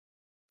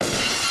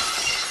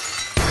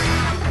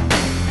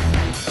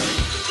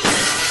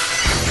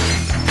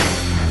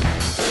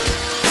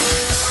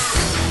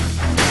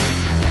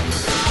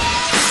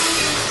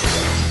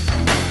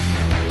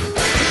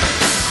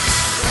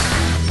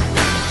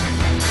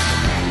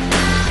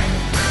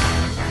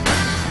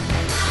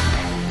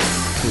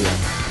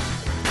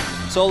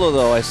Solo,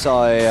 though, I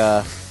saw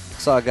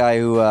a guy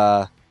who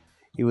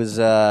he was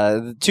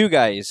two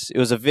guys. It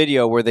was a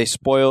video where they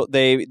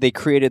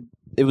created.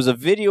 It was a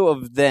video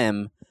of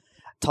them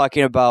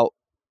talking about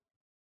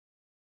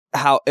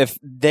how if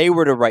they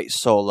were to write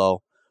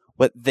Solo,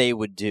 what they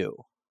would do.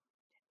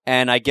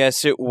 And I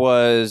guess it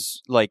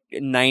was like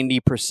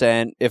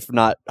 90%, if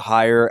not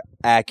higher,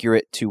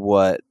 accurate to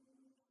what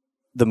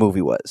the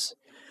movie was.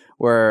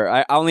 Where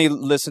I only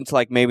listened to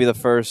like maybe the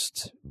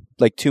first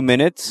like 2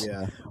 minutes.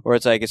 Yeah. Where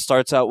it's like it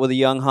starts out with a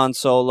young Han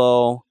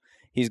Solo.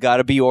 He's got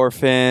to be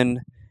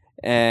orphaned,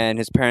 and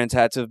his parents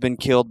had to have been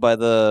killed by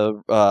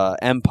the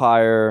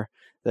Empire.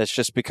 That's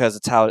just because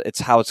it's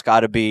how it's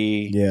got to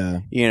be. Yeah.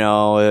 You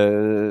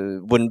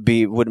know,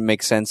 wouldn't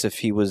make sense if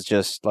he was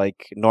just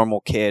like normal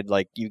kid.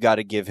 Like you got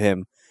to give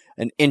him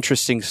an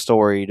interesting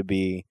story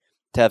to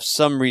have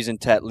some reason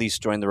to at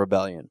least join the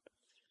rebellion.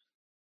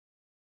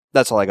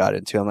 That's all I got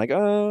into. I'm like, I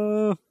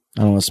don't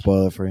want to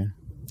spoil it for you.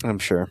 I'm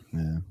sure.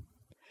 Yeah.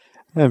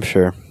 I'm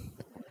sure.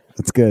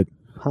 That's good.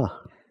 Huh.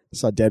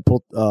 Saw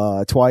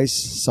Deadpool twice.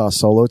 Saw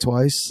Solo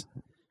twice.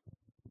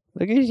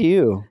 Look at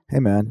you. Hey,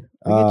 man.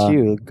 Look at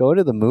you. Go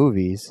to the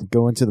movies.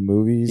 Go into the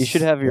movies. You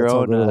should have your Let's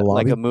all own, go to the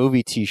like lobby. a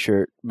movie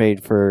T-shirt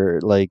made for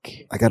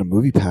like. I got a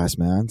movie pass,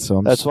 man. So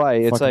I'm That's just why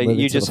it's fucking like living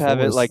you to just the have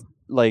it fullest.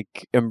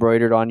 like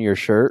embroidered on your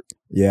shirt.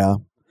 Yeah.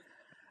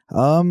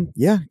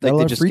 Yeah. Got Like a lot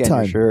they of just free scan your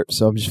time. shirt.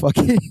 So I'm just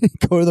fucking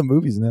go to the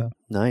movies now.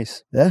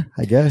 Nice. Yeah,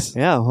 I guess.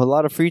 Yeah, well, a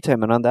lot of free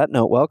time. And on that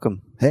note,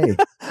 welcome. Hey,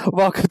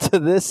 Welcome to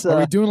this. are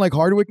we doing like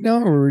Hardwick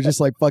now, or we're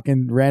just like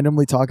fucking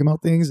randomly talking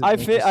about things? and I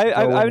just know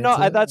going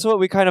into it? that's what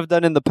we kind of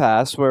done in the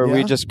past, where we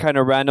Yeah? just kind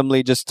of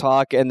randomly just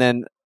talk and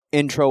then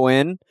intro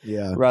in,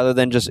 Yeah. rather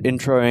than just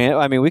introing in.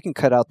 I mean, we can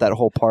cut out that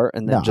whole part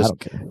and then No, I don't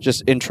care.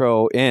 just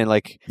intro in,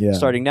 like Yeah.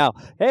 starting now.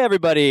 Hey,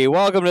 everybody,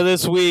 welcome to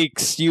this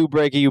week's You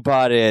Break It, You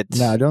Pod It.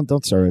 No,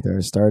 don't start right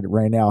there. Start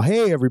right now.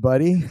 Hey,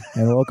 everybody,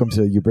 and welcome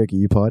to You Break It,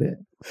 You Pod It.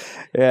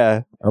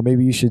 Yeah. Or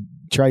maybe you should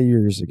try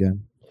yours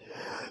again.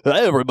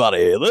 Hey,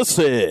 everybody, this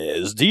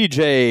is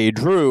DJ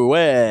Drew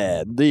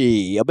and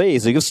the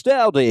amazing,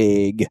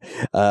 astounding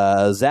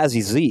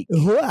Zazzy Zeke.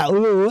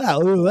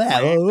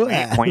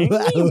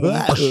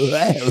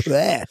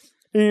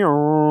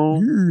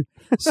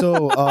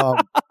 So,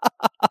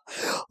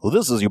 Well,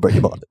 this is You Break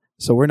It, Pod It.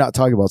 so we're not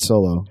talking about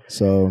Solo.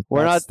 So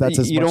We're not. That's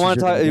as you much don't want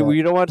as to you're talk. gonna get.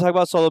 You don't want to talk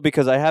about Solo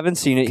because I haven't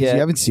seen it 'Cause yet. you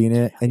haven't seen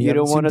it, and you, You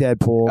don't haven't seen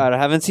Deadpool. I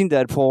haven't seen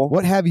Deadpool.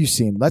 What have you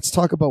seen? Let's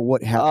talk about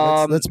what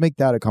let's make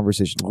that a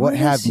conversation. What Let me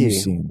have you see.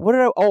 seen? What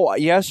did I? Oh,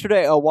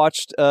 yesterday I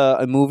watched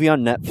a movie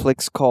on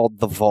Netflix called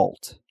The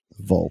Vault.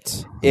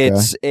 Vault. Okay.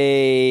 It's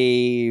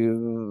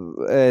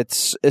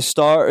a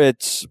star.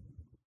 It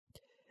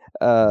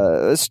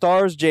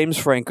stars James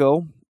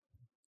Franco.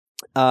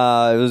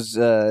 It was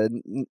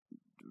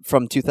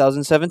from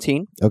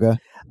 2017. Okay.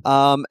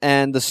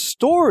 And the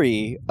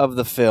story of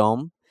the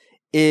film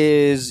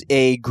is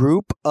a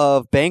group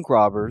of bank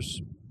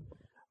robbers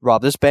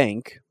rob this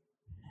bank,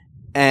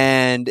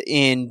 and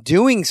in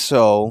doing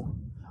so,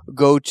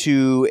 go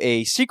to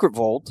a secret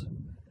vault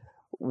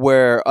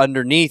where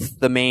underneath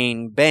the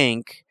main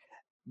bank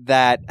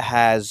that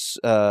has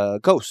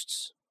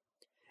ghosts,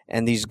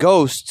 and these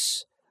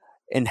ghosts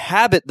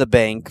inhabit the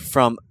bank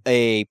from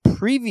a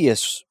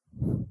previous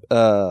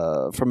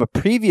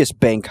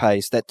bank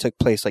heist that took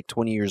place like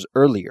 20 years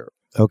earlier.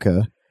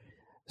 Okay.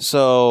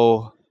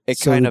 So it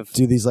So kind of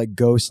do these like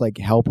ghosts like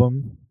help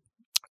them?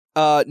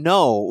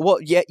 no. Well,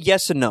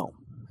 yes and no.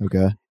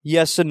 Okay.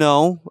 Yes and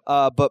no,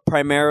 but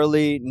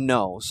primarily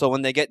no. So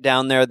when they get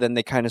down there, then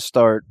they kind of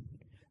start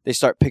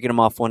picking them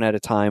off one at a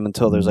time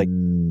until there's like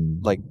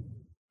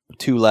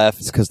two left.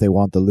 It's because they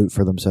want the loot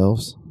for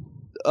themselves.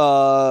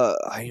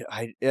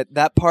 I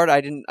that part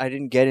I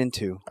didn't get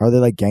into. Are they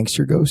like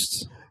gangster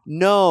ghosts?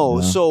 No,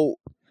 No. so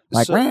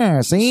Like,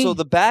 see? so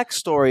the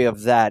backstory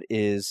of that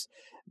is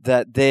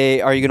that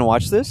they are you going to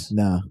watch this?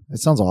 Nah, it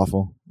sounds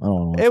awful. I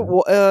don't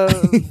want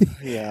to.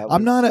 Yeah.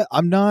 I'm not.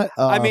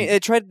 I mean, they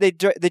tried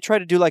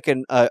to do like a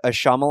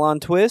Shyamalan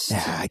twist,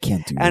 I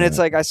can't do. and that. it's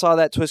like I saw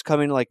that twist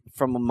coming like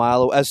from a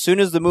mile away. As soon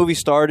as the movie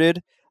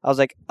started, I was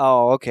like,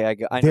 oh, okay,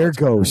 I know they're what's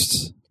going on.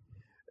 ghosts.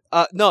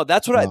 No,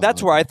 that's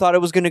that's where I thought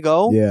it was going to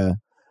go. Yeah.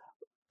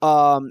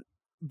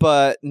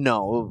 But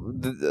no,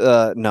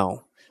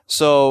 no.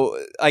 So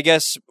I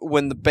guess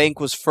when the bank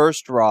was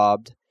first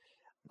robbed,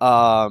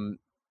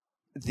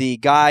 the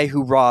guy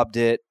who robbed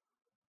it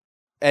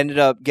ended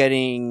up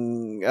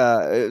getting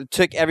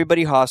took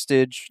everybody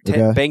hostage,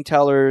 Okay. bank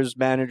tellers,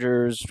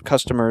 managers,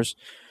 customers,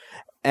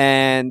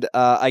 and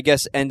I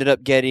guess ended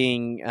up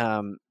getting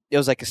it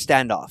was like a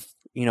standoff,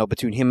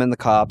 between him and the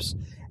cops,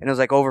 and it was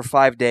like over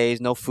 5 days,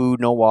 no food,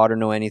 no water,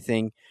 no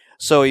anything.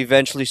 So he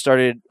eventually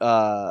started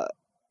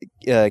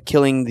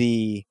killing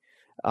the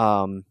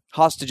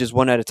hostages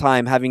one at a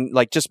time, having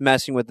just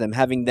messing with them,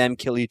 having them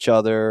kill each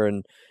other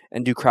and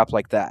do crap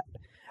like that.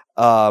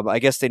 I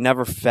guess they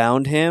never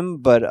found him,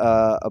 but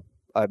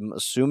I'm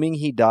assuming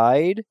he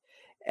died.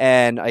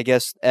 And I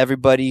guess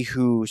anybody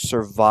who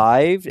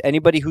survived,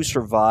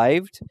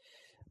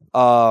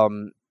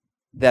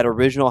 that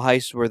original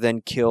heists were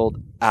then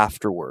killed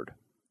afterward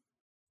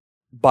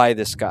by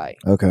this guy.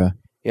 Okay.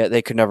 Yeah,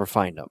 they could never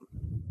find him.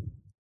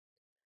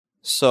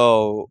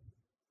 So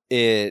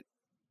the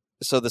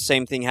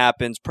same thing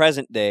happens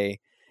present day,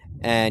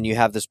 and you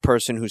have this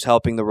person who's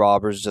helping the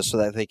robbers just so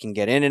that they can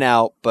get in and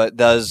out, but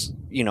does,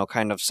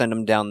 kind of send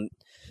them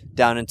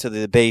down into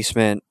the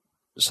basement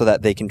so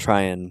that they can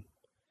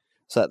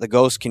so that the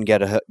ghost can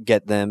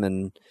get them,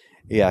 and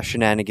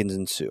shenanigans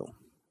ensue.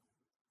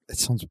 It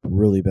sounds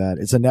really bad.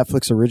 It's a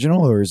Netflix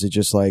original, or is it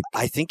just like?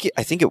 I think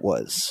it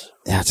was.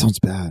 Yeah, it sounds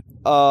bad.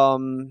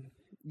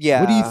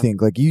 Yeah. What do you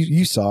think? Like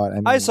you saw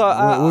it. I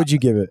saw. What would you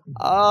give it?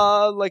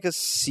 Like a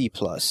C+.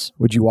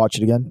 Would you watch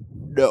it again?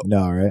 No.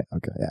 No, right?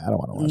 Okay. Yeah, I don't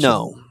want to watch it.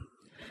 No.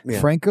 Yeah.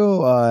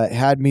 Franco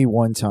had me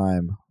one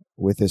time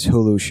with this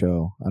Hulu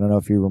show. I don't know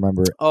if you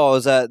remember it. Oh,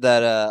 is that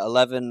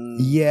 11?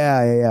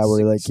 Yeah.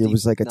 Where like it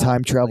was like a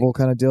time travel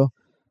kind of deal.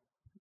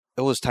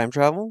 It was time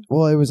travel?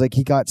 Well, it was like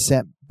he got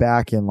sent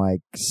back in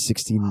like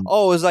 16.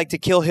 Oh, it was like to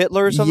kill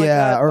Hitler or something like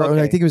that? Or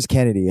I think it was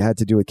Kennedy. It had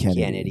to do with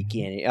Kennedy.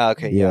 Kennedy. Oh,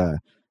 okay, yeah.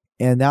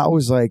 And that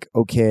was like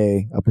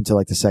okay up until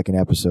like the second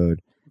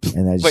episode.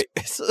 And I just, wait,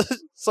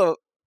 so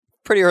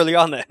pretty early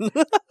on then.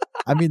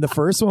 I mean, the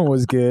first one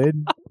was good.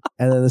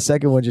 And then the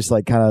second one just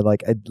like kind of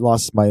like I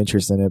lost my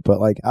interest in it. But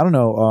like, I don't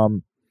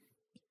know.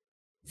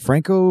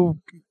 Franco,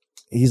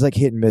 he's like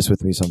hit and miss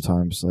with me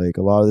sometimes. Like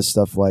a lot of the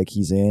stuff like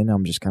he's in,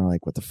 I'm just kind of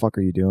like, what the fuck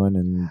are you doing?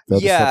 And the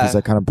other stuff he's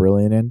like kind of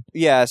brilliant in.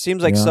 Yeah, it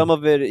seems like some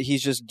of it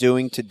he's just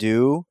doing to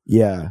do.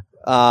 Yeah.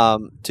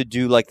 To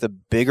do like the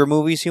bigger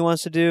movies he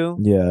wants to do.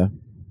 Yeah.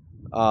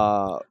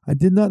 I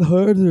did not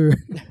hurt her.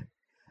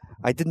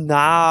 I did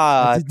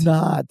not.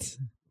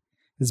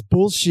 It's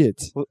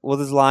bullshit. With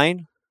his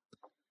line?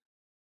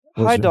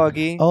 Hi,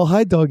 doggy. Oh,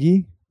 hi,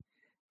 doggy.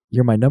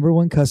 You're my number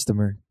one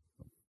customer.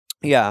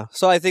 Yeah.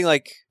 So I think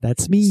like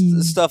that's me.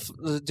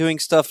 Doing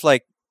stuff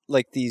like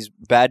these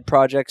bad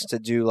projects to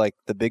do like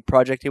the big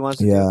project he wants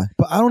to do. Yeah.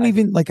 But I don't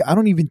even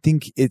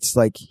think it's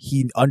like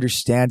he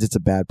understands it's a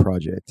bad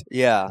project.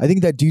 Yeah. I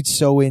think that dude's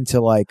so into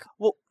like,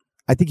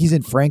 I think he's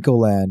in Franco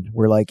land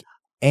where like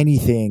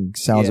anything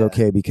sounds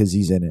okay because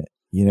he's in it,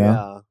 you know?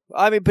 Yeah.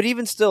 I mean, but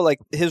even still, like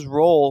his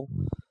role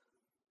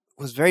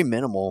was very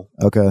minimal.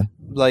 Okay.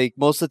 Like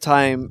most of the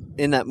time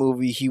in that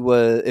movie,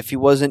 if he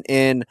wasn't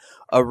in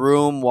a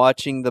room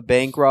watching the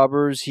bank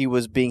robbers, he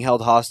was being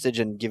held hostage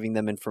and giving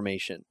them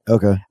information.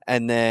 Okay.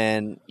 And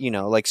then,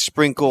 like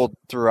sprinkled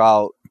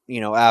throughout,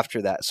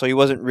 after that. So he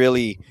wasn't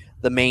really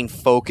the main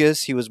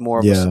focus. He was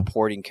more of a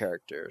supporting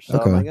character. So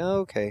I'm like,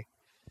 oh, okay.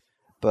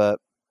 But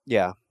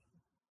yeah.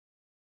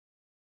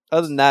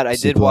 Other than that, I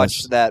did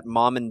watch that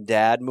Mom and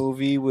Dad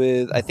movie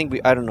with, I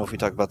don't know if we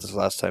talked about this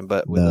last time,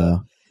 but with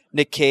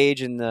Nick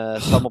Cage and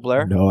Selma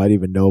Blair. No, I didn't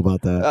even know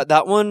about that.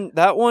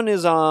 That one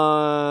is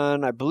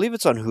on, I believe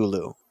it's on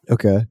Hulu.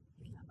 Okay.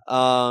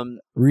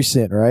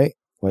 Recent, right?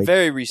 Like,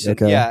 very recent,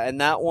 yeah. And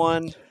that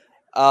one,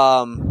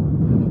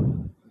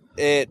 the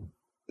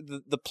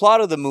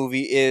plot of the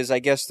movie is, I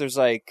guess there's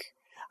like,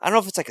 I don't know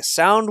if it's like a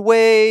sound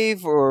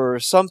wave or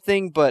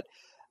something, but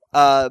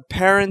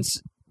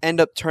parents end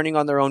up turning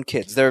on their own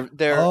kids. They're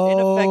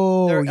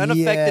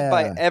unaffected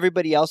by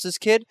everybody else's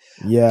kid.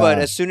 Yeah. But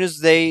as soon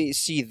as they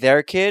see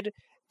their kid,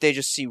 they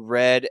just see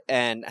red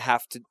and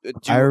have to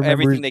do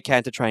everything they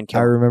can to try and kill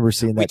him. I remember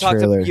seeing that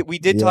trailer. We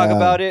did talk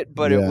about it,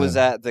 but it was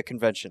at the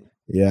convention.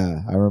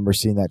 Yeah, I remember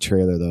seeing that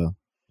trailer though.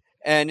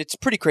 And it's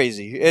pretty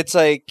crazy. It's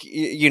like,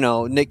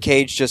 Nick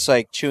Cage just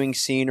like chewing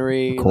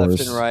scenery left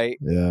and right.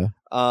 Yeah.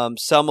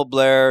 Selma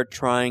Blair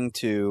trying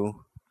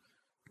to.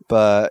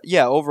 But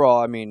yeah,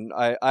 overall, I mean,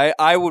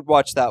 I would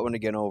watch that one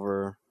again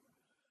over,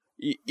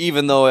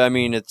 even though I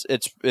mean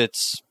it's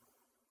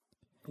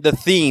the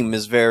theme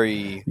is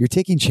very. You're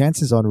taking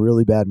chances on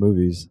really bad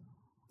movies.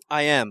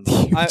 I am.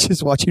 You're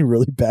just watching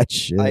really bad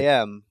shit. I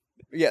am.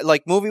 Yeah,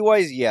 like movie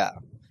wise, yeah.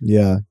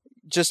 Yeah.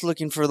 Just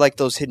looking for like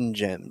those hidden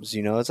gems,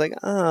 It's like,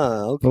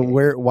 okay.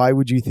 But why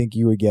would you think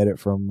you would get it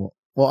from?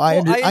 Well, I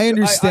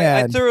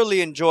understand. I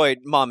thoroughly enjoyed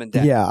Mom and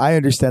Dad. Yeah, I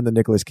understand the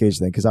Nicolas Cage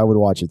thing because I would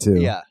watch it too.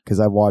 Yeah.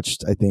 Because I've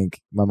watched, I think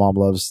my mom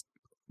loves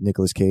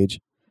Nicolas Cage.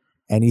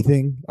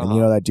 Anything.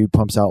 And that dude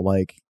pumps out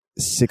like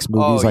 6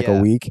 movies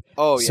a week.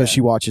 Oh, yeah. So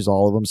she watches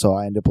all of them. So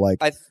I end up like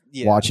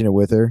watching it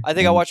with her. I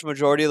think I watched the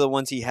majority of the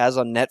ones he has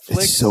on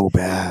Netflix. It's so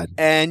bad.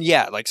 And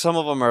yeah, like some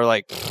of them are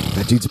like...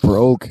 That dude's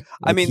broke. Like,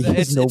 I mean,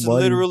 it's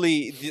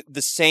literally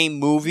the same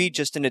movie,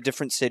 just in a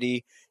different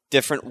city.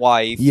 Different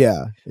wife.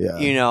 Yeah.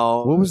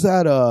 What was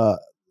that?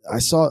 I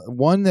saw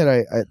one that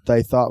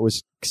I thought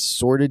was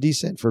sort of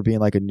decent for being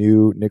like a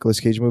new Nicolas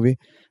Cage movie.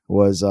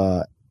 Was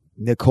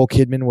Nicole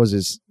Kidman was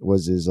his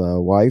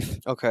wife?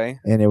 Okay.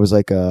 And it was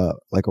like a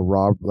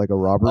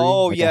robbery.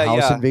 Oh, like a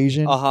house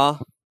invasion. Uh-huh.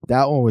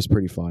 That one was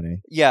pretty funny.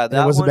 Yeah,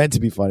 that wasn't meant to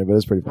be funny, but it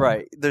was pretty funny.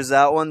 Right. There's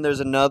that one. There's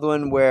another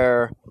one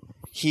where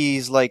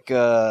he's like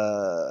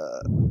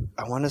I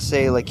want to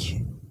say like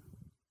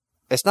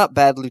it's not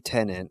Bad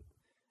Lieutenant.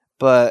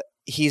 But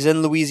he's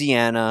in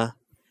Louisiana,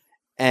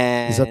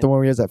 and is that the one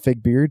where he has that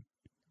fake beard?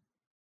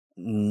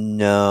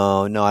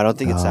 No, I don't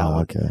think it's that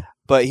one. Okay.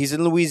 but he's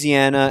in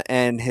Louisiana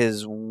and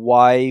his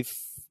wife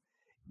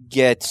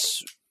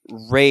gets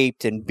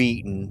raped and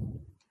beaten.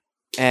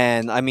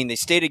 And I mean, they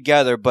stay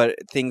together, but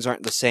things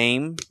aren't the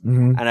same.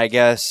 Mhm. And I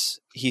guess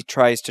he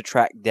tries to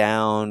track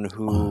down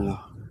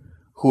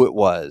who it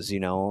was, you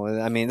know.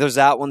 I mean, there's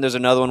that one. There's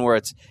another one where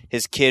it's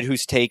his kid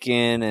who's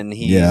taken, and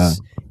he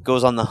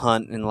goes on the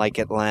hunt in like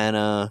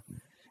Atlanta.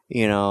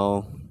 You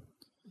know,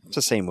 it's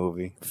the same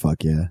movie.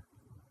 Fuck yeah,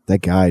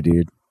 that guy,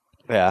 dude.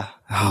 Yeah.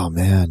 Oh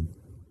man,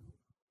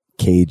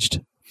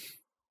 caged.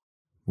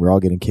 We're all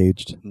getting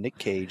caged. Nick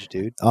Cage,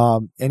 dude.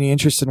 Any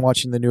interest in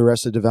watching the new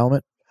Arrested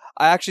Development?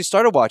 I actually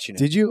started watching it.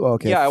 Did you?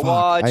 Okay. Yeah,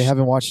 fuck. I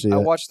haven't watched it yet.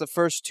 I watched the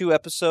first 2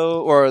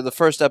 episodes, or the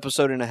first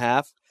episode and a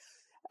half,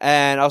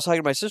 and I was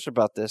talking to my sister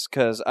about this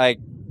because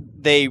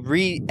they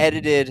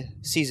re-edited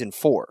season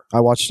 4. I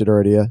watched it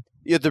already. Yeah.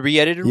 Yeah, the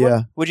re-edited one.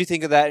 Yeah. What'd you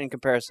think of that in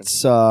comparison?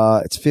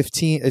 It's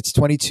 15. It's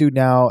 22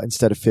 now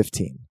instead of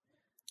 15.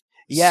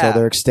 Yeah. So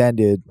they're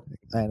extended,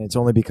 and it's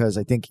only because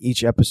I think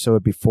each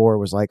episode before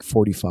was like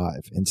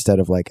 45 instead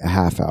of like a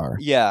half hour.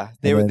 Yeah,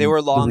 they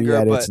were longer,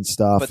 re-edits and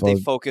stuff. But they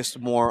focused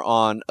more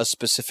on a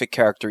specific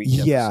character each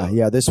episode.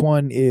 Yeah. This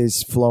one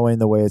is flowing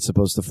the way it's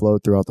supposed to flow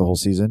throughout the whole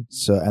season.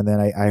 So, and then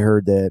I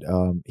heard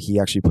that he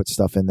actually put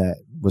stuff in that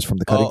was from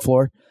the cutting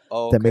floor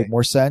that made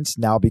more sense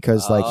now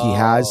because like he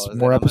has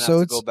more episodes. I'm gonna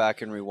have to go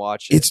back and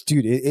rewatch it.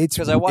 It's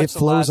it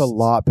flows a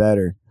lot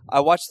better. I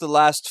watched the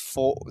last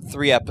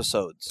 3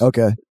 episodes.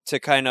 Okay. To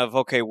kind of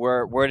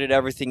where did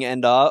everything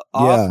end up?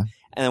 Yeah.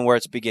 And then where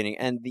it's beginning.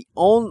 And the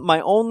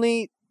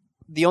only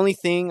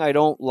thing I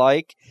don't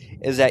like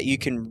is that you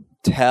can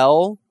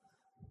tell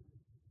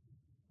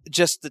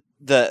just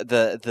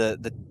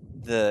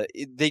the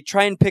they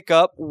try and pick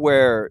up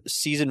where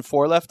season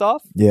 4 left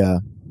off.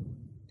 Yeah.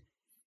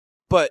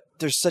 But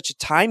there's such a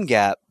time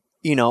gap,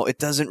 you know, it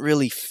doesn't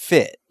really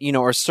fit, you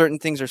know, or certain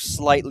things are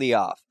slightly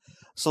off.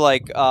 So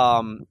like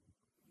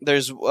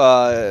there's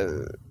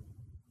I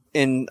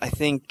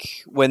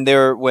think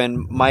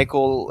when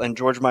Michael and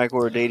George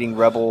Michael are dating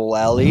Rebel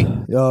Ally.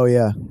 Oh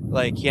yeah.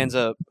 Like he ends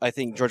up, I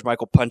think George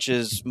Michael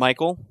punches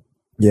Michael.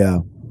 Yeah.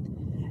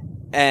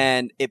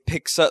 And it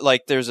picks up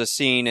like there's a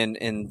scene in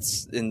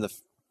the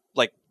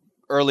like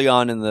early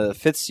on in the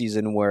 5th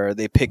season where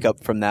they pick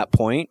up from that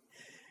point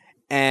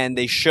and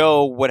they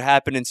show what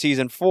happened in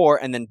season 4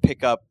 and then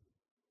pick up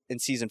in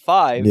season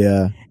 5.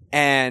 Yeah.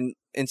 And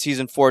in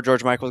season 4,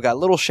 George Michael's got a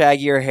little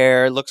shaggier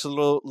hair, looks a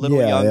little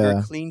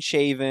younger, clean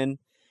shaven.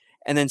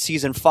 And then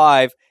season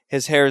 5,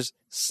 his hair's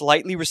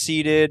slightly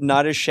receded,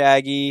 not as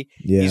shaggy.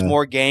 Yeah. He's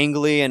more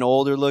gangly and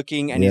older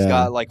looking, and he's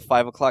got like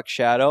 5 o'clock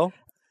shadow.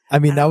 I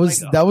mean, that was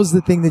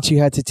the thing that you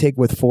had to take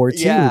with 4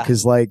 too,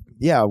 because like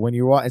when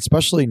you watch,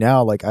 especially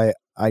now, like I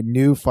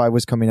knew 5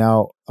 was coming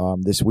out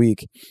this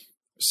week,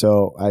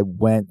 so I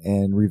went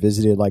and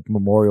revisited like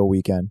Memorial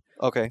Weekend.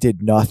 Okay.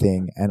 Did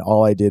nothing, and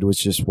all I did was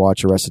just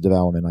watch Arrested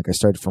Development. Like I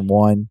started from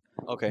 1,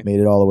 made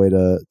it all the way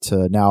to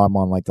now. I'm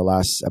on like the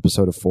last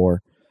episode of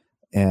 4,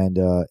 and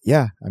I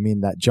mean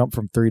that jump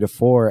from 3 to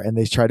 4, and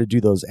they try to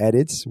do those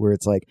edits where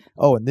it's like,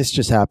 oh, and this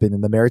just happened,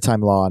 and the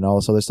maritime law, and all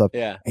this other stuff.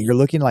 Yeah. And you're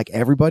looking like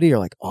everybody. You're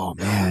like, oh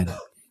man,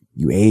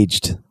 you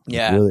aged.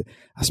 Yeah. Really,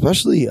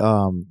 especially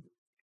the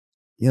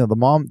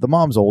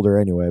mom's older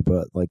anyway,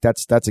 but like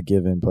that's a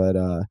given. But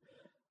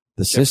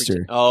the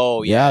sister.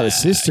 Oh, yeah. The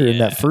sister in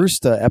that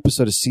first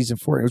episode of season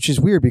 4, which is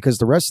weird because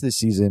the rest of the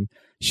season,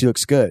 she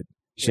looks good.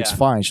 She looks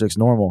fine. She looks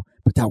normal.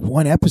 But that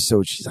one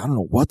episode, I don't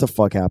know what the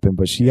fuck happened,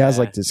 but she has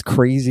like this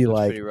crazy,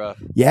 like, pretty rough.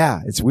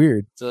 Yeah, it's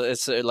weird. So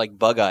it's like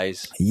bug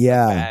eyes.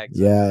 Yeah.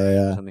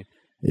 Yeah.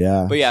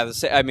 But yeah,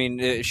 I mean,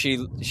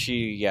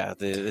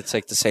 it's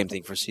like the same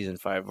thing for season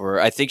 5, where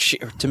I think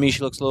to me,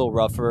 she looks a little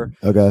rougher.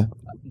 Okay.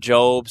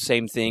 Job,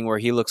 same thing, where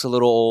he looks a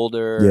little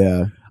older.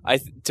 Yeah.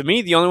 To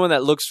me, the only one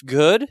that looks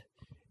good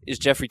is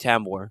Jeffrey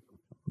Tambor.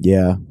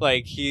 Yeah.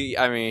 Like he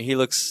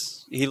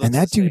looks. And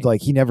that dude,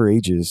 like, he never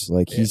ages.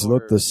 Like he's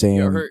looked the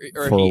same or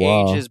for a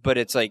while. He ages, but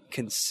it's like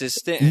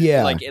consistent.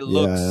 Yeah. Like it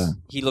looks.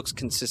 He looks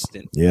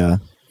consistent. Yeah.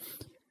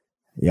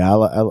 Yeah, I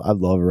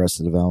love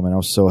Arrested Development. I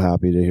was so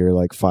happy to hear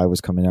like 5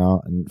 was coming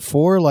out, and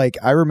 4. Like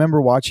I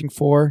remember watching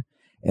 4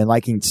 and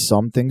liking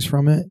some things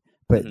from it,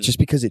 but just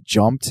because it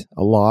jumped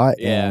a lot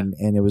and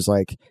it was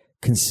like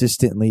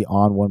consistently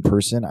on one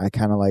person, I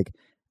kind of like.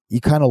 You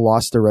kind of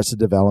lost the Arrested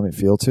Development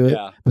feel to it.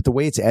 Yeah. But the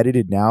way it's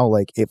edited now,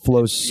 like it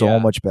flows so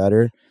much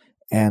better.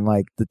 And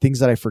like the things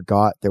that I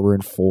forgot that were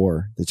in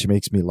 4 that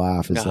makes me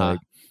laugh is like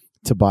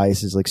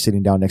Tobias is like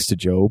sitting down next to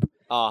Job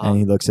and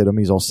he looks at him.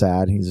 He's all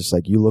sad. And he's just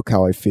like, you look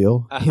how I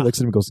feel. He looks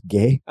at him and goes,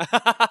 gay.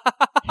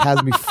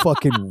 Has me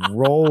fucking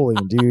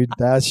rolling, dude.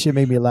 That shit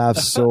made me laugh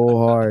so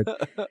hard.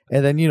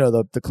 And then,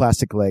 the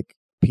classic like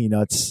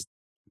Peanuts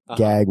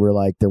gag where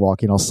like they're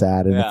walking all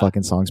sad and the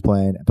fucking song's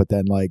playing, but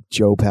then like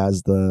Job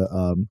has the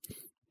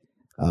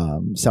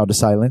Sound of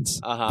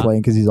Silence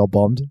playing because he's all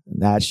bummed,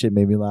 and that shit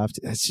made me laugh.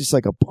 It's just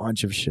like a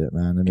bunch of shit,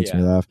 man, that makes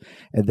me laugh.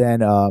 And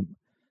then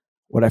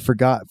what I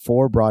forgot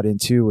 4 brought in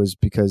too was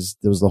because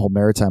there was the whole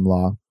maritime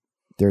law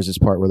there's this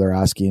part where they're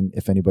asking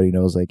if anybody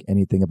knows like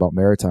anything about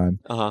maritime,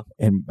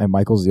 and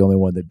Michael's the only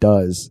one that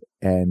does.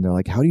 And they're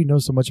like, "How do you know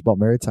so much about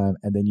maritime?"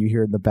 And then you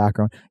hear in the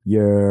background,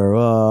 "You're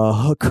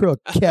a crook,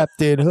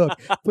 Captain Hook.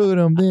 Put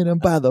him in him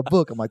by the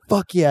book." I'm like,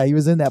 "Fuck yeah, he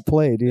was in that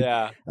play, dude."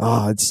 Yeah.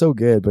 Oh, it's so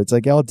good, but it's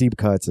like all deep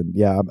cuts, and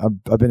yeah,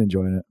 I've been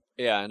enjoying it.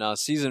 Yeah, no,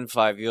 season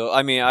 5. I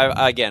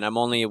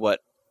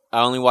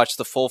only watched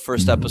the full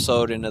first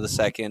episode into the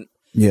second.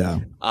 Yeah.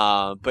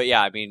 But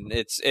yeah, I mean,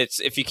 it's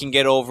if you can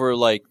get over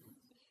like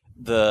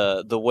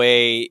the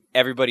way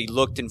everybody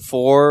looked in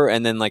 4,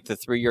 and then like the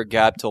 3-year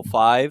gap till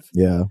 5.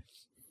 Yeah.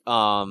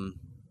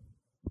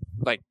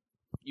 Like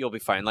you'll be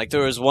fine. Like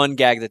there was one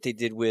gag that they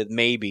did with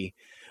Maybe,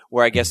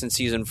 where I guess in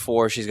season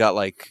 4 she's got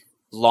like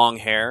long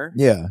hair.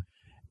 Yeah.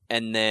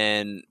 And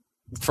then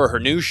for her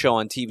new show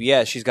on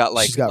TBS, she's got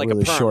like really a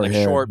perm, short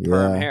hair. short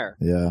perm hair.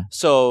 Yeah.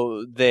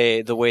 So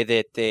the way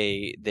that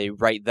they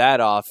write that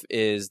off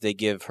is they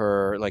give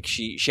her like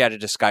she had to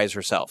disguise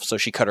herself, so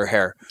she cut her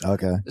hair.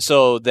 Okay.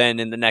 So then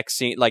in the next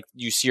scene, like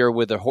you see her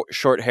with her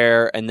short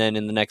hair, and then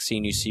in the next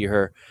scene you see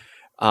her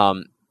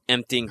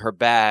emptying her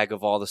bag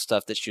of all the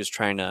stuff that she was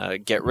trying to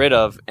get rid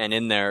of, and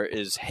in there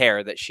is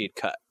hair that she had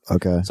cut.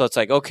 Okay. So it's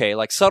like, okay,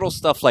 like subtle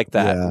stuff like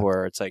that,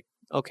 where it's like,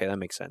 okay, that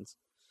makes sense.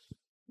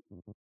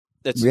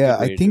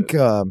 I think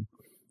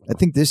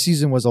this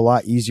season was a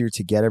lot easier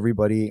to get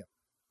everybody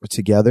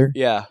together.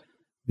 Yeah.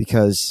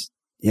 Because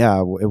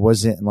it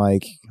wasn't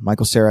like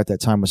Michael Cera at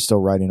that time was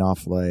still writing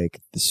off like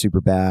the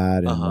Superbad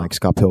and like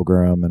Scott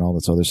Pilgrim and all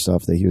this other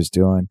stuff that he was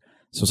doing.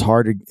 So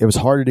it was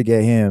harder to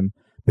get him,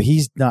 but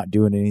he's not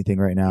doing anything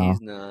right now.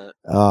 He's not.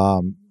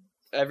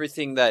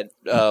 Everything that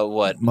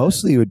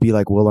mostly it would be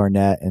like Will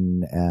Arnett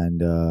and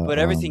but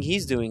everything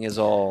he's doing is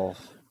all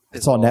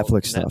it's all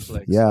Netflix stuff.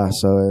 Yeah,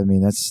 so I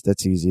mean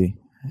that's easy.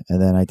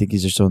 And then I think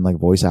he's just doing like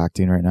voice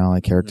acting right now,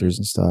 like characters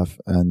and stuff.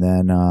 And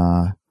then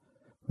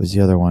what's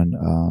the other one?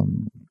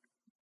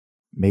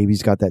 Maybe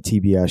he's got that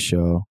TBS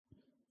show.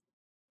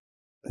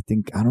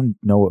 I don't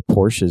know what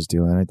Portia's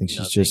doing. I think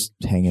she's just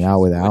hanging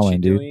out with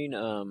Alan, dude. Doing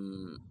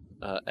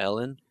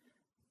Ellen.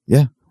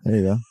 Yeah, there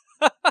you go.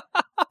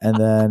 And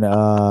then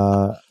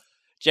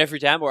Jeffrey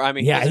Tambor. I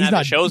mean, he's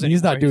not shows anymore.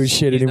 He's not doing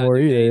shit anymore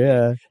either.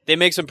 Yeah, they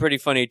make some pretty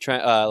funny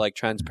like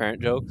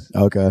transparent jokes.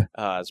 Okay,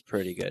 it's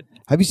pretty good.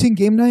 Have you seen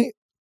Game Night?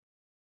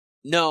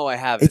 No, I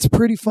haven't. It's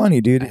pretty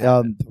funny, dude.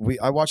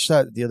 I watched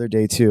that the other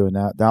day too, and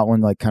that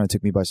one like kind of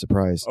took me by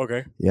surprise.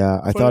 Okay. Yeah,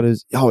 I thought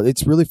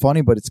it's really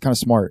funny, but it's kind of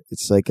smart.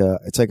 It's like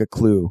a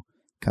Clue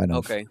kind of.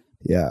 Okay.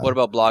 Yeah. What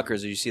about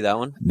Blockers? Did you see that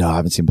one? No, I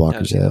haven't seen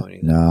Blockers yet.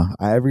 No,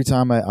 every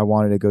time I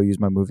wanted to go use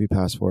my movie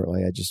passport,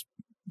 like I just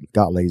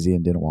got lazy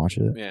and didn't watch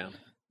it. Yeah.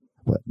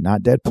 But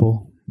not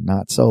Deadpool,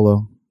 not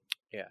Solo.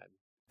 Yeah.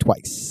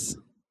 Twice.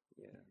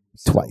 Yeah.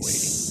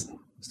 Twice.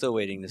 Still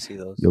waiting to see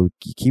those. Yo,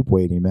 you keep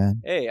waiting,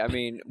 man. Hey, I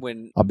mean,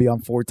 when I'll be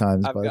on 4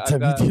 times by the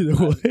time you do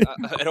the way.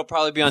 It'll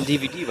probably be on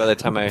DVD by the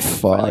time I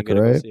finally get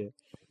to see it.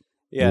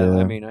 Yeah,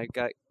 I mean, I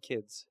got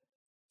kids.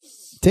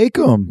 Take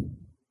them.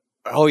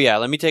 Oh yeah,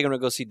 let me take them to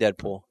go see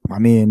Deadpool. I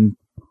mean,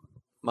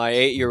 my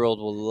 8-year-old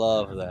will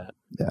love that.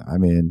 Yeah, I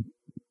mean,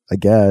 I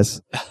guess.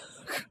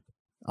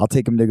 I'll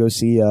take him to go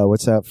see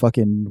what's that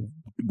fucking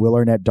Will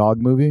Arnett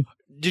dog movie?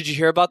 Did you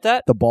hear about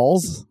that? The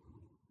Balls?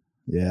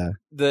 Yeah.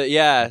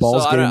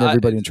 Balls getting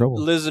everybody in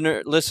trouble.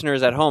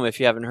 Listeners at home, if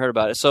you haven't heard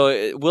about it.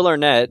 So Will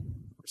Arnett,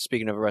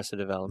 speaking of Arrested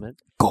Development,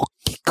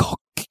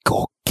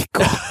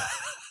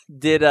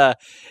 did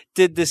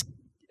this.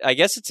 I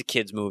guess it's a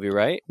kids movie,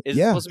 right? It's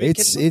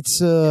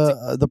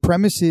the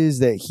premise is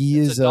that he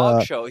is a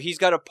dog show. He's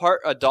got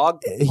a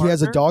dog. He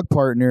has a dog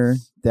partner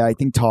that I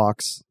think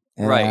talks.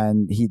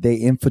 And they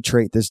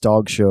infiltrate this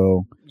dog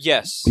show.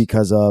 Yes.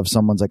 Because of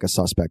someone's like a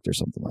suspect or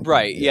something like that.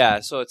 Right, yeah.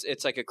 So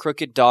it's like a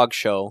crooked dog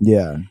show.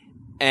 Yeah.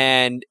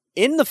 And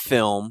in the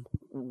film,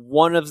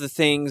 one of the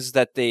things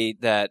that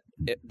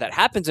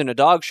happens in a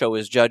dog show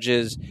is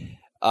judges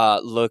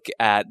look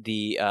at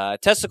the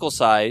testicle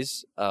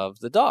size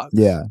of the dog.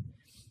 Yeah.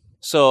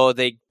 So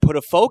they put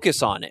a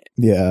focus on it.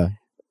 Yeah.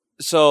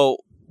 So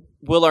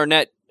Will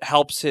Arnett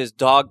helps his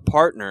dog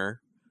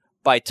partner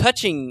by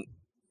touching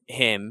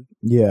him,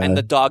 and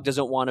the dog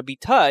doesn't want to be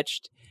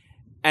touched,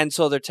 and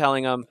so they're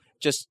telling him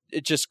just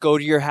go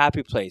to your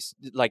happy place,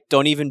 like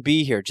don't even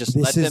be here, just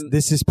let them.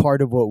 This is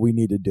part of what we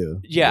need to do.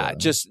 Yeah,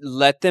 just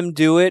let them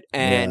do it,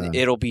 and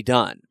it'll be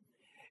done.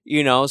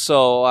 You know,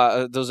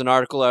 so there was an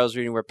article I was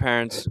reading where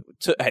parents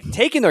had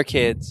taken their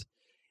kids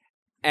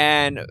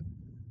and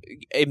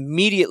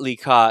immediately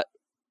caught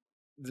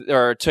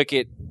or took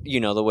it,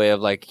 the way of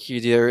like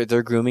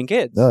they're grooming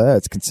kids. Oh, yeah,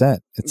 it's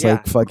consent. It's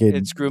like fucking.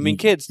 It's grooming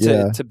kids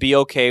to be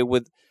okay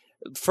with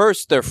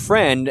first their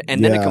friend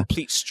and then a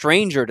complete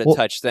stranger to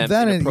touch them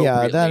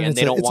inappropriately, and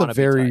they don't want to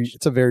be touched.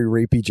 It's a very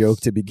rapey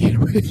joke to begin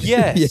with.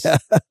 Yes. Yeah.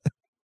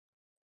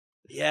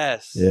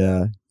 Yes.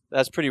 Yeah.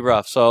 That's pretty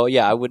rough. So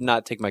yeah, I would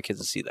not take my kids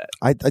to see that.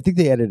 I think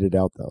they edited it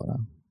out though.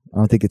 I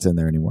don't think it's in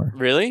there anymore.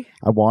 Really?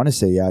 I want to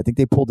say I think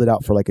they pulled it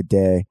out for like a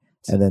day.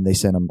 And then they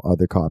sent them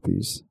other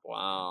copies.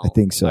 Wow. I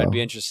think so. I'd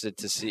be interested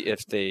to see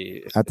if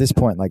they. At this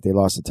point, like they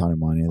lost a ton of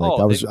money. Like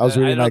I was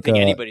reading I like don't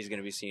think anybody's going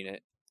to be seeing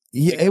it.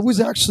 Yeah, it was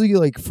actually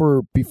like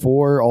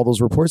before all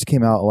those reports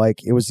came out,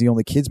 like it was the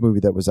only kids movie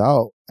that was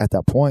out at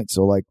that point.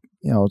 So like,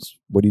 it's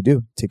what do you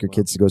do? Take your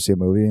kids to go see a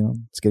movie,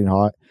 it's getting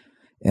hot.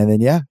 And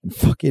then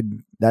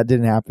fucking that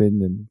didn't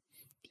happen.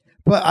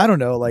 But I don't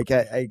know, like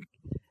I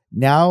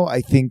now I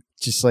think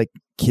just like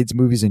kids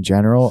movies in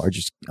general are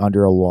just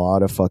under a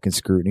lot of fucking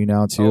scrutiny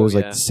now too. It was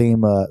like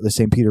the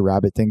same Peter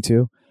Rabbit thing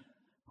too.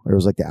 Where it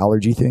was like the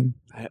allergy thing.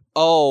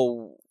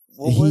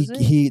 What was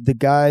it? The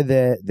guy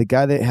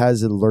that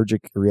has an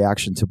allergic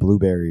reaction to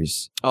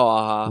blueberries.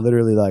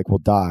 Literally like will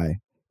die.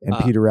 And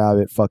Peter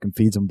Rabbit fucking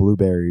feeds him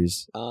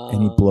blueberries,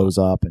 and he blows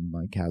up and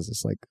like has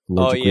this like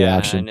allergic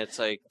reaction. And it's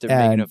like they're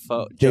making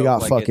a they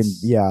got like fucking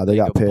they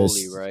got pissed,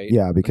 bully, right?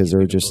 Yeah, because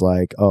they're just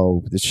like,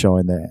 it's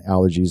showing that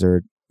allergies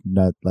are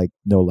not like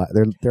they're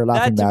laughing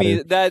that to matter.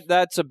 Me,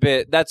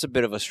 that's a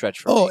bit of a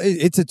stretch for me.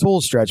 It's a total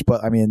stretch,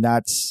 but I mean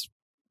that's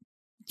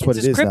what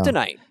it is.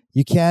 Kryptonite. Now.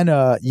 You can't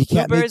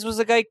blueberries was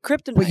the guy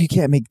kryptonite, but you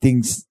can't make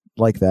things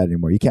like that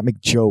anymore. You can't make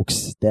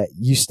jokes that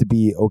used to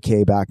be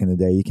okay back in the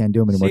day. You can't do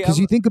them anymore because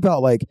you think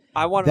about like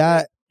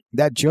that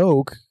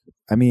joke.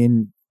 I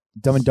mean,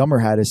 Dumb and Dumber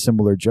had a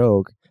similar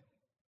joke.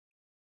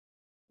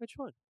 Which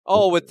one?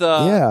 Oh, with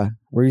the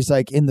where he's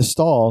like in the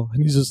stall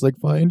and he's just like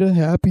find a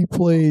happy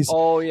place.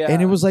 Oh yeah,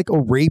 and it was like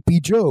a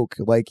rapey joke.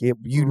 Like you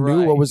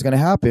knew what was going to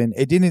happen.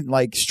 It didn't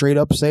like straight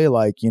up say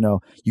like you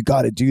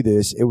got to do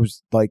this. It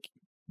was like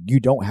you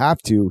don't have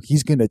to.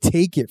 He's going to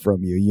take it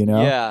from you.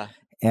 Yeah.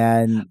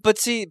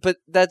 But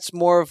that's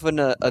more of an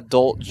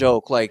adult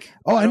joke. Like,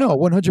 I know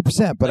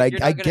 100%. But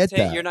like, I get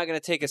that you're not going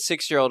to take a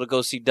 6-year-old to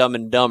go see Dumb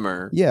and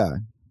Dumber. Yeah,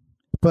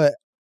 but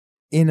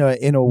in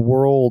a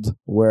world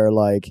where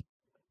like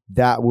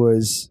that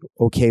was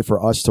okay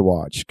for us to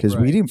watch because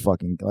we didn't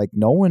fucking like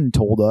no one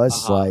told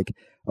us like,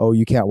 oh,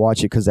 you can't watch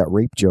it because that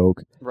rape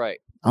joke. Right.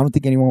 I don't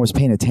think anyone was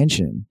paying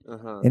attention.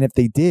 And if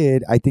they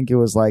did, I think it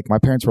was like my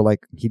parents were like,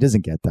 he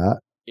doesn't get that.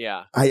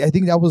 Yeah. I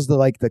think that was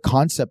the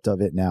concept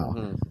of it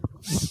now.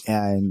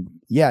 And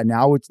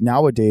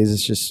nowadays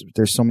it's just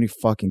there's so many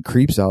fucking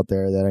creeps out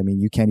there that I mean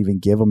you can't even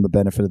give them the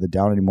benefit of the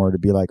doubt anymore to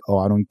be like, oh,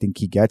 I don't think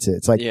he gets it.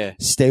 It's like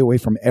stay away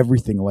from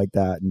everything like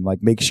that and like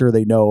make sure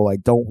they know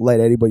like don't let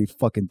anybody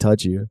fucking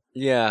touch you.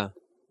 Yeah.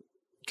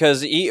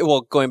 Because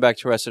going back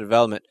to Arrested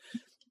Development,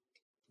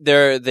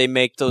 they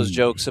make those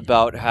jokes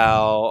about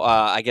how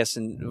I guess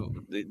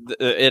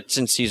it's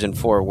in season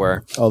 4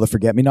 where the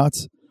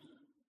Forget-Me-Nots.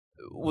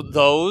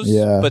 Those,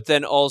 but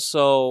then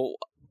also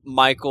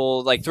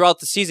Michael, like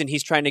throughout the season,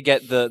 he's trying to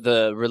get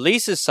the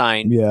releases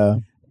signed. Yeah,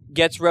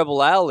 gets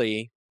Rebel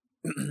Alley,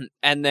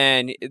 and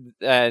then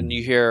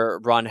you hear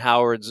Ron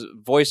Howard's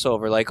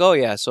voiceover, like, "Oh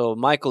yeah," so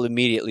Michael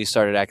immediately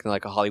started acting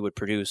like a Hollywood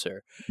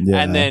producer,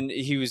 and then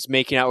he was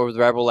making out with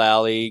Rebel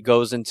Alley,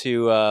 goes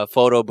into a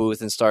photo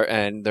booth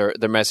and they're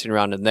messing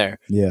around in there.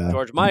 Yeah,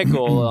 George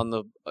Michael on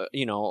the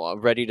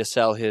ready to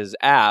sell his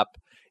app.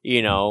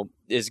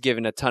 Is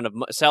given a ton of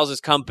sells his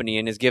company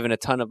and is given a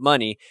ton of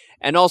money,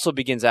 and also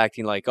begins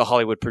acting like a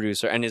Hollywood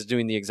producer and is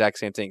doing the exact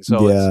same thing. So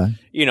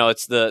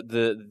it's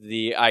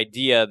the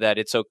idea that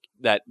it's okay,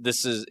 that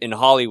this is in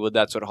Hollywood.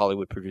 That's what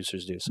Hollywood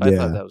producers do. So I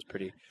thought that was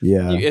pretty,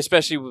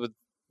 especially with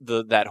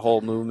that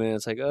whole movement.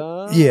 It's like,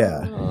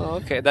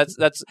 okay, that's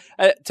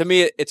to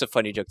me, it's a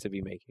funny joke to be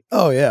making.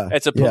 Oh yeah,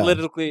 it's a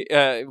politically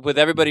with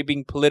everybody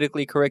being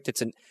politically correct.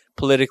 It's a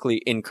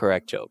politically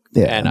incorrect joke,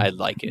 and I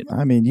like it.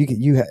 I mean,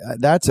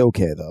 that's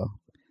okay though.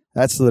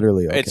 That's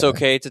literally okay. It's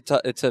okay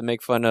to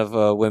make fun of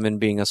women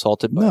being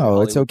assaulted by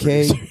Hollywood it's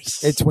okay.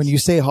 Producers. It's when you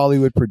say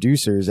Hollywood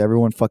producers,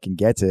 everyone fucking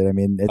gets it. I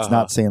mean, it's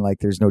not saying like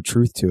there's no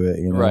truth to it,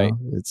 Right.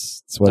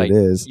 It's what it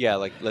is. Yeah,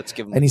 like let's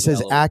give him And he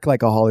says act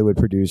like a Hollywood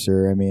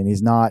producer. I mean,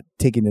 he's not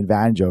taking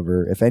advantage of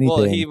her. If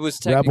anything, he was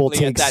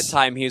technically at that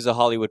time he was a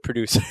Hollywood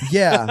producer.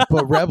 Yeah,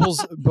 but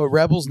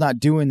Rebel's not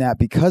doing that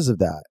because of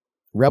that.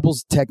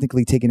 Rebel's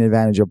technically taking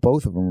advantage of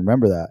both of them.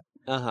 Remember that.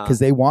 Because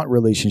they want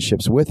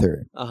relationships with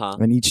her.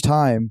 And each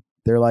time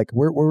they're like,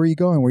 where are you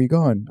going? Where are you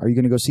going? Are you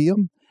going to go see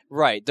him?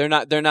 Right. They're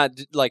not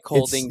like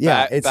holding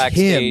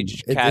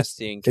backstage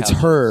casting. It's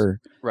her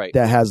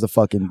that has the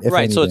fucking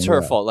anything, so it's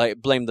her fault.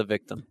 Like blame the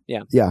victim.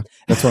 Yeah. Yeah.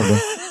 That's what I'm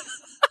doing.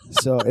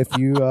 So if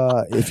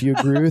you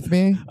agree with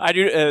me, I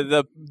do.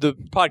 The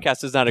podcast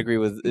does not agree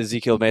with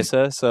Ezekiel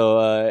Mesa. So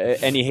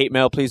any hate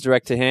mail, please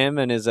direct to him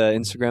and his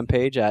Instagram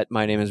page at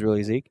My Name Is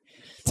Really Zeke.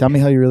 Tell me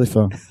how you really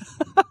feel.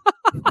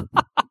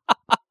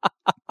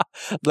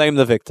 Blame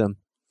the victim.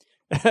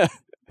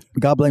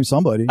 God blame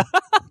somebody.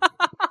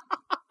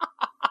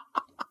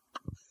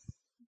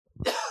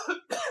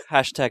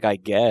 Hashtag I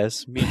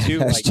guess. Me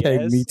too.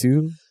 Hashtag me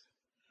too.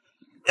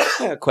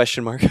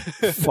 Question mark.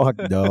 Fuck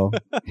no.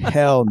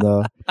 Hell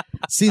no.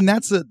 See, and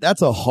that's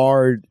a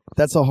hard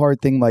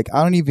thing. Like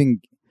I don't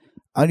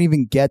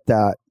even get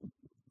that.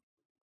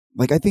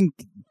 Like I think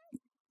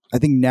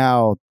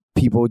now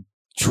people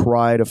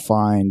try to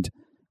find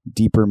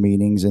deeper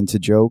meanings into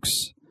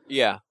jokes.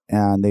 Yeah.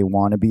 and they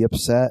want to be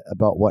upset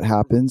about what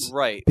happens.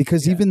 Right.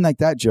 Because even like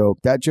that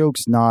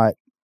joke's not,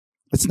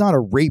 it's not a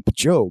rape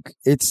joke.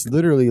 It's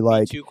literally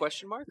like, Me too,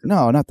 question mark?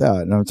 no, not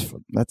that. No,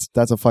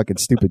 that's a fucking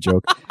stupid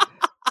joke.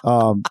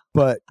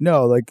 But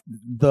no, like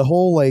the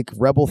whole like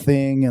rebel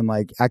thing and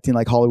like acting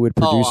like Hollywood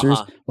producers,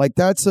 like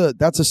that's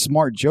a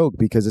smart joke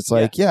because it's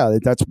like, yeah,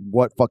 that's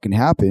what fucking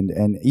happened.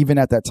 And even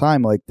at that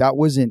time, like that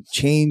wasn't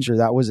changed or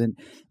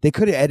they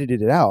could have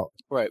edited it out.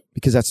 Right.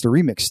 Because that's the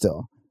remix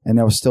still. And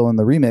that was still in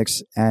the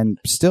remix. And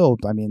still,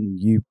 I mean,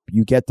 you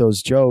get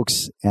those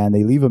jokes and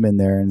they leave them in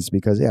there. And it's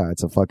because,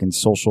 it's a fucking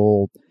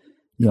social,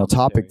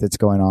 topic that's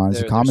going on.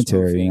 It's a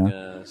commentary,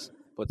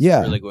 what's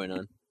really going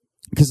on.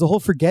 Because the whole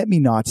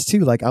Forget-Me-Nots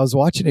too, like I was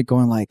watching it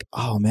going like,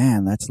 oh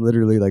man, that's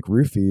literally like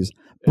roofies.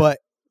 Yeah. But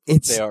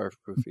they are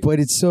roofies. But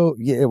it's so,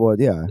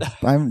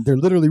 they're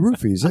literally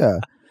roofies, yeah.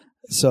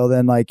 So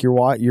then like you're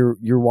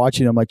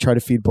watching him like try to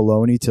feed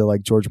baloney to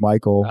like George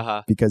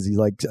Michael because he's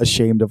like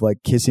ashamed of like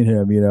kissing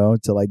him,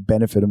 to like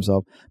benefit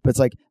himself. But it's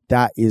like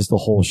that is the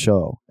whole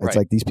show. It's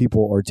like these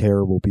people are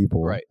terrible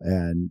people, right?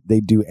 And they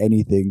do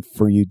anything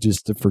for you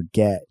just to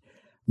forget,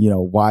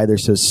 why they're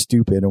so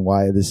stupid and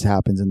why this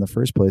happens in the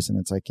first place. And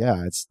it's like,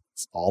 it's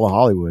all of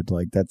Hollywood.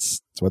 Like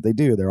that's what they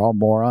do. They're all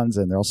morons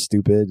and they're all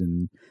stupid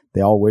and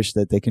they all wish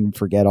that they can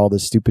forget all the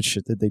stupid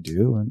shit that they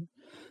do. And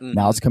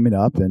now it's coming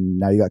up, and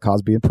now you got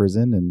Cosby in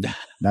prison, and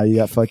now you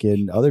got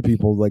fucking other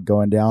people like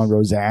going down.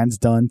 Roseanne's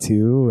done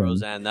too.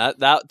 Roseanne,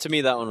 that to me,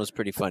 that one was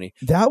pretty funny.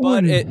 That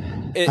one,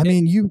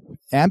 you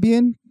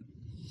Ambien,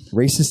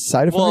 racist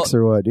side effects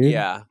or what, dude?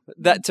 Yeah,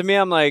 that to me,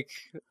 I'm like,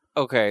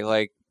 okay,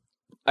 like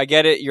I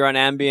get it. You're on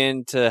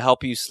Ambien to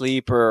help you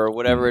sleep or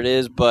whatever it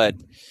is, but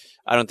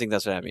I don't think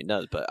that's what Ambien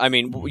does. But I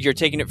mean, you're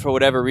taking it for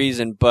whatever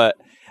reason. But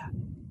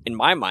in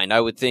my mind,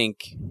 I would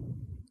think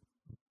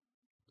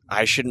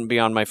I shouldn't be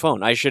on my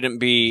phone. I shouldn't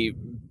be,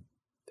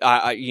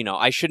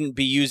 I shouldn't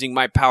be using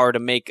my power to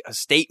make a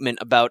statement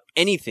about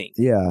anything.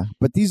 Yeah,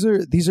 but these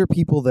are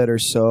people that are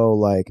so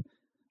like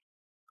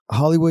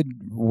Hollywood.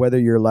 Whether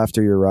you're left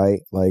or you're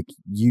right, like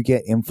you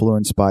get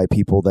influenced by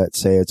people that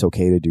say it's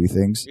okay to do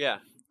things. Yeah.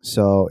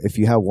 So if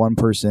you have one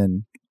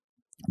person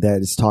that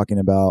is talking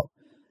about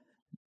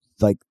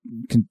like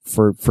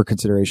for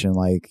consideration,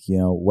 like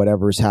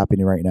whatever's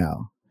happening right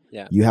now.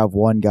 Yeah. You have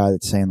one guy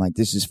that's saying like,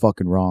 this is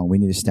fucking wrong. We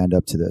need to stand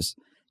up to this.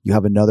 You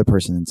have another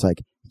person that's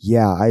like,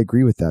 yeah, I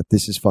agree with that.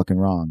 This is fucking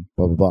wrong,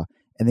 blah, blah, blah.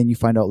 And then you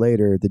find out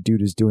later the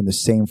dude is doing the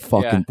same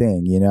fucking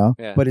thing,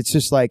 Yeah. But it's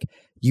just like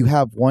you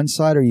have one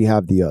side or you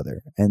have the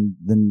other. And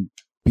then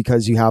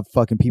because you have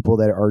fucking people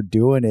that are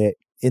doing it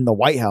in the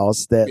White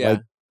House that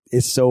like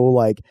is so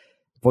like,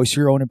 voice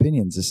your own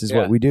opinions. This is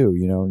what we do.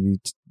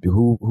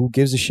 Who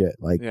gives a shit?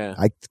 Like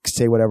I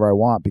say whatever I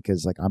want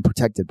because like I'm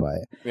protected by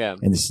it. Yeah.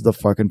 And this is the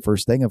fucking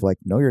first thing of like,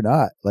 no, you're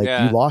not. Like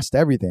you lost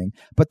everything.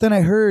 But then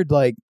I heard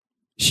like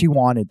she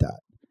wanted that.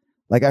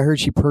 Like I heard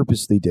she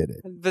purposely did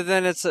it. But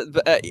then it's,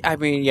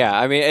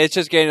 it's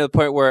just getting to the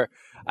point where,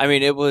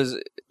 it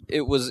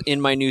was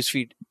in my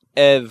newsfeed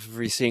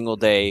every single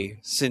day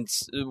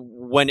since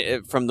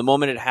from the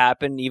moment it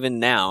happened, even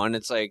now. And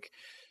it's like,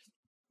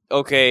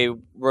 okay,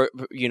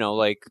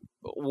 like,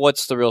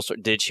 what's the real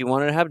story? Did she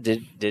want to have?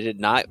 Did it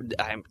not?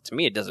 To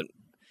me, it doesn't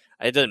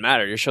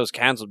matter. Your show's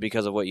canceled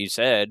because of what you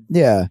said.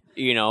 Yeah.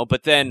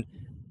 But then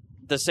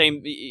the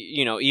same,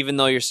 even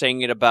though you're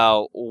saying it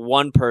about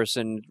one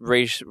person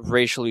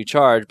racially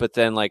charged, but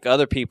then like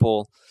other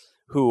people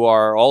who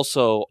are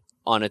also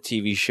on a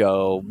TV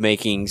show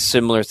making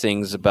similar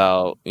things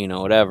about,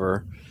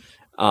 whatever,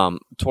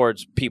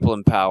 towards people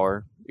in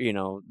power.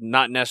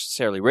 Not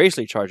necessarily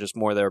racially charged, it's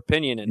more their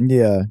opinion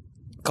and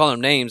call them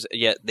names,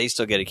 yet they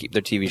still get to keep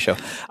their TV show.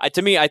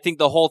 To me, I think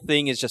the whole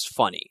thing is just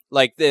funny.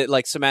 Like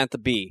Samantha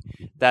Bee,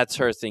 that's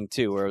her thing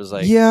too, where it was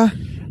like,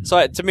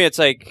 So to me, it's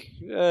like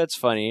it's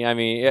funny. I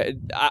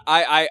mean,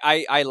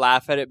 I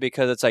laugh at it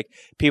because it's like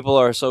people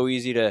are so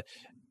easy to,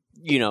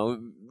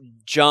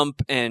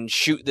 jump and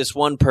shoot this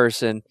one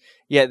person.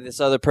 Yet this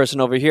other person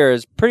over here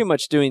is pretty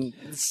much doing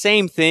the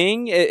same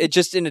thing, it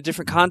just in a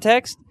different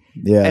context.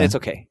 Yeah, and it's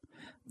okay.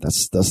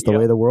 That's the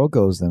way the world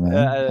goes then,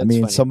 man.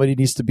 Funny. Somebody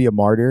needs to be a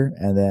martyr,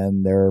 and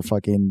then there are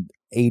fucking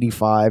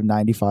 85,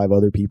 95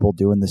 other people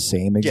doing the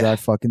same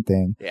exact fucking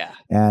thing. Yeah.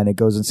 And it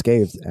goes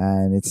unscathed.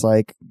 And it's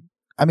like,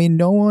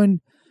 no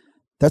one,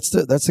 that's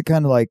the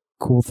kind of like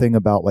cool thing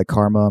about like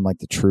karma and like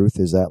the truth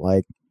is that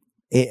like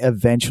it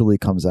eventually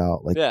comes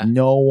out. Like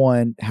no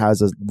one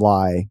has a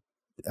lie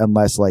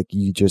unless like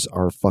you just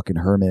are a fucking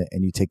hermit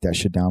and you take that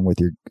shit down with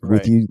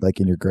you like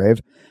in your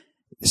grave.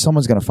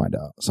 Someone's going to find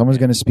out. Someone's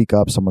going to speak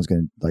up. Someone's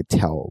going to like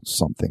tell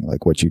something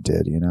like what you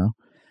did,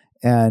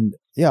 And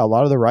a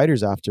lot of the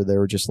writers after they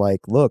were just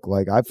like, look,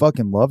 like I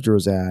fucking loved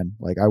Roseanne.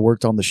 Like I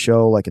worked on the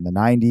show like in the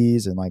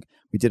 90s and like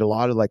we did a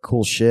lot of like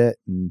cool shit.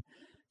 And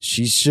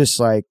she's just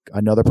like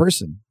another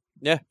person.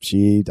 Yeah.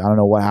 I don't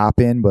know what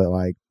happened, but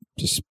like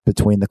just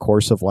between the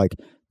course of like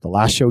the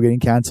last show getting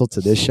canceled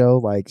to this show,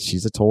 like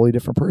she's a totally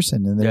different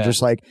person. And they're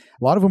just like,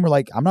 a lot of them are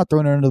like, I'm not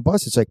throwing her under the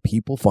bus. It's like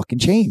people fucking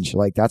change.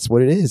 Like that's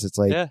what it is. It's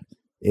like,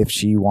 if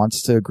she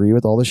wants to agree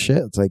with all this shit,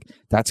 it's like,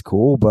 that's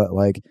cool. But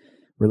like,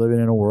 we're living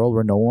in a world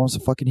where no one wants to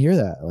fucking hear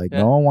that. Like,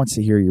 no one wants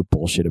to hear your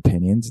bullshit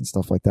opinions and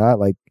stuff like that.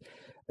 Like,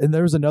 and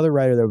there was another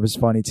writer that was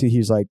funny too. He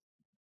was like,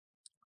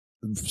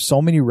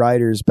 so many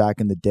writers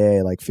back in the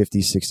day, like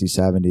 50s, 60s,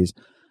 70s,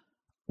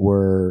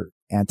 were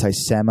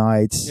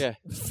anti-Semites,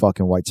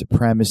 fucking white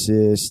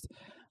supremacists,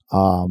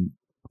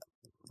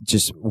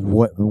 just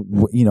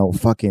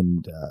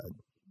fucking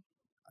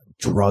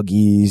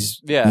druggies,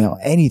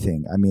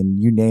 anything. I mean,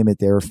 you name it,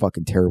 they were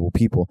fucking terrible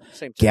people.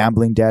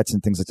 Gambling debts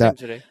and things like that.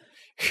 Today.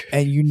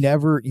 And you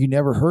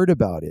never heard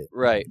about it.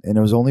 Right. And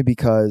it was only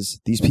because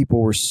these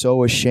people were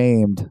so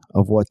ashamed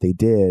of what they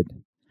did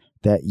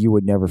that you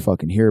would never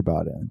fucking hear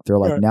about it. They're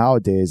like,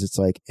 nowadays, it's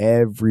like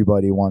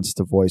everybody wants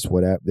to voice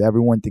whatever.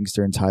 Everyone thinks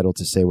they're entitled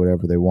to say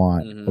whatever they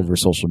want over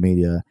social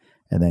media.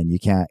 And then you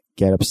can't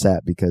get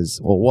upset because,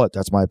 well, what?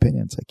 That's my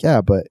opinion. It's like, yeah,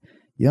 but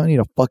you don't need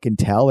to fucking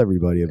tell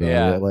everybody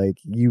about it. Like,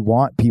 you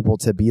want people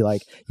to be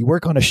like, you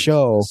work on a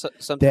show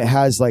that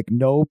has like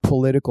no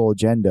political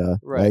agenda.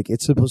 Right. Like,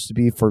 it's supposed to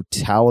be for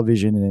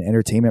television and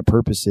entertainment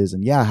purposes.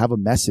 And have a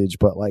message.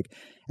 But like,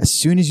 as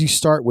soon as you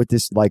start with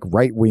this like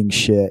right wing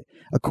shit,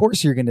 of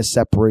course you're going to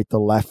separate the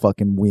left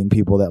fucking wing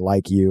people that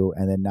like you.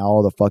 And then now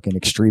all the fucking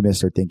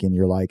extremists are thinking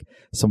you're like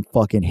some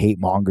fucking hate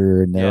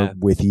monger and they're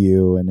with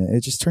you. And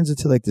it just turns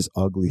into like this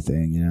ugly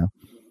thing, you know?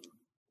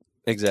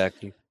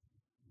 Exactly.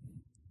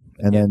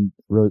 And then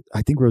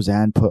I think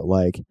Roseanne put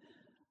like,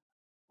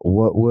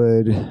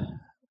 who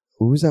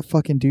was that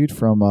fucking dude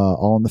from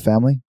All in the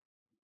Family?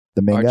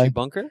 The main guy? Archie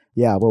Bunker?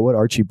 Yeah, what would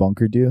Archie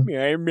Bunker do?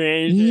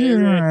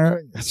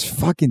 That's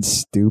fucking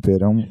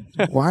stupid.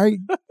 Why?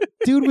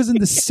 Dude was in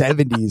the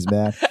 70s,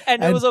 man.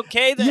 And it was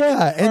okay then.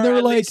 Yeah, and they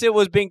were like, at least it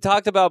was being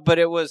talked about, but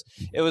it was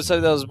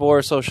something that was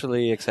more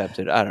socially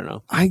accepted. I don't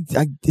know.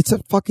 It's a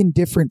fucking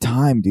different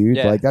time, dude.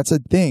 Yeah. Like, that's a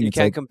thing. You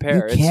can't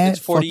compare. It's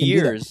 40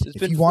 years. It's been 40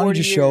 years. If you wanted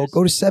your show,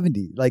 go to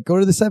 70. Like, go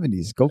to the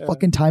 70s. Go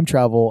fucking time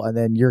travel, and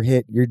then your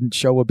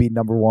show will be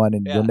number one,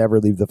 and you'll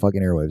never leave the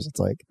fucking airwaves. It's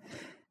like,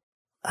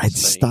 I'd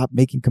stop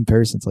making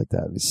comparisons like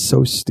that. It's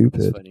so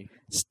stupid.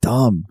 It's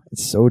dumb.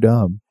 It's so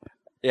dumb.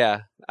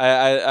 Yeah.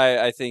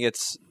 I think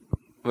it's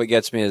what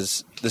gets me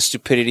is the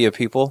stupidity of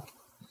people.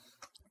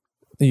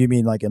 You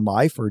mean like in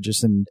life or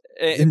just in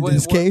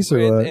this case?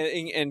 Or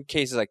in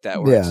cases like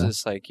that where it's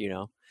just like,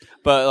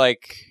 but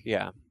like,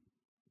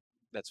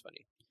 that's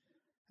funny.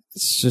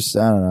 It's just,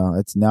 I don't know.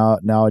 It's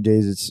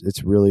nowadays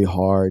it's really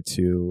hard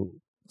to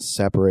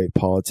separate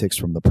politics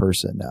from the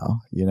person now,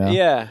 you know?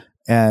 Yeah.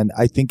 And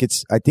I think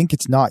it's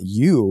not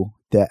you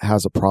that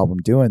has a problem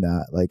doing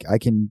that. Like, I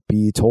can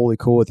be totally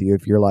cool with you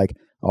if you're like,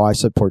 oh, I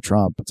support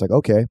Trump. It's like,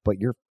 okay, but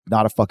you're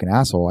not a fucking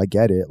asshole. I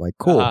get it. Like,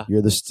 cool.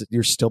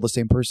 You're still the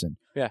same person.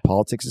 Yeah.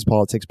 Politics is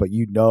politics, but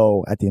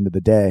at the end of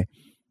the day,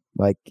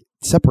 like,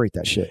 separate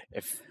that shit.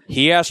 If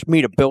he asked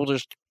me to build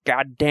this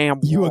goddamn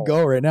wall, you would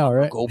go right now,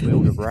 right? Go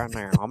build it right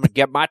now. I'm gonna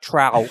get my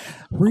trowel.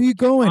 Where are you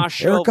going,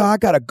 Erica? I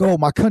gotta go.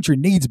 My country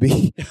needs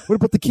me. What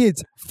about the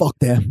kids? Fuck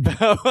them.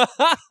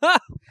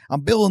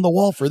 I'm building the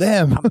wall for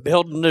them. I'm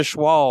building this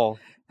wall.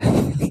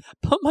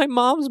 But my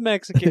mom's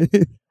Mexican.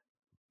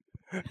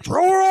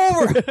 Throw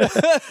her over.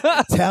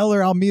 Tell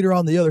her I'll meet her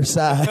on the other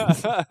side.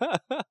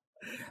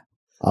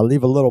 I'll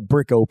leave a little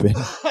brick open.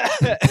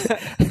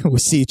 We'll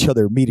see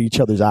meet each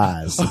other's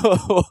eyes.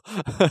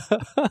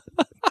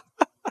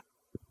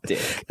 Dick.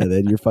 And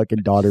then your fucking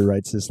daughter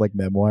writes this like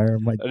memoir.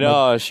 My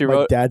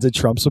dad's a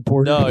Trump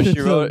supporter. No, she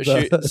wrote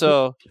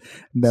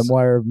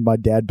memoir of my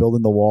dad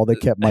building the wall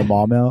that kept my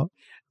mom out.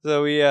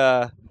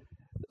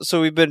 So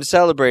we've been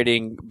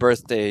celebrating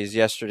birthdays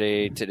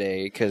yesterday,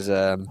 today, because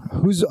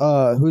whose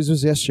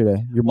was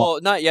yesterday? Your mom? Well,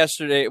 not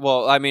yesterday.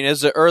 Well, I mean,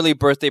 it's an early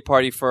birthday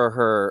party for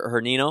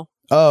her Nino.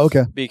 Oh,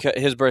 okay. Because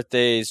his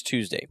birthday is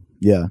Tuesday.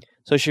 Yeah.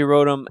 So she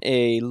wrote him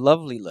a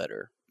lovely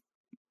letter.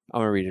 I'm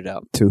gonna read it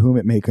out. To whom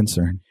it may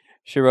concern.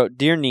 She wrote,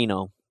 "Dear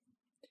Nino,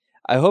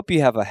 I hope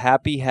you have a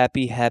happy,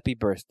 happy, happy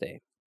birthday.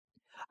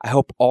 I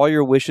hope all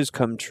your wishes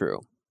come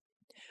true.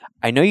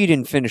 I know you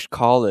didn't finish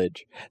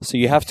college, so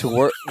you have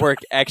to work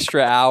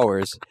extra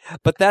hours,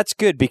 but that's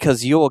good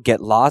because you will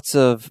get lots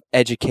of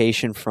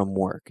education from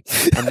work,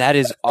 and that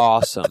is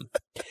awesome.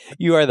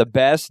 You are the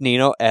best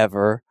Nino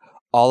ever.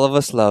 All of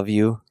us love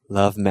you.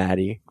 Love,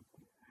 Maddie."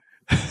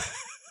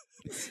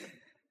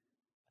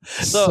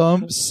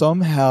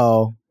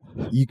 Somehow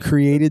you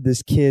created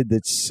this kid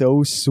that's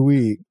so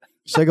sweet.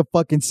 She's like a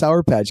fucking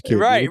Sour Patch Kid.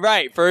 Right, dude.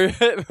 right.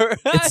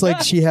 It's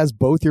like she has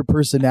both your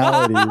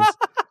personalities.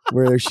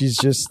 Where she's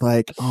just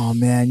like, oh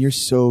man, you're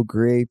so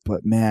great,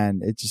 but man,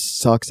 it just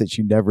sucks that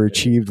you never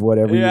achieved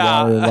whatever you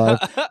wanted in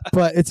life.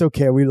 But it's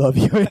okay, we love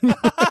you.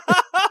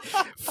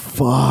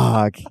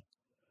 Fuck.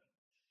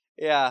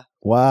 Yeah.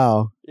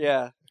 Wow.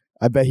 Yeah.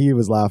 I bet he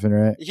was laughing,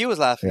 right? He was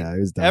laughing. Yeah, he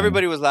was dying.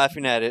 Everybody was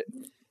laughing at it.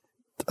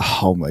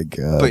 Oh my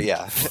god. But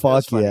yeah.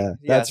 Fuck yeah.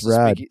 That's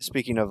rad.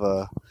 Speaking of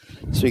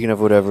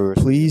whatever.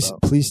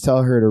 Please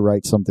tell her to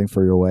write something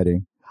for your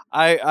wedding.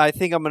 I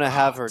think I'm gonna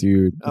have her.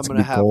 Dude, I'm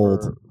gonna have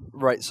her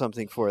write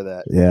something for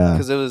that. Yeah.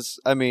 Because it was,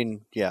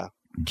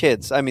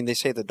 kids. I mean, they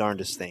say the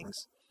darndest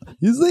things.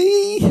 You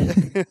see?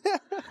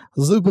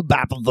 Super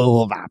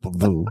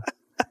bapaboo.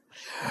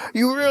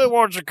 You really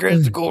want your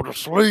kids to go to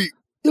sleep?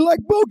 You like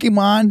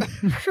Pokemon?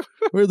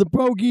 Where the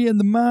pokey and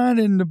the mind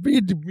and the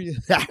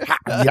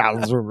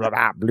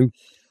blue.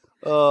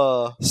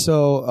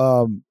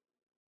 So,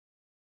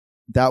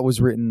 that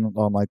was written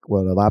on like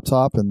what, a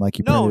laptop, and like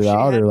you printed it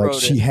out, or like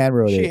she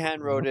handwrote it. She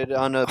handwrote it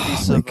on a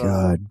piece Oh my of.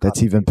 god,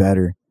 that's even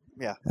better.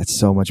 Yeah, that's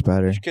so much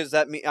better. Because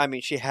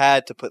she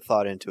had to put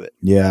thought into it.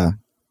 Yeah.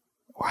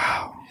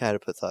 Wow. Had to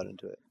put thought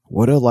into it.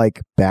 What a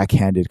like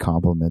backhanded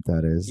compliment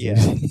that is.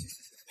 Yeah.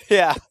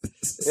 Yeah.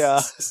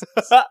 Yeah.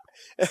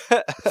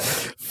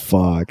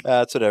 Fuck.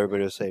 That's what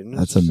everybody was saying.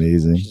 That's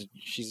amazing.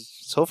 She's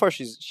so far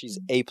she's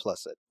A+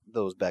 at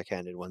those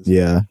backhanded ones.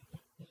 Yeah.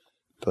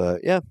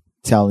 But yeah.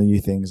 Telling you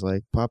things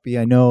like, Poppy,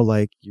 I know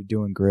like you're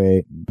doing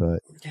great,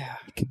 but yeah,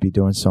 you could be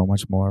doing so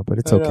much more, but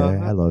it's okay.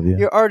 I love you.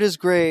 Your art is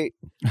great,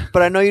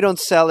 but I know you don't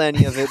sell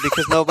any of it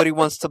because nobody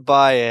wants to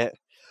buy it.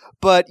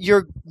 But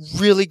you're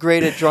really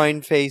great at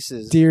drawing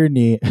faces. Dear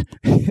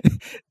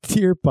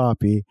Dear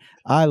Poppy,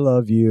 I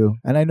love you.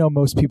 And I know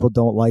most people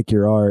don't like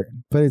your art,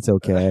 but it's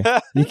okay.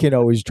 You can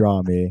always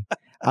draw me.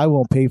 I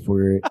won't pay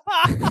for it.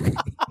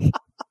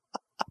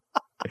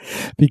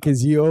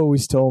 Because you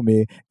always told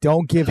me,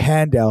 don't give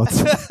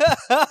handouts.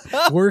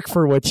 Work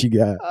for what you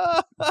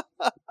got.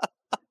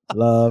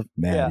 Love,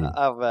 Maddie. Yeah,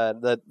 oh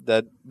man,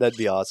 that'd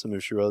be awesome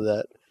if she wrote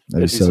that.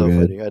 That'd be so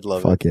good. Funny. I'd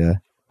love Fuck it. Yeah.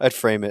 I'd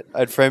frame it.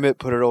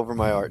 Put it over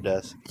my art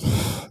desk.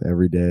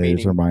 Every day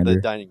as a reminder.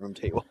 The dining room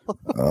table.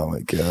 Oh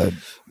my god.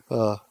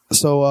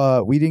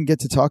 So we didn't get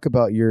to talk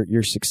about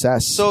your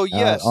success. So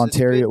yes,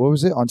 Ontario. What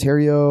was it?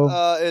 Ontario.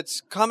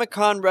 It's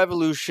Comic-Con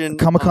Revolution.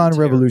 Comic-Con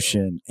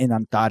Revolution in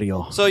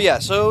Ontario. So yeah,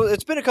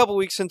 it's been a couple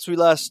weeks since we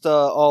last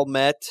all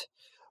met,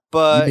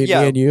 but me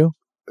and you.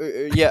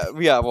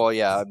 Yeah. Well,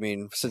 yeah. I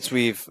mean, since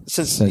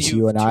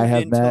you and I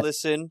have met,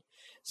 listen,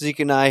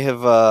 Zeke and I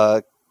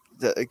have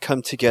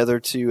come together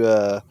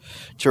to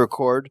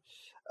record.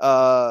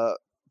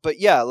 But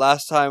yeah,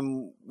 last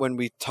time when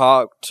we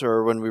talked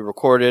or when we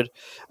recorded,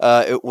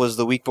 it was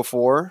the week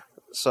before.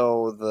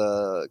 So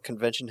the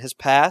convention has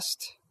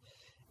passed,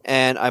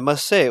 and I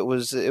must say it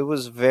was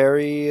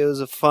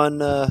a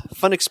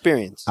fun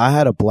experience. I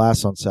had a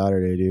blast on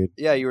Saturday, dude.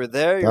 Yeah, you were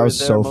there. That was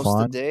so fun.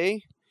 Most of the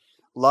day.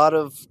 A lot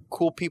of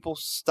cool people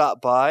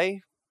stopped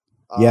by.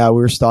 Yeah, we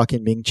were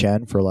stalking Ming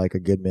Chen for like a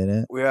good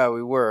minute. Yeah,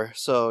 we were.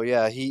 So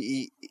yeah,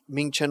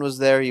 Ming Chen was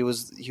there. He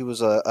was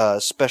a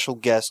special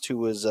guest who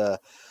was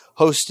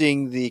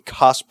hosting the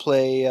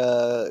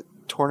cosplay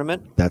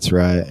tournament. That's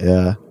right.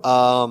 Yeah.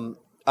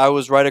 I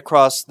was right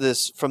across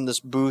from this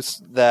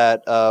booth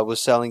that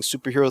was selling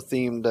superhero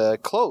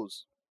themed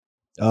clothes.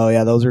 Oh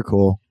yeah, those are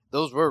cool.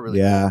 Those were really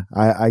cool.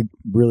 I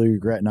really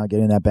regret not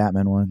getting that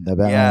Batman one. That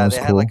Batman was cool. Yeah,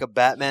 they had like a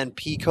Batman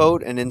pea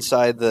coat, and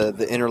inside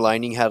the inner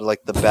lining had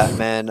like the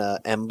Batman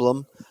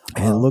emblem.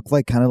 And it looked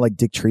like kind of like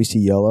Dick Tracy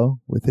yellow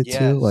with it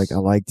too. Like I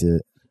liked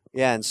it.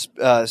 Yeah, and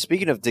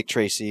speaking of Dick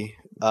Tracy,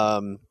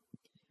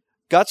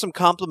 got some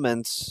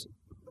compliments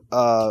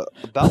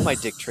about my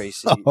Dick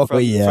Tracy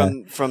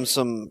from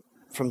some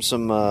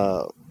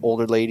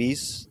older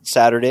ladies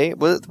Saturday.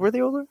 Were they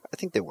older? I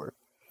think they were.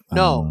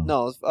 No,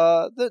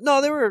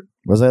 they were.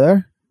 Was I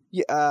there?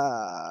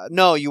 Yeah,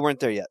 no, you weren't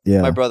there yet.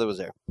 Yeah, my brother was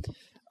there.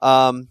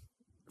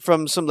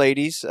 From some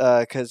ladies,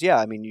 because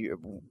I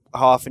mean,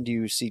 how often do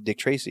you see Dick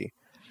Tracy?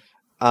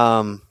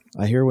 I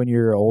hear when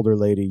you're an older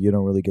lady, you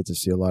don't really get to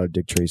see a lot of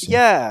Dick Tracy.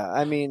 Yeah,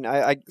 I mean,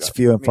 it's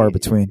few and far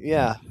between.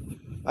 Yeah,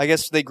 I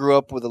guess they grew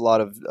up with a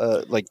lot of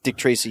like Dick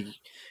Tracy,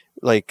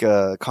 like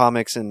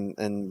comics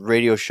and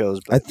radio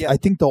shows. But I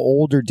think the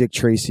older Dick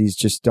Tracys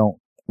just don't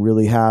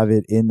really have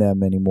it in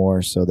them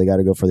anymore, so they got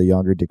to go for the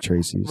younger Dick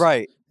Tracys.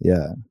 Right.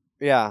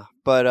 Yeah,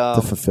 but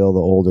to fulfill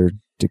the older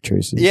Dick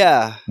Tracys.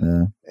 Yeah.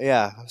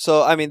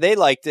 So I mean, they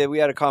liked it. We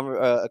had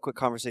a quick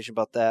conversation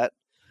about that,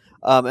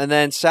 and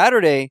then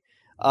Saturday,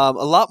 a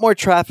lot more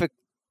traffic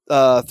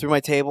through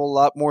my table, a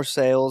lot more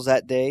sales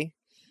that day.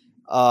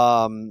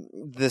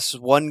 This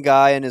one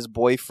guy and his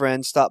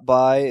boyfriend stopped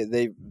by.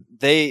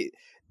 They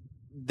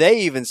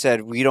even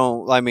said we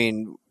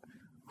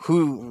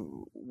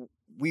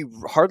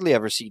hardly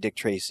ever see Dick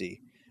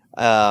Tracy.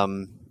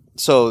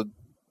 So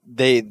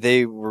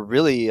they were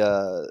really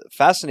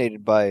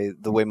fascinated by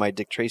the way my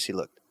Dick Tracy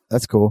looked.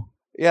 That's cool.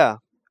 Yeah.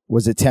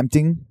 Was it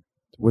tempting?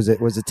 Was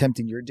it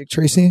tempting your Dick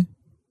Tracy?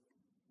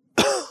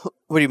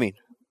 What do you mean?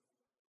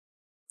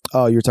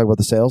 Oh, you were talking about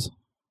the sales?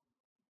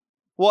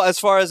 Well, as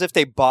far as if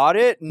they bought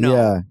it,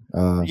 no.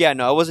 Yeah.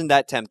 No, it wasn't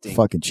that tempting.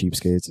 Fucking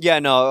cheapskates. Yeah,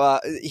 no.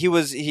 It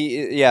was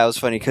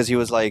funny because he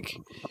was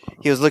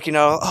looking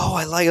at, oh,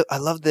 I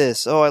love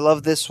this. Oh, I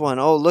love this one.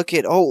 Oh, look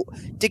at,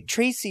 Dick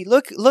Tracy.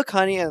 Look,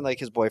 honey. And like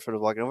his boyfriend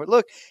was walking over.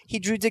 Look, he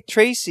drew Dick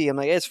Tracy. I'm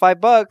like, hey, it's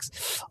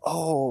 $5.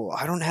 Oh,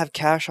 I don't have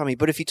cash on me.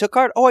 But if you took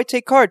card, I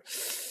take card.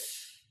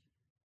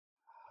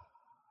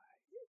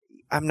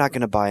 I'm not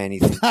going to buy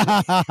anything.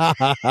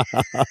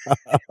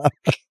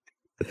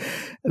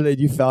 And then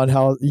you found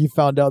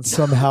out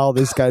somehow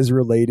this guy's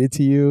related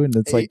to you, and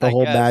it's like the I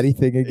whole guess. Maddie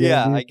thing again.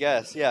 Yeah, dude. I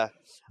guess. Yeah.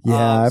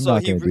 Yeah, I'm so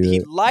not gonna do he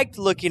it. liked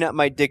looking at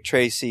my Dick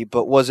Tracy,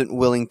 but wasn't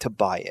willing to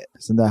buy it.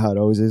 Isn't that how it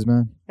always is,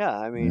 man? Yeah,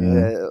 I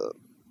mean,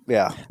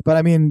 yeah. But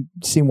I mean,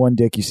 you've seen one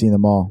dick, you've seen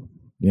them all.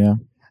 Yeah.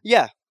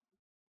 Yeah.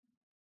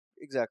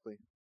 Exactly.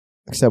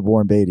 Except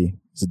Warren Beatty.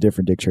 It's a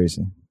different Dick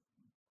Tracy.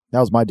 That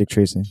was my Dick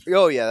Tracy.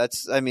 Oh yeah,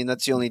 that's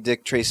the only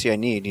Dick Tracy I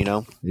need, you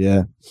know.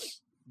 Yeah.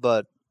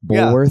 But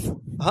Bulworth?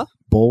 Huh?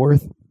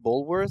 Bulworth?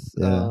 Bulworth?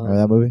 Yeah. Remember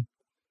that movie?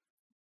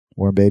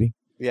 Warren Beatty?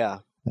 Yeah.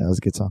 That was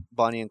a good song.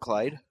 Bonnie and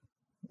Clyde.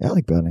 Yeah, I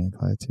like Bonnie and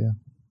Clyde too.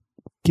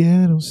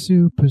 Ghetto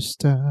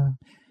superstar.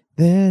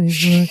 That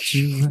is what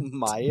you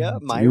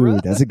Myra?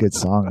 Dude, that's a good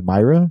song.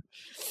 Myra?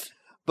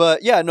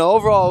 But yeah, no,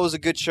 overall it was a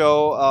good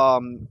show.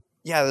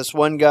 Yeah, this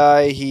one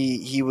guy,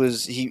 he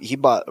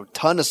bought a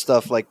ton of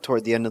stuff like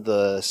toward the end of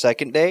the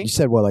second day. You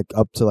said what, like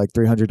up to like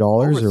 $300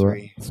 Over or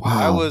three. what?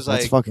 Wow, that's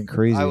like, fucking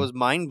crazy. I was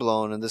mind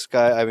blown, and this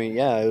guy, I mean,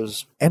 yeah, it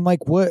was. And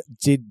like, what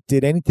did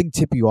anything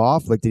tip you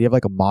off? Like, did he have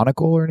like a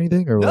monocle or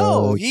anything? Or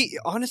No, like, he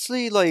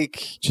honestly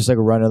like just like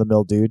a run of the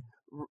mill dude.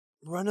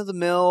 run of the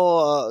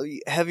mill,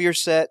 heavier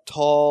set,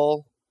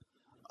 tall.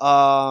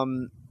 I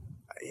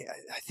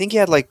think he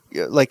had like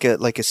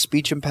a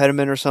speech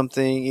impediment or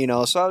something, you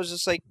know. So I was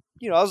just like,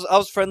 you know, I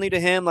was friendly to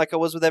him like I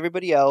was with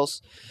everybody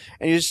else,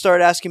 and he just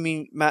started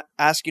asking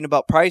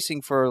about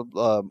pricing for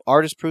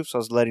artist proofs. So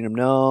I was letting him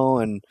know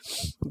and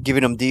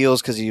giving him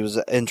deals because he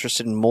was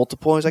interested in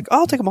multiple. He's like, "Oh,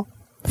 I'll take them all."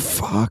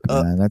 Fuck,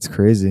 man, that's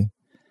crazy.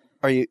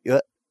 Are you?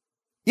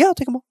 Yeah, I'll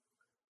take them all.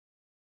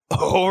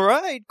 All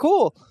right,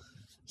 cool.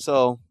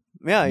 So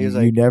yeah, he was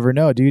like, you never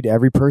know, dude.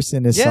 Every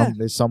person is Yeah.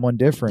 is someone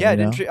different. yeah, you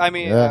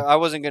know? I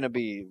wasn't gonna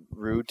be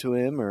rude to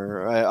him,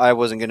 or I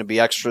wasn't gonna be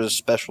extra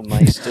special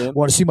nice to him.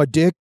 Want to see my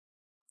dick,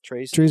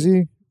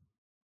 Tracy?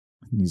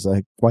 And he's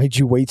like, "Why did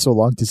you wait so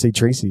long to say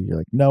Tracy?" You're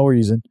like, "No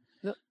reason.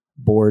 No.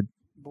 Bored.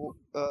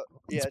 Yeah,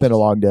 It's been a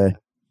long day."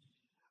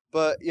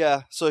 But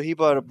yeah, so he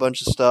bought a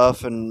bunch of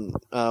stuff and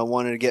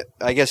wanted to get.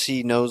 I guess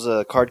he knows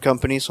a card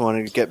company, so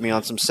wanted to get me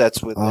on some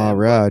sets with them. Oh,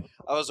 rad.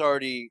 I was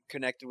already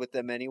connected with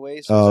them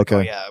anyway, so Oh, he's like,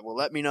 okay. yeah, well,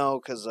 let me know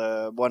because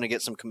I want to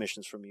get some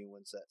commissions from you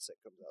once that set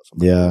comes out. So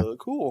I'm Yeah. like, "Oh,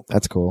 cool."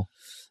 That's cool.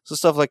 So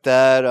stuff like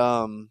that.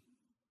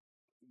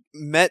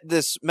 Met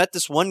this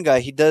one guy.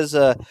 He does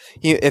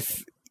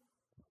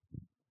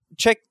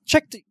check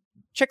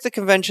the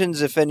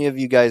conventions if any of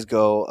you guys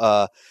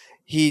go.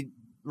 He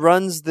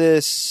runs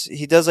this.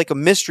 He does like a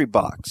mystery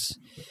box,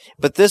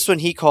 but this one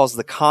he calls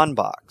the con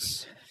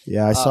box.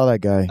 Yeah, I saw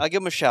that guy. I'll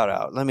give him a shout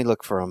out. Let me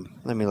look for him.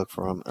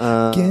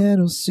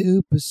 Ghetto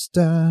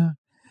superstar.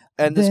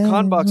 And this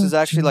con box is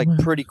actually like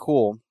pretty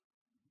cool,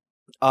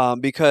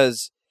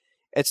 because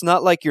it's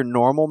not like your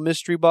normal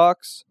mystery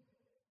box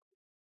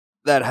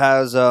that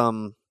has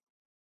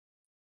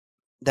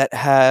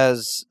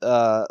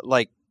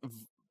like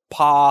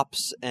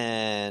pops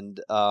and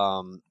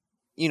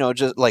you know,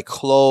 just like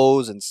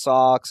clothes and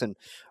socks and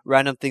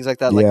random things like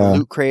that, like Yeah. a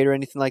loot crate or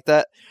anything like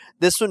that.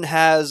 This one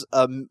has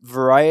a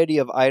variety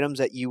of items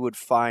that you would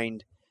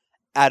find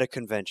at a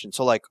convention.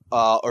 So like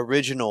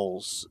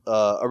originals,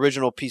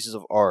 original pieces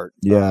of art,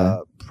 Yeah.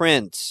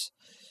 prints,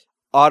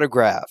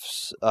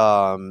 autographs,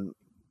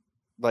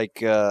 like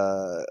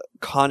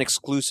con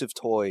exclusive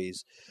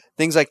toys,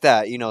 things like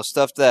that. You know,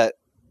 stuff that,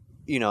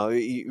 you know,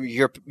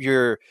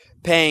 you're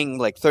paying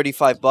like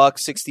 $35,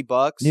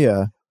 $60.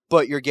 Yeah.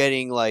 But you're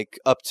getting like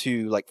up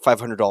to like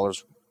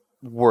 $500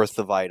 worth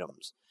of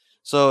items.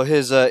 So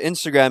his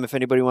Instagram, if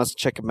anybody wants to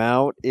check him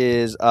out,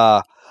 is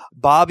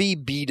Bobby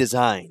B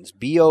Designs.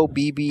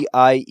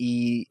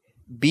 BOBBIEBEE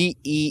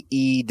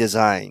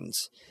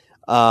Designs.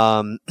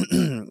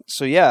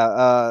 So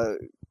yeah,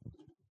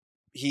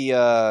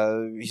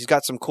 he's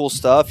got some cool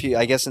stuff.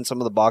 I guess in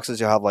some of the boxes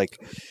you'll have like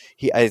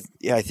I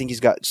think he's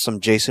got some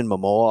Jason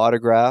Momoa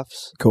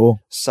autographs. Cool.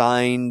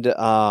 Signed,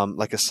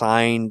 like a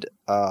signed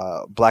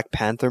Black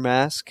Panther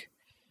mask.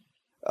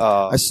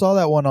 I saw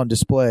that one on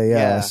display.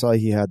 Yeah, Yeah. I saw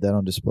he had that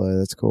on display.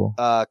 That's cool.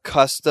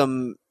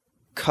 Custom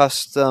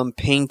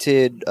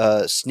painted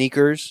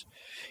sneakers.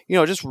 You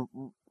know, just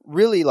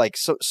really like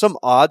some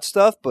odd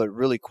stuff, but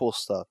really cool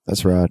stuff.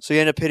 That's rad. So he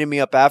ended up hitting me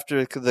up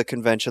after the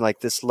convention, like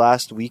this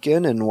last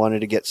weekend, and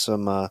wanted to get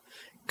some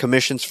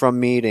commissions from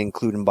me to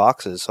include in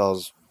boxes. So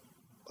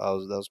that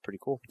was pretty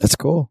cool. That's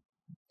cool.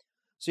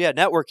 So yeah,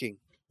 networking.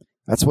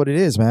 That's what it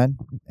is, man.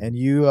 And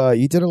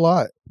you did a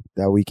lot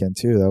that weekend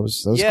too. That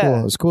was Yeah. cool.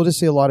 It was cool to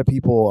see a lot of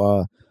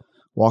people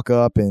walk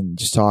up and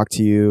just talk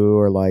to you,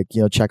 or like,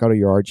 you know, check out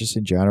your art just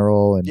in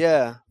general. And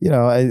Yeah. you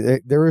know,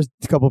 there were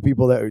a couple of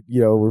people that,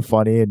 you know, were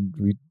funny, and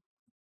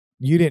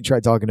you didn't try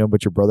talking to him,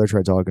 but your brother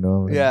tried talking to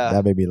him. And Yeah.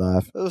 that made me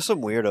laugh. There was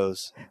some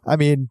weirdos. I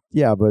mean,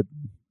 yeah, but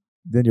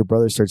then your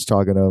brother starts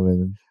talking to him,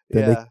 and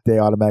then Yeah. they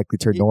automatically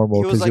turn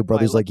normal He was because your my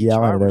brother's like lucky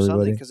yelling charm at or something,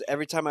 everybody. because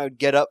every time I would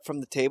get up from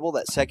the table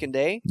that second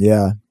day,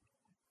 Yeah.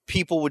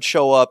 people would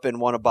show up and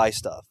want to buy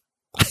stuff.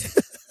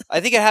 I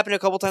think it happened a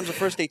couple times the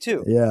first day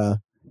too. Yeah.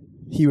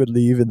 he would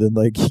leave and then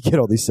like he get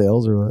all these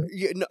sales or what?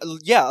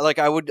 Yeah, like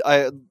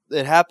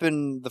it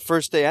happened the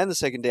first day and the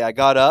second day. I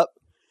got up,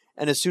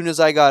 and as soon as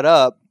I got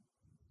up,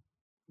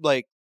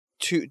 like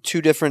two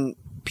different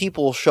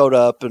people showed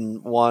up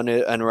and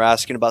were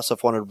asking about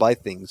stuff, wanted to buy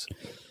things.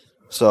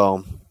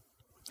 So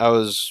I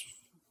was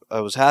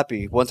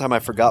happy. One time I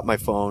forgot my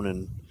phone,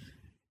 and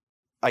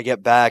I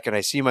get back and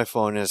I see my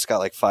phone, and it's got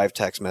like 5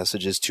 text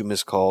messages, 2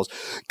 missed calls.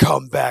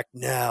 Come back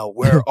now.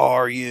 Where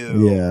are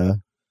you? Yeah.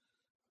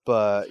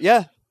 But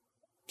yeah,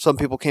 some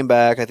people came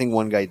back. I think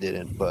one guy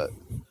didn't, but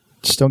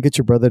just don't get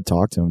your brother to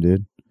talk to him,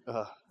 dude.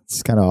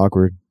 It's kind of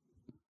awkward.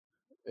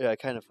 Yeah,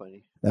 kind of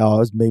funny. Oh,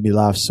 it made me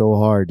laugh so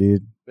hard,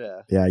 dude.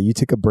 Yeah. Yeah, you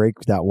took a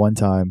break that one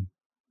time.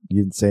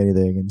 You didn't say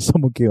anything, and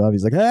someone came up.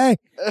 He's like, "Hey."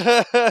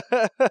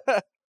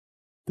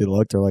 They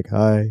looked. They're like,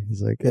 "Hi."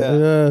 He's like,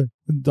 "The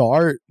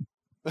art,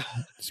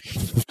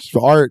 it's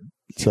art."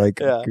 It's like,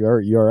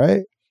 "You all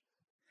right?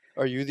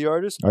 Are you the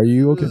artist? Are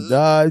you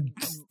okay?"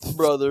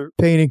 Brother,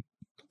 painting,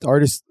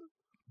 artist,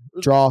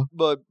 draw.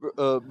 My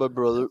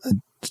brother.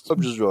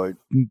 I'm just drawing.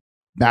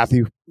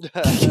 Matthew.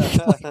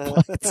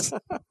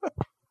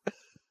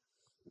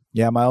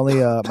 Yeah, my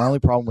only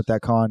problem with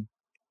that con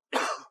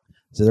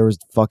is that there was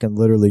fucking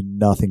literally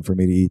nothing for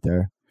me to eat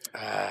there.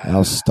 And I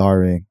was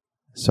starving,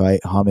 so I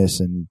ate hummus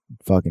and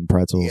fucking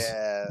pretzels.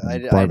 Yeah, and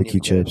I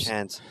barbecue didn't even chips. Get a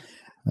chance.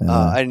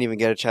 I didn't even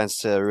get a chance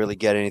to really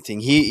get anything.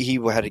 He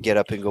had to get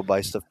up and go buy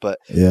stuff, but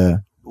yeah.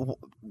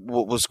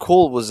 What was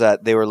cool was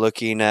that they were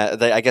looking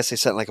at. I guess they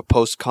sent like a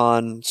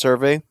post-con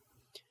survey,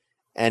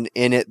 and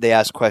in it they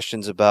asked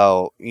questions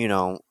about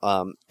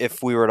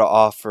if we were to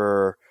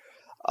offer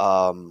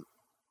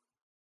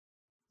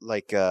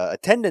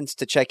attendance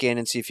to check in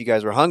and see if you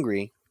guys were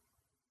hungry,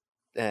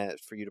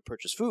 for you to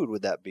purchase food,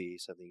 would that be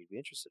something you'd be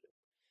interested in?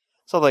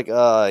 So I'm like,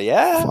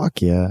 yeah,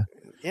 fuck yeah,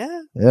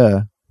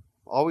 yeah.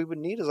 All we would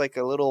need is like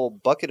a little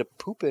bucket of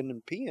pooping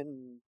and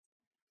peeing.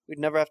 We'd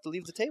never have to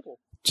leave the table.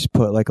 Just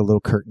put like a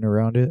little curtain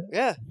around it.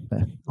 Yeah.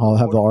 I'll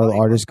have the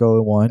artist go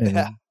in one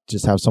and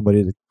just have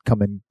somebody to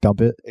come and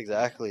dump it.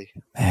 Exactly.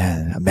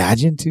 Man,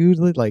 imagine, dude,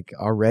 like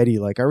I already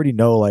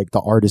know like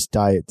the artist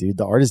diet, dude.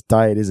 The artist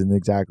diet isn't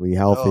exactly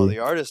healthy. Oh, the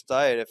artist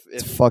diet. If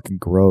it's fucking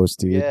gross,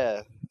 dude.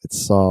 Yeah.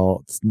 It's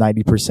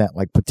 90%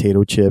 like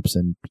potato chips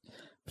and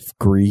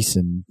grease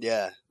and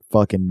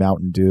fucking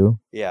Mountain Dew.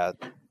 Yeah.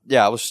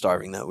 Yeah, I was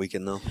starving that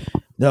weekend though.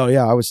 No,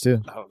 yeah, I was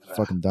too.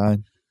 Fucking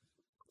dying.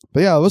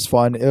 But yeah, it was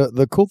fun.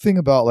 The cool thing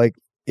about like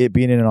it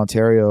being in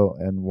Ontario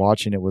and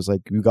watching it was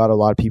like we got a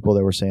lot of people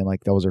that were saying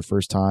like that was their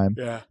first time.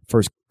 Yeah.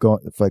 First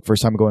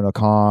time going to a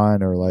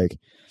con, or like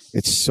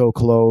it's so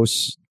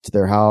close to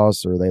their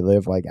house, or they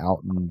live like out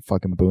in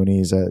fucking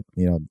boonies that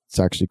it's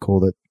actually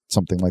cool that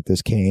something like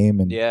this came.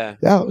 And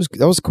that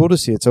was cool to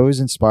see. It's always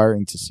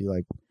inspiring to see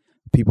like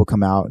people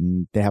come out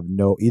and they have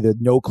either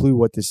no clue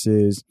what this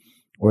is,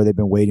 or they've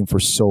been waiting for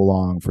so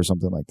long for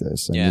something like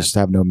this and just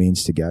have no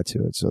means to get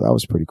to it. So that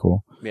was pretty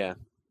cool. Yeah.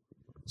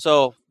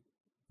 So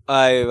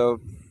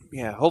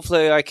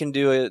hopefully I can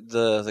do it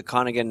the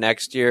con again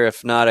next year.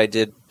 If not, I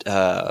did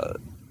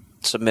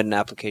submit an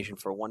application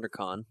for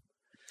WonderCon.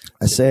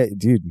 I say,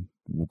 dude,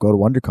 we'll go to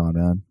WonderCon,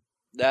 man.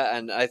 That,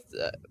 and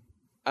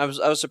I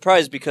was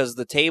surprised because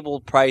the table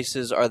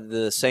prices are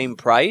the same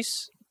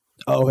price.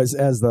 Oh, as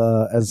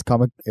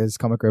Comic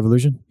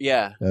Revolution?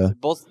 Yeah.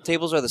 Both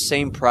tables are the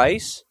same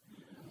price.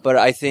 But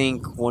I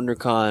think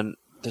WonderCon,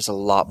 there's a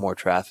lot more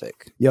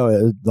traffic. Yo,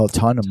 a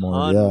ton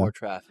more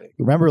traffic.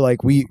 Remember,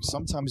 like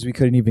sometimes we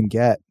couldn't even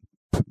get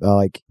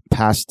like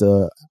past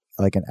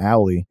like an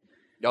alley.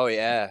 Oh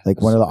yeah, like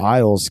one of the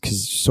aisles because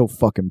it's so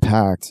fucking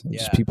packed. Yeah.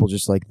 Just people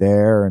just like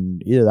there,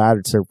 and either that or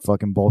it's their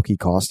fucking bulky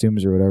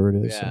costumes or whatever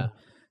it is. Yeah,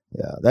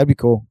 so, that'd be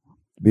cool.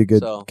 Be a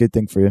good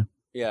thing for you.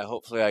 Yeah,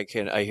 hopefully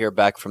I hear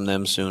back from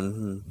them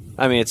soon.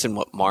 I mean, it's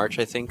in March,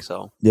 I think.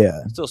 So yeah,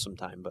 still some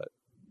time, but.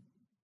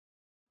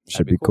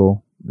 Should be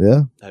cool.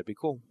 Yeah. That'd be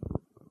cool.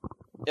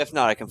 If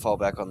not, I can fall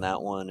back on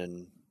that one,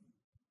 and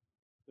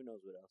who knows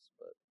what else.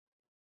 But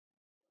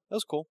that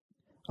was cool.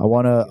 I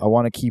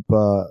wanna keep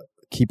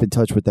in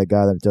touch with that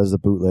guy that does the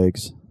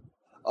bootlegs.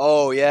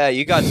 Oh yeah,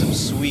 you got some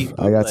sweet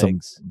bootlegs. I got some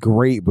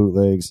great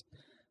bootlegs.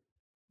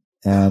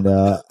 And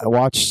I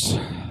watched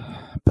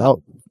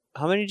about.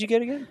 How many did you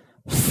get again?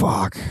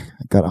 Fuck.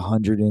 I got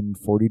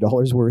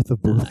 $140 worth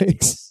of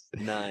bootlegs.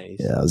 Nice.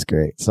 Yeah, it was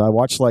great. So I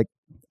watched like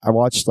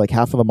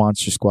half of the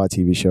Monster Squad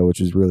TV show, which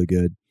was really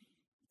good.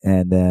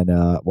 And then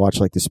watched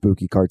like the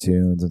spooky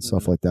cartoons and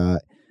stuff like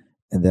that.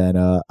 And then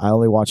I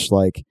only watched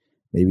like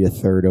maybe a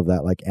third of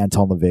that like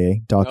Anton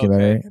LaVey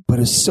documentary. Okay. But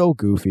it's so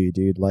goofy,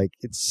 dude. Like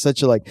it's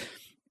such a like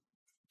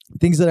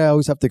things that I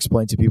always have to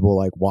explain to people,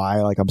 like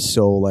why like I'm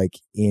so like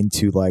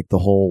into like the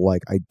whole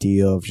like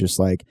idea of just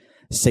like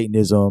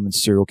Satanism and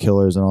serial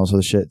killers and all this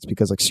other shit. It's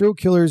because like serial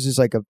killers is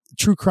like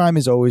true crime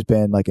has always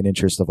been like an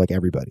interest of like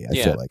everybody. I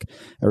feel like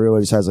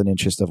everybody just has an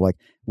interest of like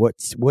what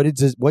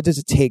does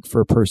it take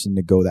for a person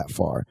to go that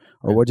far,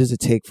 or what does it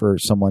take for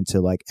someone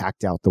to like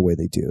act out the way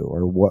they do,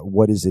 or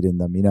what is it in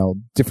them,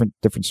 different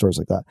stories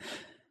like that.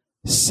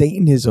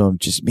 Satanism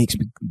just makes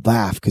me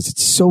laugh because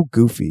it's so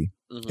goofy.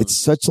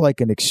 It's such like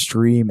an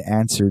extreme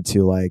answer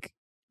to like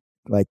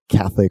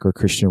Catholic or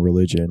Christian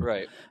religion,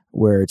 right.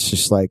 where it's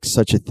just like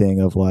such a thing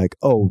of like,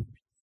 oh,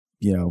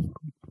 you know,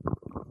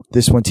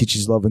 this one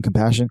teaches love and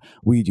compassion.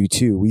 We do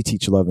too. We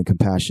teach love and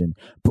compassion,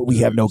 but we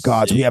have no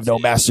gods. We have no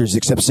masters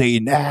except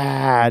Satan.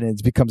 And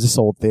it becomes this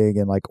whole thing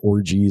and like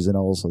orgies and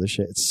all this other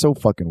shit. It's so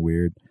fucking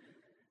weird.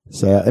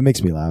 So it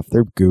makes me laugh.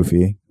 They're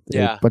goofy.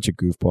 They're a bunch of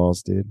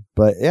goofballs, dude.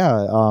 But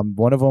yeah,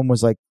 one of them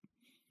was like,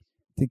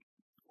 I think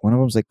one of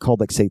them was like called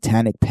like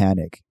Satanic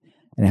Panic,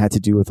 and it had to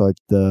do with like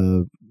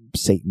the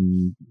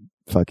Satan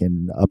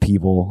fucking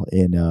upheaval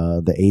in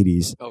the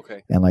 80s.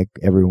 Okay. And like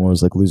everyone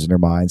was like losing their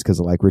minds because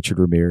of like Richard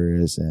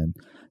Ramirez and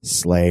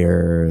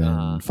Slayer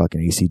and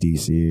fucking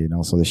AC/DC and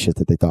also the shit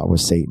that they thought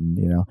was Satan,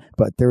 you know.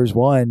 But there was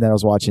one that I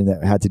was watching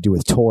that had to do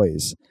with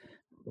toys,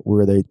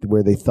 where they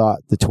thought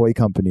the toy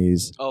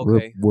companies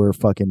were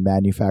fucking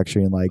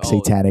manufacturing like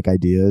satanic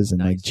ideas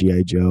and like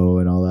G.I. Joe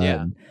and all that.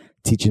 Yeah. And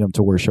teaching them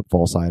to worship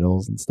false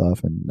idols and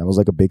stuff, and that was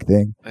like a big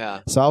thing.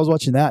 Yeah. So I was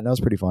watching that, and that was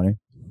pretty funny.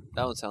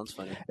 That one sounds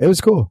funny. It was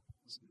cool.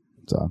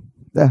 So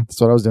yeah, that's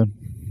what I was doing.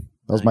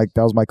 That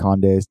was my con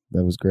days.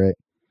 That was great.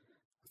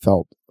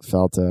 Felt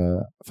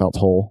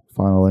whole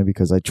finally,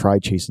 because I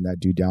tried chasing that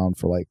dude down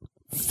for like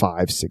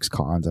 5-6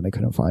 cons and I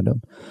couldn't find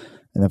him.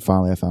 And then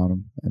finally I found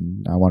him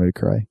and I wanted to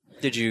cry.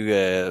 Did you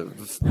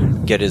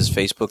get his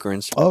Facebook or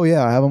Instagram? Oh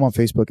yeah, I have him on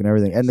Facebook and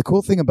everything. And the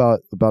cool thing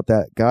about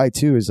that guy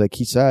too is like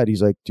he's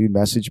like, dude,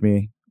 message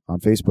me on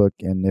Facebook,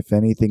 and if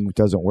anything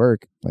doesn't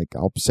work, like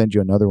I'll send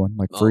you another one,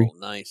 like free. Oh,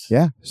 nice.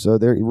 Yeah, so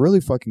they're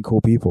really fucking cool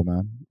people,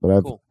 man. But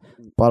I've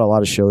bought a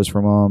lot of shows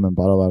from them and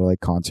bought a lot of like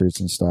concerts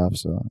and stuff.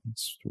 So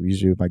it's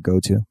usually my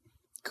go-to.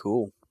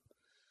 Cool.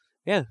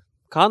 Yeah,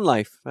 con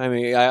life. I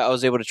mean, I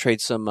was able to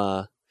trade some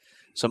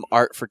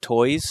art for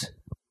toys.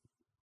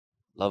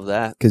 Love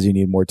that. Because you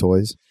need more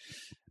toys.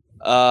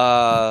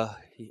 Well,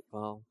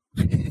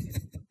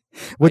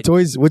 What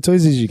toys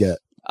did you get?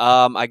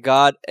 I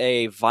got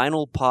a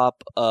vinyl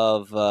pop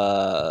of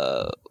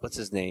what's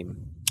his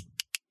name?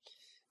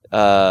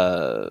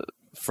 From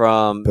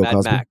Bill Mad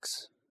Cosby?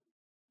 Max.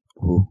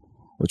 Who?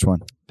 Which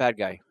one? Bad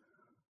guy.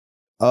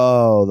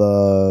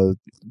 Oh,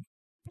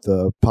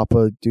 the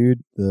Papa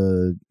dude,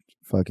 the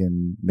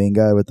fucking main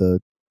guy with the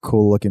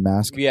cool looking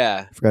mask.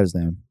 Yeah. I forgot his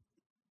name.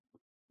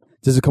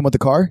 Does it come with the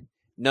car?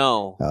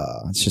 No.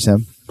 It's just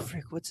him.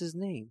 Frick, what's his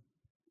name?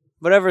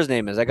 Whatever his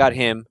name is, I got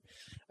him.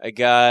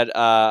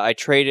 I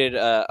traded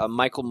a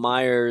Michael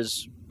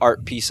Myers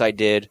art piece I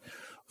did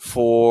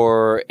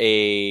for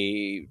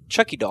a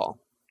Chucky doll.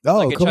 Oh,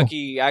 like cool. a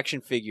Chucky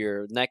action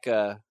figure,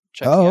 NECA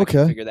Chucky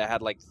action figure that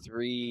had like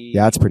 3.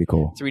 Yeah, that's pretty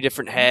cool. 3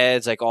 different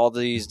heads, like all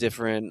these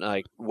different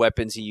like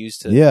weapons he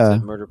used to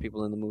murder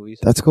people in the movies.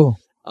 That's cool.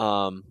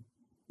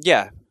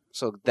 Yeah.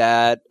 So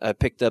that I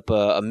picked up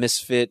a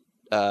Misfit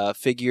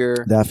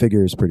figure. That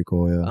figure is pretty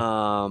cool.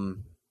 Yeah.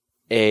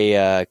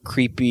 A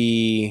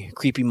creepy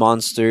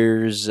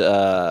monsters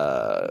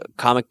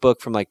comic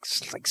book from like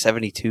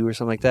 72 or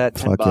something like that.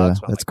 $10. Fuck yeah,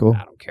 that's cool.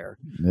 I don't care.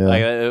 Yeah.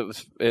 Like,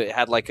 it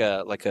had like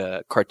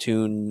a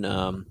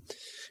cartoon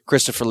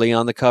Christopher Lee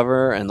on the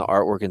cover, and the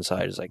artwork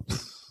inside is like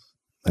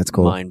that's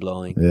cool, mind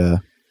blowing. Yeah.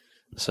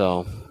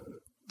 So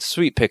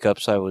sweet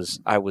pickups. I was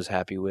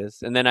happy with,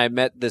 and then I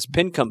met this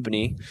pin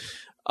company.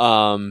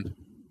 Bought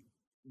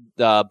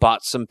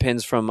some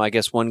pins from I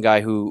guess one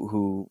guy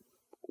who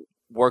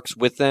works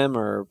with them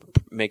or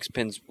makes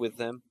pins with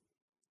them,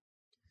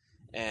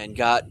 and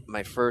got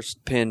my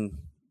first pin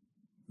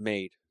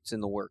made. It's in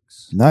the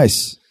works.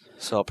 Nice.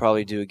 So I'll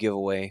probably do a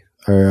giveaway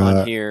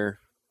on here.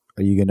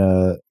 Are you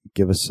gonna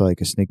give us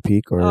like a sneak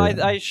peek? Or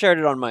I shared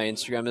it on my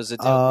Instagram. It's a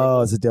Dale Gribble.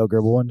 Gribble. It's a Dale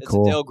Gribble one. It's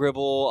cool. a Dale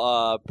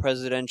Gribble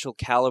presidential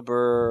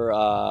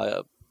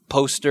caliber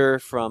poster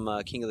from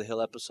King of the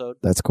Hill episode.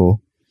 That's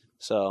cool.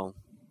 So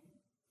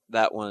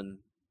that one's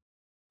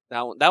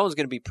going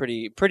to be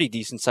pretty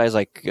decent size,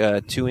 like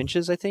 2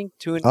 inches, I think.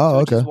 2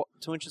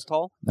 inches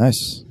tall.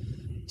 Nice.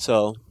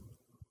 So,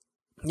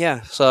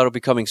 yeah. So that'll be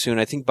coming soon.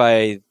 I think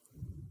by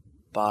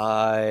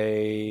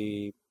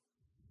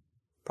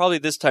probably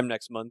this time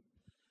next month.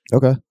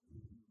 Okay.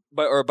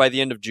 By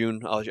the end of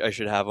June, I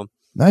should have them.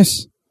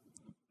 Nice.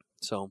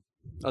 So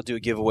I'll do a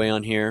giveaway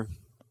on here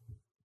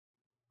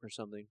or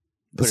something.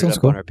 That Put it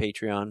up cool. on our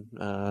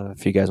Patreon.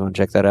 If you guys want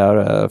to check that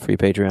out, free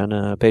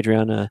Patreon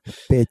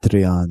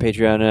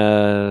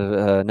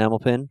enamel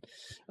pin.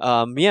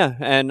 Yeah,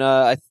 and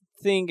I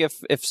think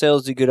if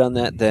sales do good on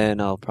that,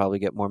 then I'll probably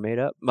get more made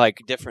up,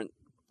 like different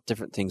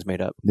things made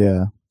up.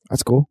 Yeah,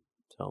 that's cool.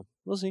 So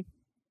we'll see.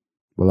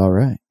 Well, all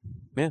right.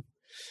 Yeah.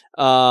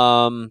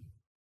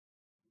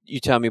 You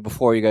tell me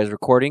before you guys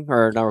recording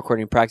or not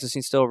recording,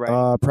 practicing still,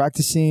 right?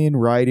 Practicing,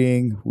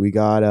 writing. We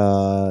got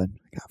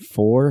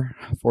 4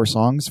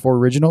 songs, 4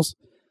 originals,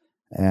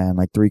 and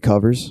like 3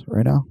 covers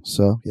right now.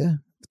 So yeah,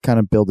 kind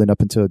of building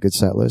up into a good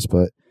set list.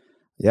 But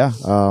yeah,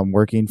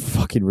 working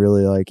fucking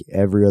really like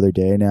every other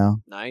day now.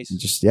 Nice. And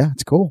just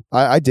it's cool.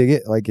 I dig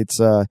it. Like it's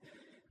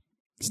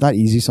not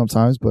easy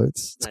sometimes, but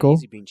it's not cool.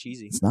 Easy being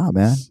cheesy. It's not,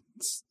 man.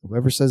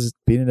 Whoever says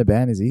being in a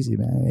band is easy,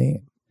 man, it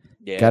ain't.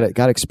 Yeah.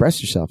 Got to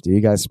express yourself,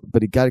 dude.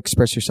 But you got to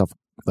express yourself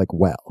like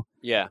well.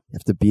 Yeah. You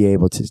have to be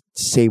able to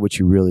say what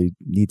you really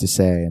need to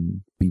say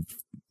and be,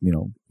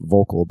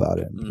 vocal about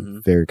it. And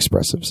be very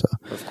expressive. So,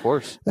 of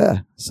course. Yeah.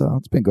 So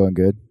it's been going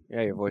good.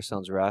 Yeah, your voice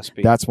sounds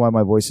raspy. That's why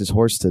my voice is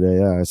hoarse today.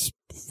 Yeah, I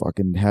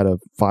fucking had a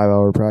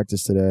 5-hour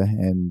practice today,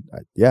 and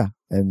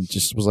and it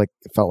just was like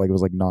it felt like it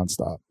was like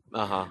nonstop.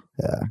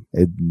 Yeah,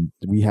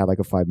 we had like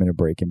a 5-minute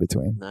break in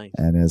between. Nice.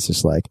 And it's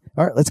just like,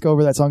 all right, let's go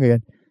over that song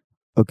again.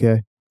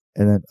 Okay,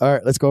 and then all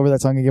right, let's go over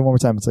that song again one more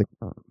time. It's like,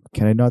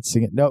 can I not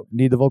sing it? No,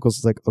 need the vocals.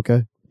 It's like,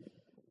 okay,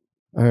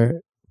 all right.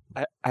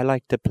 I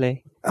like to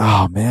play.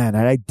 Oh man,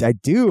 I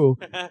do.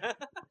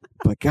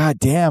 But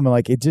goddamn,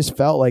 like it just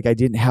felt like I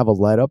didn't have a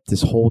let up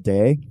this whole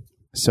day.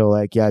 So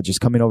like, yeah, just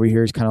coming over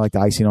here is kind of like the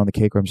icing on the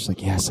cake where I'm just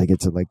like, yes, I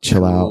get to like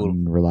chill out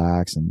and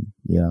relax. And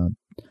I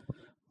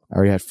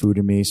already had food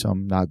in me, so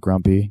I'm not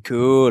grumpy.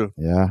 Cool.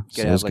 Yeah.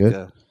 So it's like good.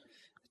 A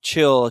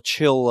chill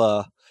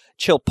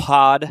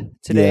pod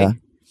today. Yeah.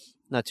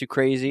 Not too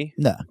crazy.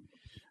 No.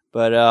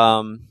 But,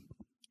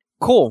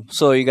 cool.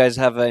 So you guys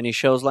have any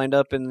shows lined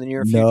up in the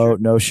near future?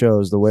 No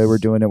shows. The way we're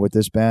doing it with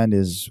this band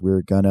is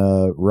we're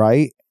gonna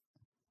write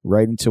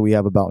until we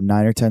have about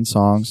 9 or 10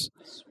 songs,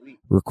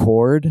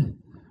 record,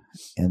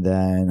 and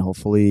then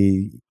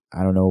hopefully,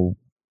 I don't know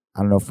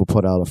if we'll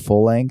put out a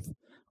full length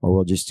or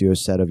we'll just do a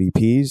set of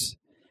EPs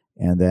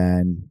and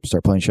then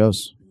start playing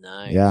shows.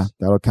 Nice. Yeah,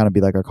 that'll kind of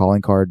be like our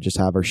calling card. Just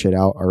have our shit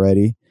out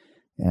already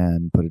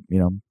and put it,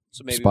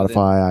 so maybe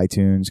Spotify,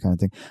 iTunes kind of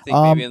thing.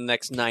 Maybe in the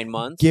next 9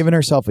 months? Giving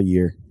ourselves a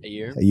year. A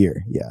year? A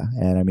year, yeah.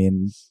 And I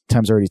mean,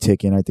 time's already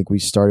ticking. I think we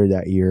started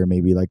that year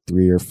maybe like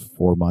 3 or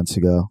 4 months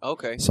ago.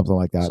 Okay. Something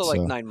like that. So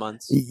like 9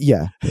 months.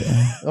 Yeah.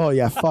 Oh,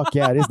 yeah. Fuck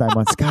yeah. It is 9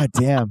 months. God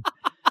damn.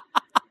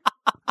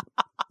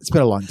 It's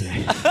been a long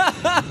day.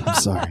 I'm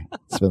sorry.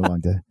 It's been a long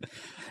day.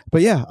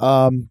 But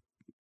yeah,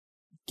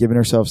 giving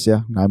ourselves,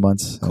 9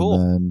 months. Cool.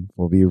 And then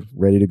we'll be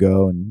ready to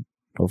go and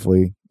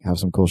hopefully have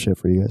some cool shit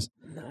for you guys.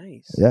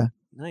 Nice. Yeah.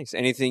 Nice.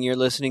 Anything you're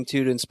listening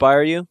to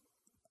inspire you?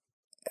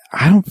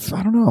 I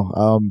don't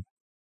know.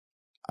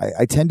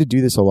 I tend to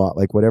do this a lot.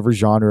 Like whatever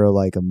genre,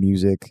 like a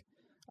music,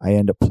 I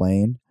end up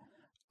playing.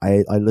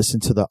 I listen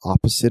to the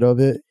opposite of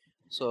it.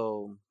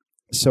 So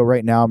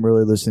right now I'm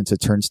really listening to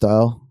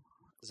Turnstile.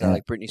 Is that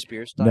like Britney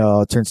Spears style?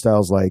 No,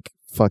 Turnstile's like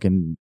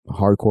fucking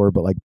hardcore,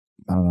 but like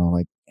I don't know,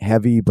 like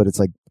heavy, but it's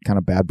like kind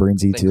of Bad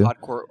Brainsy too.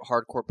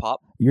 Hardcore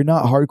pop. You're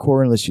not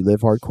hardcore unless you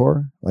live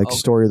hardcore, like Okay.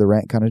 Story of the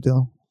Rant kind of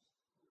deal.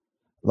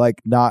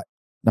 Like I'm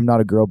not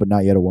a girl, but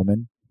not yet a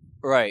woman.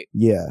 Right.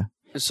 Yeah.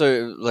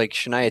 So like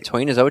Shania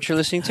Twain, is that what you're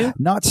listening to?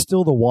 Not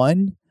still the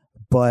one,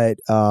 but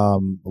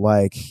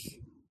like,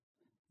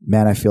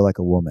 man, I feel like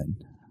a woman.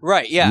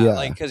 Right. Yeah.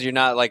 Like because you're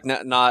not like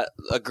not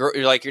a girl.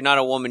 You're like you're not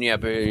a woman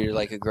yet, but you're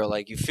like a girl.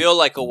 Like you feel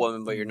like a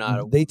woman, but you're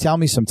not. They tell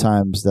me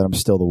sometimes that I'm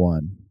still the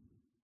one,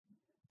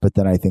 but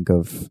then I think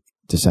of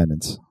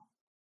Descendants,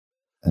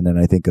 and then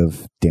I think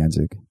of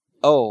Danzig.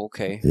 Oh,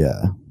 okay.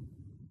 Yeah.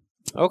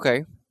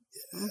 Okay.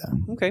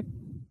 Yeah. Okay.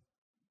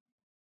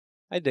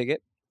 I dig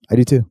it. I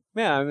do too.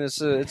 Yeah, I mean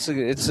it's a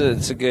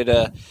good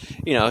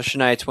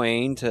Shania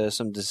Twain to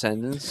some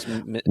Descendants.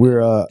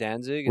 We're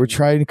Danzig. We're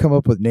trying to come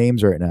up with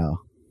names right now,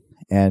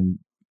 and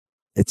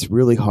it's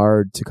really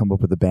hard to come up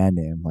with a band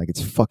name. Like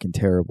it's fucking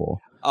terrible.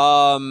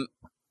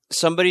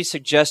 Somebody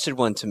suggested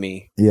one to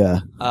me. Yeah.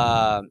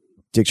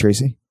 Dick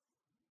Tracy.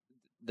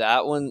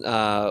 That one.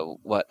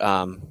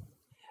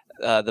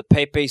 The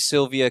Pepe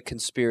Sylvia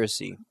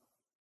Conspiracy.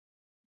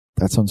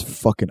 That sounds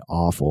fucking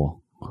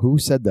awful. Who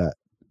said that?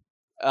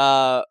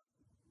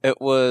 It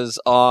was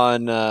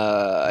on.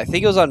 I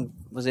think it was on.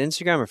 Was it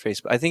Instagram or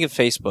Facebook? I think of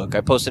Facebook.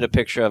 I posted a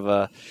picture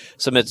of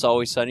some It's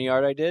Always Sunny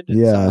art I did. And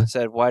Yeah. Someone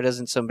said, "Why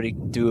doesn't somebody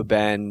do a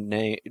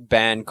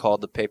band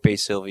called the Pepe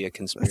Sylvia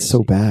Conspiracy?" It's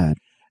so bad.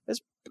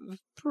 It's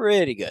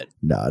pretty good.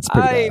 No, it's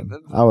pretty bad.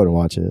 I wouldn't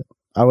watch it.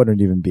 I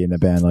wouldn't even be in a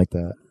band like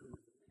that.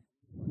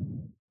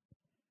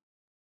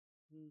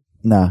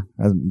 Nah,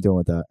 I'm dealing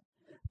with that.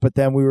 But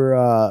then we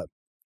were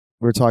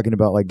talking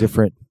about like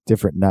different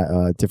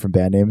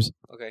band names.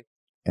 Okay.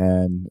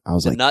 And I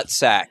was The like, Nut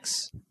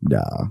Sacks.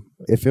 nah.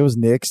 If it was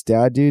Nick's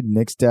dad, dude,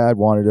 Nick's dad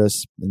wanted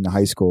us in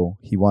high school.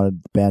 He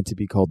wanted the band to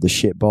be called the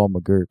Shitball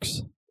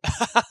McGurks.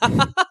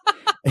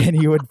 And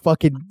he would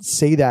fucking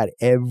say that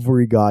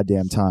every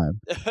goddamn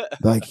time.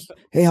 Like,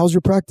 hey, how's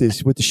your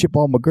practice with the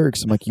Shitball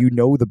McGurks? I'm like, you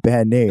know the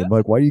band name. I'm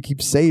like, why do you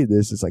keep saying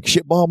this? It's like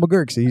Shitball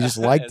McGurks. And he just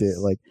liked it.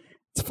 Like,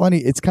 it's funny.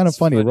 It's kind of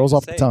funny. It rolls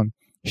off the tongue.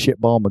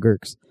 Shitball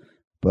McGurks.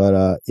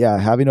 But yeah,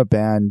 having a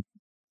band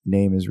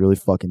name is really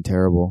fucking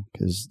terrible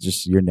because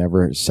just you're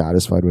never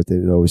satisfied with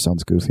it. It always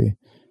sounds goofy.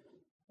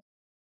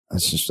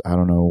 That's just, I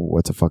don't know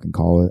what to fucking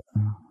call it.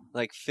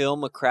 Like Phil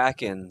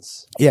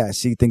McCracken's. Yeah,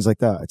 see, things like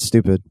that. It's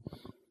stupid.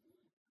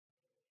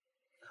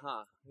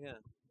 Huh, yeah.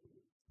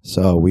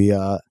 So we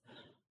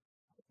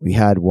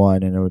had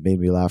one and it made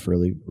me laugh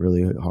really,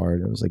 really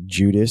hard. It was like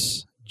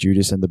Judas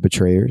and the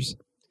Betrayers.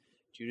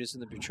 Judas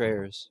and the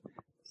Betrayers.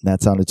 And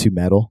that sounded too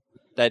metal.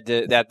 That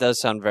does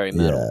sound very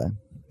metal. Yeah.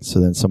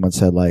 So then someone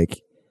said like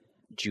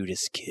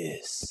Judas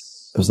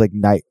Kiss. it was like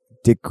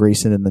Dick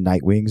Grayson and the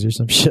Nightwings or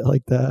some shit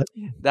like that.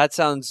 That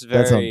sounds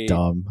That sounds very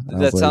dumb. I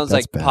That was sounds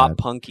that's like pop bad.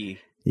 punky,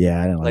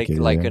 Yeah, I don't like it.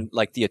 either.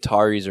 like the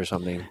Ataris or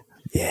something.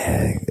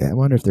 Yeah, I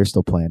wonder if they're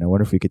still playing. I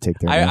wonder if we could take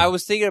their. name. I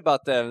was thinking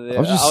about them.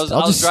 I'll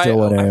just driving.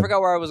 steal a I name.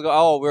 forgot where I was going.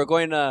 Oh, we're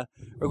going to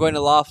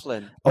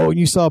Laughlin. Oh, and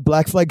you saw a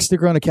Black Flag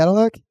sticker on a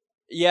Cadillac?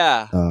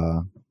 Yeah.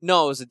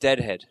 No, it was a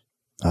Deadhead.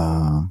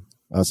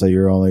 So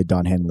you're only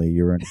Don Henley.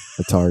 You're in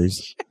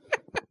Ataris.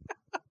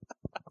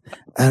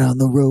 Out on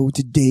the road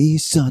today,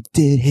 saw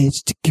Deadhead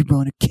sticker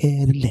on a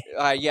Cadillac.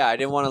 Yeah, I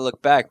didn't want to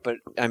look back, but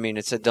I mean,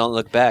 it said, "Don't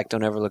look back.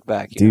 Don't ever look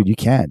back." Dude, you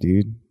can't,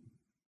 dude.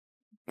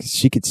 'Cause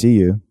she could see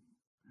you.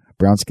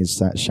 Brown skin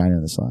shining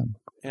in the sun.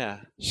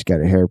 Yeah. She's got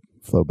her hair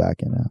flow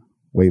back and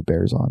wave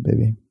bears on,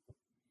 baby.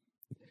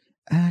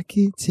 I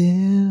could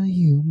tell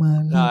you my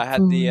love. No, I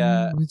had the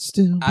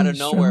out of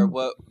nowhere.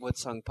 Strong. What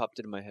song popped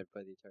into my head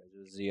by the Ataris?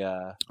 It was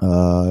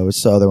the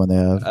what's the other one they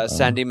have?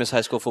 San Dimas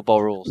High School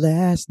Football Rules.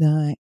 Last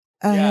night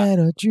I had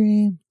a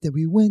dream that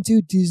we went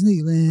to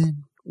Disneyland,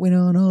 went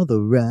on all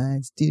the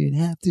rides, didn't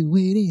have to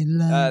wait in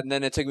line. And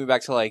then it took me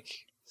back to like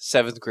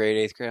 7th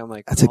grade, 8th grade. I'm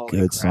like, That's a holy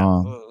good crap.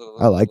 song.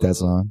 I like that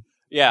song.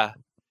 Yeah,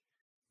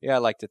 I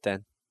liked it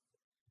then.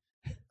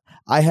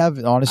 I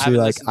haven't honestly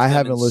I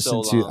haven't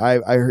listened to them in so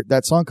long. I heard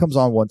that song comes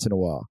on once in a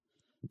while.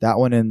 That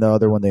one and the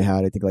other one they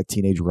had, I think like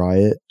Teenage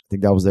Riot. I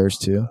think that was theirs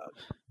too.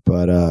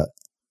 But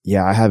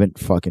yeah, I haven't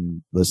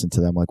fucking listened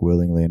to them like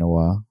willingly in a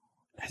while.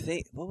 I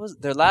think what was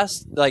their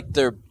last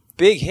their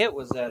big hit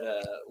was that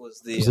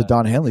was the It was a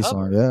Don Henley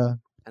cover. song, yeah.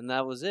 And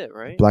that was it,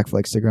 right? Black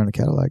Flag sticker on a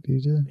Cadillac,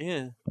 dude.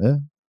 Yeah. Yeah.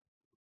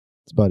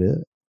 That's about it.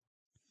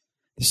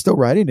 They're still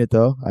writing it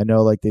though. I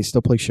know like they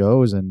still play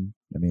shows and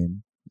I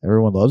mean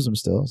everyone loves them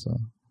still, so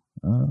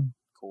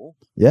Cool.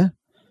 Yeah.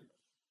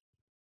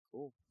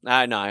 Cool. No,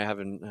 I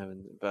haven't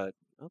but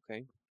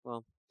okay.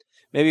 Well,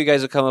 maybe you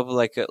guys will come up with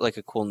like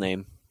a cool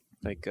name.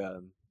 Like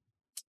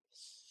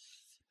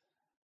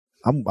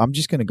I'm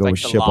just gonna go like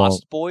with the Ship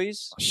Lost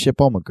Boys?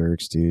 All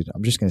McGurks, dude.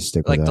 I'm just gonna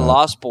stick Like with the that.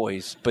 Lost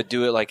Boys, but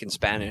do it like in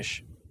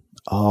Spanish.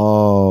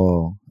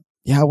 Oh.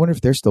 Yeah, I wonder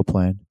if they're still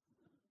playing.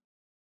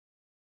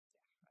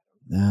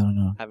 I don't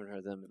know. I haven't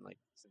heard them in like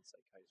since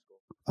like high school.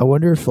 I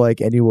wonder if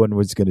like anyone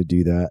was going to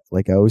do that.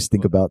 Like I always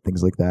think about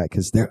things like that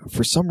because there,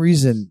 for some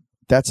reason,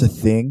 that's a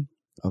thing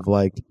of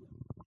like,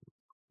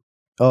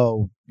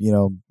 oh, you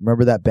know,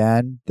 remember that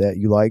band that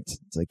you liked?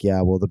 It's like,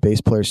 yeah, well, the bass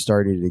player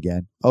started it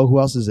again. Oh, who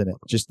else is in it?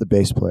 Just the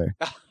bass player.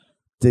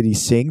 Did he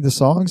sing the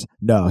songs?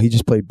 No, he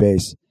just played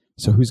bass.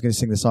 So who's going to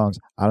sing the songs?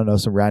 I don't know,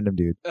 some random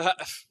dude.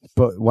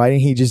 But why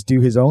didn't he just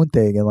do his own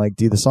thing and like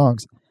do the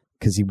songs?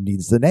 Because he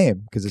needs the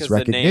name, because it's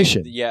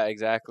recognition. Yeah,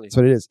 exactly. That's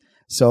what it is.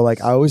 So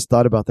like I always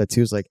thought about that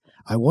too. It's like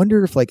I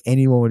wonder if like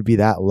anyone would be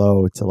that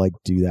low to like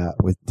do that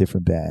with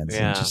different bands.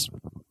 Yeah. And just,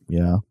 you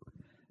know,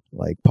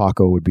 like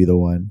Paco would be the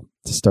one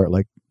to start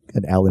like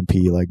an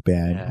L&P like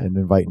band and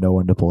invite no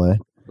one to play.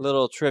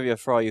 Little trivia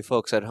for all you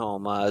folks at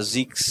home.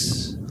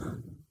 Zeke's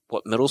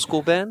middle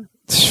school band?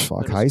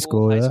 Fuck, Middle high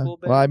school, yeah. school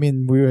band? Well, I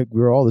mean, we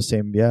were all the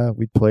same. Yeah,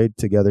 we played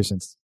together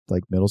since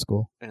like middle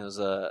school. And it was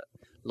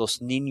Los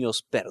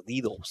Niños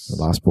Perdidos. The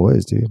Lost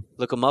Boys, dude.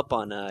 Look them up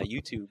on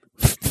YouTube.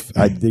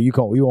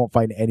 We won't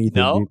find anything.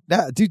 No? Dude.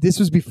 Nah, dude, this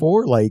was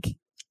before like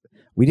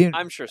we didn't.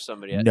 I'm sure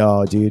somebody had.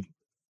 No, dude.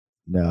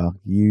 No,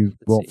 you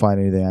won't find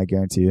anything. I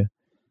guarantee you.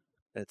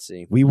 Let's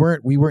see. We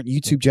weren't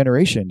YouTube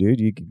generation, dude.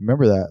 You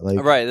remember that? Like,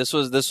 Right. This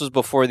was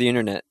before the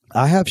internet.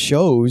 I have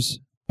shows,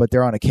 but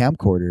they're on a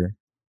camcorder.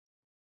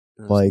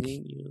 Like,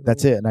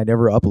 that's it, and I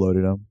never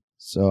uploaded them.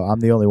 So I'm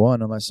the only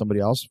one, unless somebody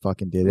else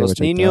fucking did it. Los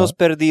which I Niños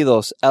doubt.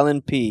 Perdidos,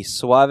 L&P,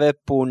 Suave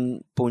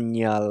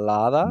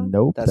Puñalada.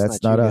 Nope,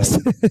 that's not you us.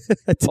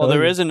 guys. Well,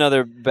 there is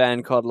another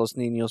band called Los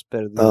Niños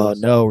Perdidos. Oh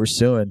no, we're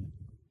suing.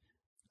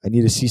 I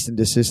need a cease and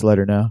desist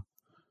letter now.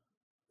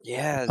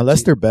 Yeah. Unless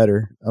dude. they're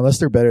better. Unless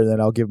they're better, then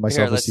I'll give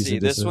myself Here, a let's cease see.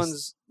 and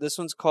desist. This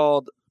one's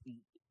called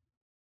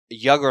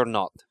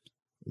Juggernaut.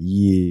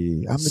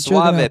 Yeah, I'm a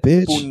Suave juggernaut,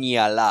 bitch.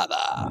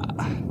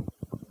 Puñalada.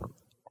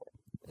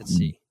 Let's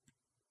see.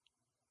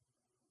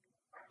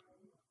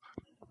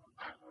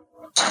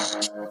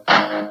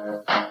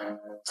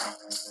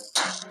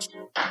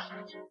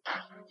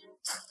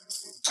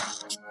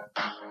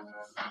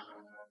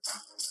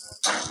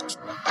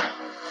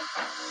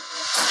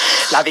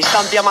 La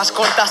distancia más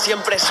corta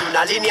siempre es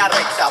una línea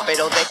recta,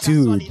 pero de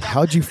Dude,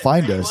 how'd you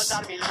find us?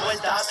 dar mil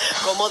vueltas,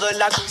 cómodo en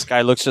la This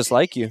guy looks just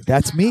like you.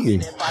 That's me.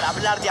 para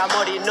hablar de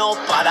amor y no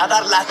para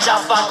dar la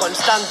chapa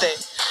constante.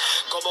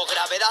 Como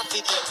gravedad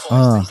y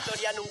tiempo, esta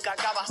historia nunca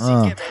acaba,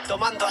 así que ve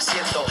tomando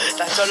asiento.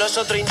 Tan solo es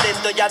otro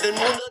intento ya de un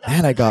mundo.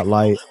 Man, I got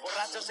light.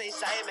 Borracho 6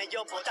 AM,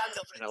 yo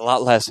votando And a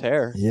lot less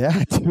hair.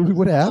 Yeah, dude,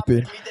 what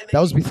happened?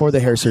 That was before the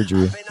hair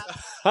surgery.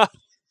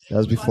 That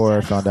was before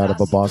I found out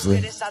about Bosley.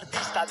 Eres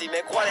artista,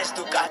 dime cuál es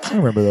tu cacho. I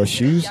remember those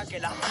shoes. Que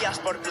la hacías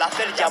por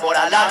placer y amor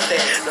al arte.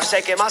 No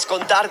sé qué más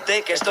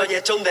contarte, que estoy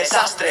hecho un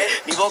desastre.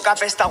 Mi boca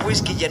apesta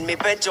whisky y en mi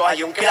pecho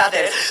hay un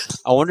cráter.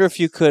 I wonder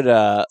if you could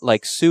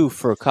like sue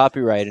for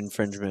copyright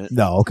infringement.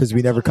 No, because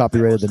we never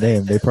copyrighted the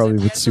name. They probably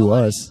would sue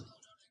us.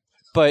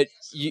 But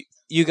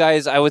you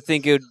guys, I would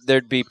think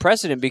there'd be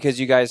precedent because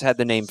you guys had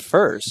the name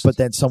first. But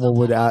then someone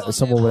would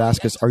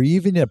ask us, "Are you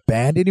even in a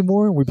band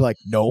anymore?" And we'd be like,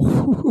 "No,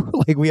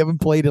 like we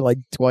haven't played in like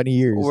 20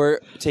 years. We're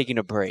taking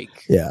a break.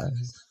 Yeah,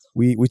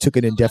 we took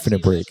an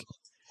indefinite break.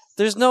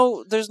 There's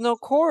no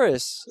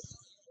chorus.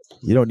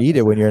 You don't need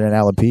it when you're in an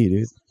LP,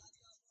 dude.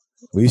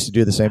 We used to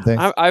do the same thing.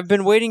 I've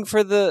been waiting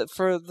for the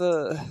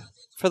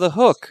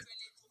hook.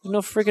 There's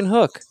no freaking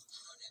hook.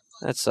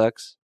 That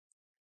sucks.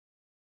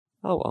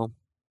 Oh well.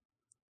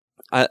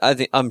 I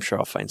think I'm sure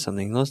I'll find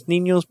something. Los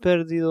Niños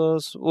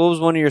Perdidos. What was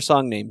one of your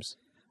song names?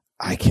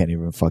 I can't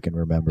even fucking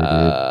remember,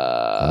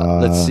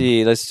 dude. Let's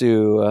see. Let's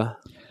do.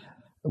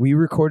 We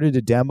recorded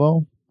a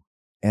demo,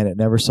 and it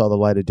never saw the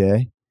light of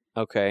day.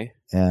 Okay.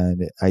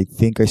 And I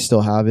think I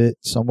still have it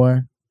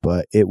somewhere.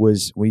 But it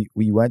was we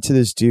went to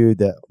this dude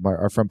that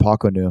our friend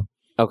Paco knew.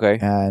 Okay.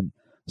 And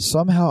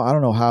somehow, I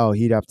don't know how,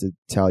 he'd have to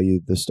tell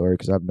you the story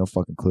because I have no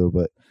fucking clue.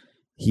 But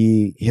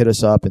he hit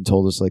us up and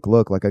told us, like,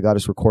 look, like I got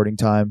us recording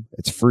time.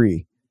 It's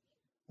free.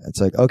 It's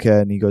like,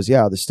 okay. And he goes,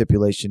 yeah, the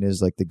stipulation is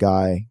like the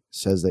guy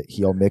says that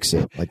he'll mix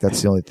it. Like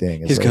that's the only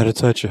thing. It's He's like, got to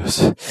touch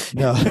us.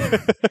 No.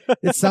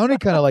 It sounded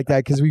kind of like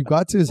that because we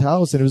got to his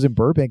house and it was in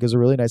Burbank. It was a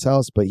really nice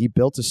house, but he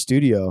built a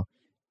studio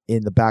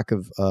in the back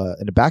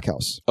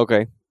house.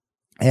 Okay.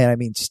 And I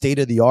mean, state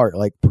of the art,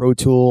 like Pro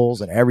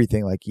Tools and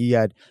everything. Like he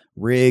had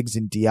rigs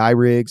and DI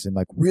rigs and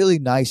like really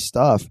nice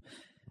stuff.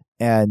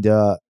 And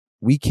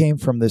we came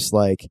from this,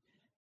 like,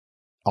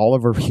 all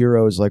of our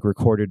heroes like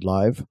recorded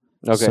live.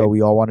 Okay. So we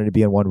all wanted to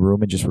be in one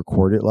room and just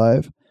record it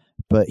live.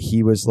 But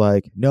he was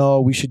like, no,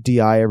 we should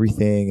DI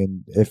everything.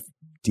 And if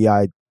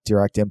DI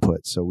direct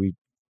input. So we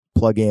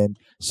plug in,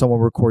 someone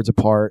records a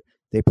part,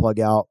 they plug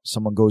out,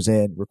 someone goes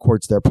in,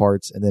 records their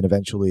parts, and then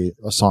eventually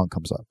a song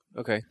comes up.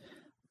 Okay.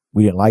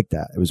 We didn't like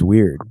that. It was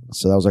weird.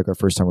 So that was like our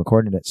first time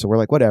recording it. So we're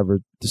like, whatever,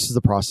 this is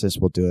the process.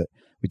 We'll do it.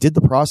 We did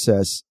the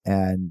process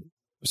and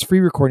it was free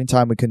recording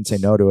time. We couldn't say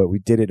no to it. We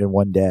did it in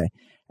one day.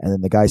 And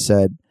then the guy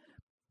said,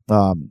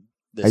 I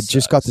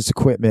just got this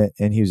equipment.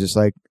 And he was just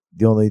like,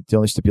 the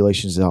only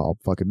stipulation is I'll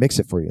fucking mix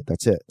it for you.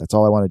 That's it. That's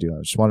all I want to do.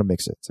 I just want to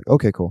mix it. It's like,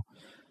 okay, cool.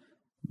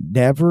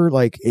 Never,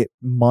 like,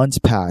 months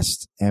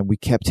passed and we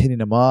kept hitting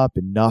him up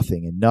and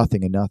nothing.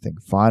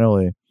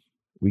 Finally,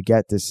 we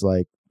get this,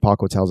 like,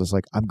 Paco tells us,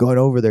 like, I'm going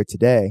over there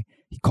today.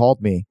 He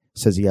called me,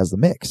 says he has the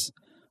mix.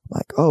 I'm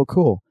like, oh,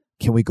 cool.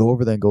 Can we go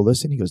over there and go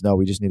listen? He goes, no,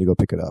 we just need to go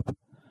pick it up.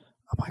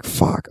 I'm like,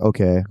 fuck.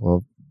 Okay.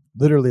 Well,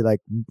 literally, like,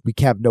 we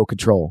have no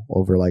control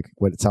over, like,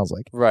 what it sounds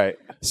like. Right.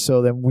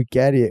 So then we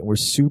get it. And we're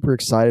super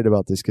excited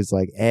about this because,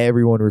 like,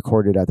 everyone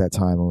recorded at that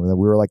time. And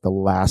we were, like, the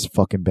last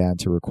fucking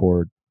band to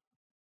record.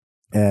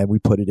 And we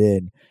put it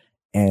in.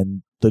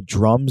 And the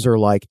drums are,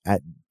 like,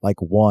 at, like,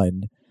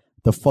 1.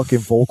 The fucking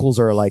vocals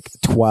are, like,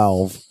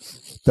 12.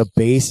 The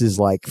bass is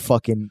like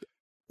fucking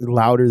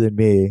louder than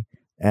me,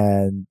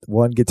 and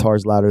one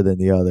guitar's louder than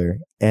the other,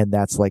 and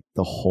that's like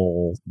the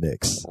whole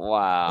mix.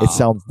 Wow. It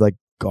sounds like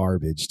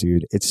garbage,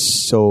 dude. It's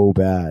so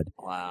bad.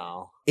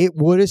 Wow. It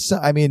would have.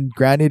 I mean,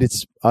 granted,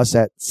 it's us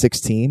at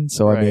 16,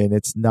 so Right. I mean,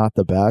 it's not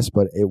the best,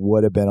 but it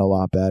would have been a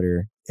lot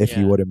better if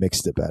you would have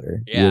mixed it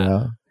better. Yeah. You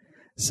know.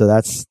 So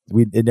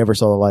it never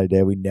saw the light of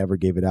day. We never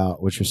gave it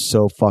out, which was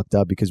so fucked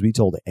up because we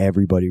told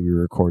everybody we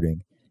were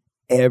recording.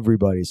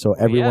 Everybody. So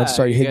everyone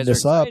started hitting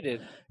us up.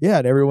 Yeah,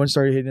 and everyone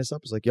started hitting us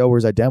up. It's like, yo,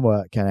 where's that demo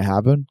at? Can it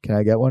happen? Can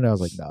I get one? And I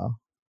was like, no.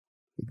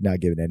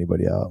 Not giving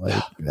anybody out,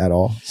 like, at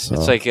all. So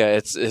It's like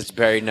it's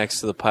buried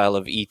next to the pile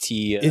of ET.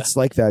 it's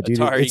like that, dude.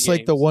 Atari It's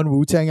like the games. one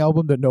Wu-Tang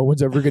album that no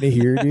one's ever going to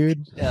hear,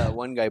 dude. Yeah,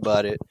 one guy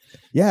bought it.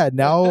 Yeah,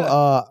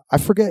 now I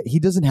forget. He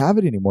doesn't have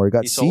it anymore. It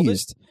got He sold it?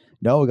 seized.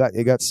 No, it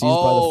got seized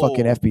by the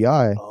fucking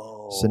FBI.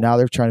 Oh. So now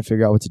they're trying to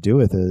figure out what to do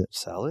with it.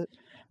 Sell it?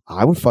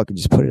 I would fucking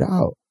just put it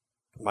out.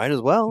 Might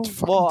as well.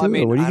 Fucking Well, I do it.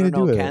 mean, What are you I don't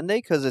gonna do know. with Can they?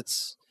 Because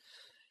it's.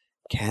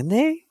 Can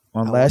they?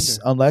 Unless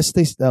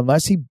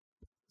he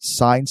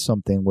signed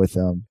something with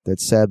them that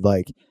said,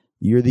 like,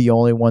 you're the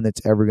only one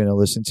that's ever going to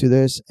listen to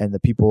this, and the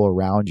people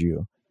around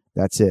you,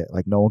 that's it.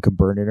 Like, no one can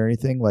burn it or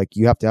anything. Like,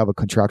 you have to have a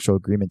contractual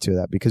agreement to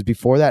that, because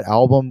before that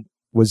album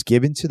was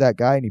given to that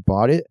guy and he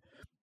bought it,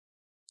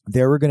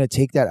 they were going to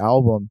take that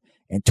album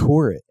and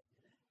tour it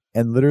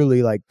and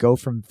literally, like, go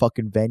from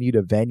fucking venue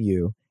to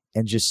venue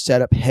and just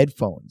set up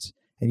headphones,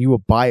 and you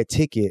would buy a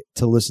ticket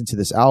to listen to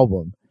this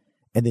album,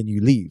 and then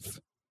you leave.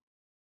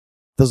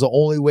 That's the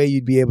only way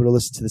you'd be able to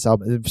listen to this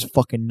album. It was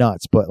fucking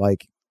nuts, but,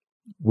 like,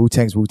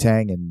 Wu-Tang's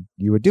Wu-Tang, and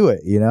you would do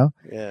it, you know?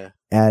 Yeah.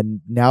 And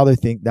now they're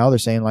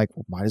saying, like,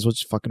 well, might as well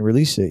just fucking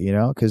release it, you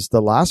know? Because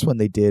the last one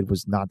they did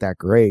was not that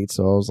great.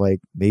 So I was like,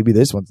 maybe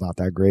this one's not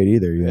that great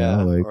either, you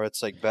know? Like, or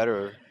it's like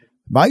better.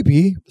 might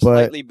be, but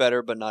Slightly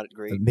better, but not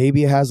great.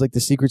 maybe it has, like, the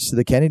secrets to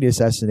the Kennedy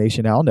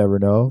assassination. I'll never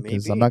know,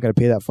 because I'm Maybe. not going to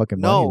pay that fucking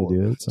money No, to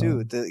do it. So.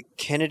 dude, the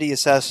Kennedy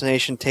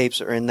assassination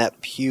tapes are in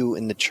that pew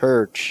in the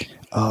church.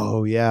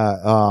 Oh, yeah.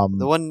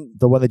 The one,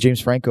 The one that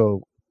James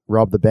Franco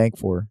robbed the bank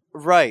for.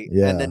 right?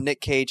 Yeah. And then Nick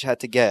Cage had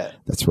to get.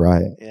 That's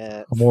right.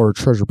 Yeah, I'm more a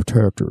treasure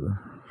protector.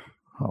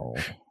 Oh.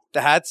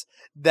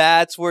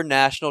 that's where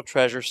National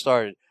Treasure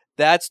started.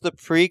 That's the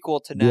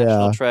prequel to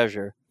National Yeah.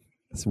 Treasure.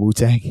 It's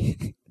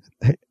Wu-Tang.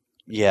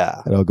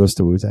 Yeah. It all goes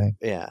to Wu-Tang.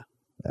 Yeah.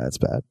 That's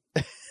bad.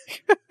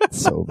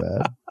 So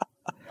bad.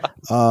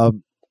 I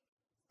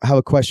have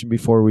a question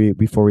before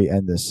we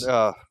end this.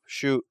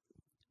 Shoot.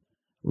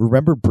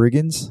 Remember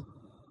Brigands?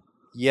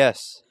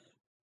 Yes.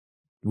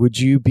 Would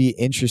you be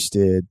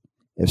interested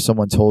if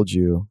someone told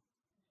you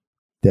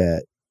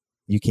that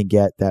you can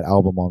get that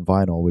album on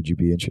vinyl? Would you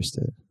be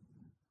interested?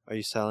 Are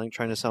you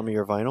trying to sell me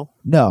your vinyl?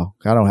 No,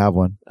 I don't have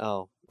one.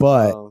 Oh.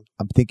 But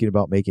I'm thinking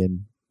about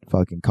making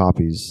fucking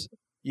copies.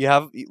 You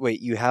have a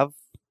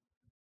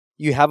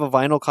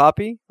vinyl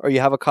copy? Or you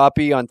have a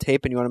copy on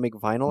tape and you want to make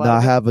vinyl No, out I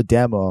of it? have a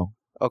demo.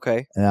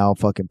 Okay. And I'll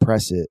fucking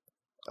press it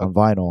on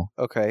vinyl.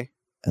 Okay.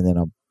 And then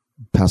I'll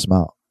pass them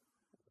out.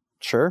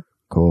 Sure.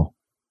 Cool.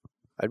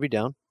 I'd be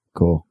down.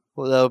 Cool.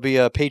 Well, that'll be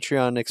a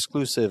Patreon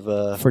exclusive.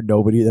 For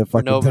nobody that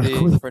fucking nobody-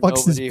 who the for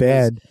fuck's this nobody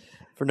band?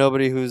 For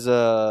nobody who's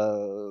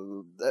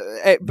but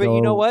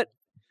you know what?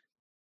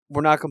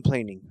 We're not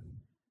complaining.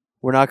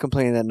 We're not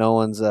complaining that no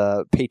one's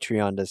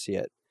Patreoned us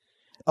yet.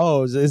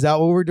 Oh, is that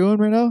what we're doing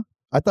right now?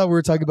 I thought we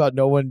were talking about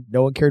no one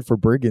cared for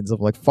Brigands. I'm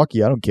like, fuck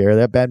you, I don't care.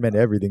 That band meant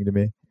everything to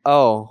me.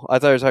 Oh, I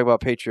thought you were talking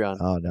about Patreon.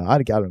 Oh no, I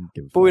don't give a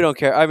fuck. But we don't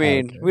care. I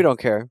mean, care. we don't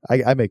care.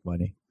 I make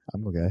money.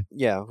 I'm okay.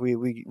 Yeah, we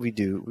do.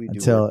 We do.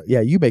 Until work.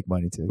 you make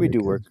money too. We You're do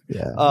good. work.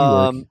 Yeah.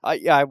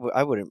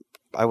 We work.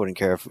 I wouldn't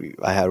care if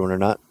I had one or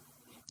not.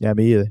 Yeah,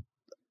 me either.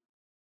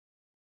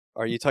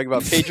 Are you talking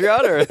about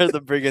Patreon or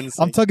the Brigands?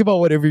 I'm talking about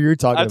whatever you're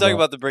talking about. I'm talking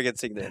about the Brigands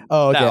thing then.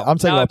 Oh, okay. Now, I'm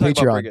talking about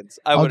Patreon. Brigands.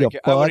 I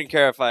wouldn't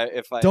care if I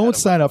Don't had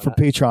sign one up or for not.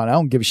 Patreon. I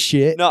don't give a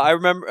shit. No, I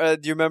remember.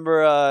 Do you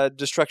remember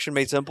Destruction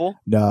Made Simple?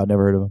 No, I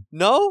never heard of them.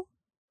 No,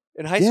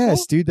 in high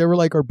Yes, school. dude. They were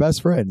like our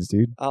best friends,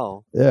 dude.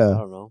 Oh, I Yeah.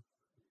 don't know.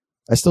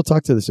 I still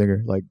talk to the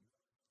singer like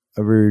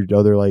every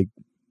other like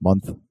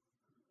month.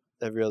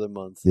 Every other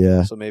month.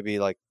 Yeah. So maybe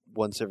like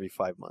once every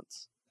 5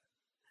 months.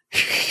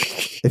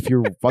 If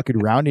you're fucking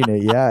rounding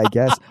it, yeah, I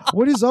guess.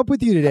 What is up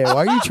with you today?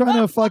 Why are you trying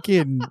to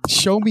fucking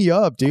show me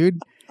up, dude?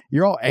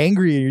 You're all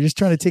angry and you're just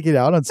trying to take it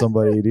out on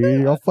somebody, dude.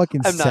 You're all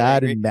fucking I'm not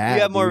sad angry. and mad.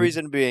 You have more dude.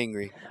 reason to be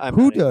angry. I'm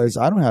Who not angry. does?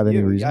 I don't have any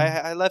You. reason.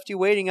 I left you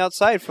waiting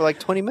outside for like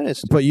 20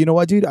 minutes. But you know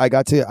what, dude? I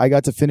got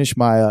to finish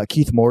my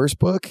Keith Morris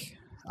book.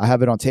 I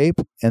have it on tape,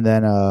 and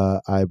then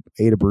I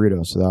ate a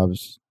burrito, so I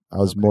was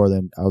Okay. more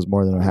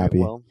than happy.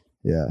 Well,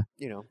 Yeah,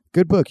 you know,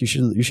 good book. You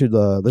should listen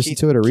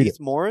to it or read Keith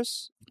it.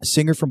 Morris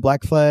Singer from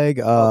Black Flag,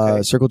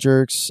 Okay. Circle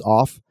Jerks,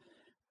 Off,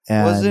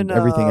 and wasn't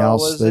everything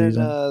else. that Wasn't he's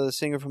in. the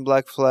singer from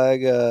Black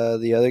Flag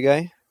the other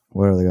guy,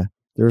 What other guy?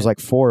 There was like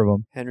 4 of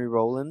them. Henry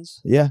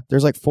Rollins? Yeah,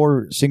 there's like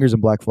 4 singers in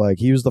Black Flag.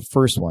 He was the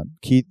first one.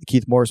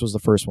 Keith Morris was the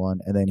first one,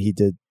 and then he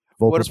did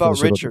vocals. What for about the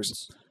Circle Richards?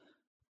 Jerks.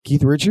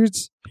 Keith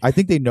Richards? I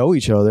think they know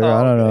each other. Oh,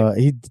 I don't okay. know.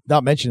 He's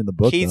not mentioned in the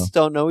book. Keiths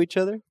don't know each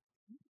other.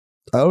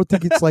 Though. I don't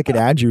think it's like an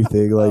Andrew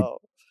thing. Like, Oh,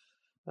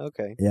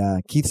 okay, yeah,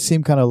 Keith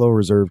seemed kind of low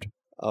reserved.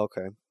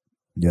 okay,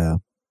 Yeah,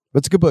 but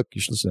it's a good book.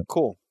 You should listen.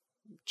 cool.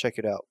 Check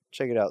it out.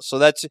 So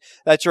that's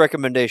your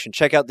recommendation.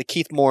 Check out the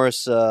Keith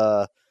Morris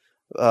book.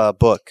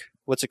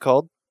 What's it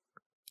called?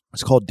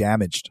 It's called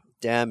Damaged.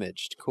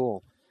 Damaged.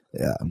 Cool.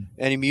 Yeah.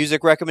 Any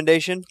music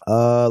recommendation?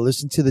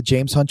 Listen to the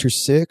James Hunter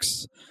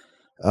 6.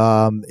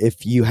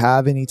 If you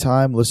have any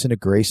time, listen to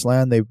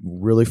Graceland. They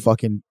really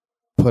fucking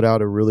put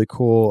out a really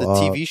cool The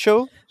TV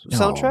show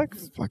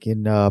soundtrack?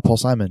 Fucking Paul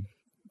Simon,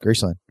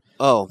 Graceland.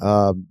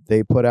 Oh,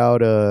 They put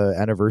out a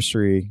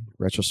anniversary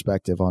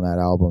retrospective on that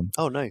album,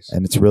 oh, nice.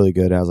 and it's really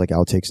good. It has like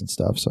outtakes and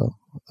stuff. So,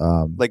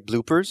 Like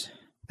bloopers?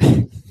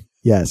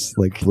 yes,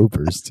 like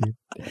bloopers, dude.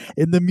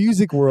 In the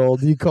music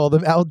world, you call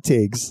them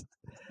outtakes,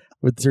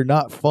 but they're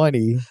not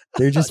funny.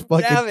 They're just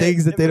Damn fucking it.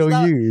 things that If they it's don't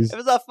not- use. If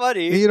it's not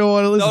funny, You don't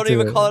want to listen don't to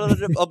even it. call it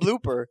a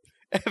blooper.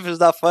 If it's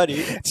not funny.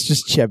 It's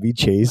just Chevy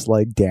Chase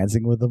like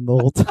dancing with them the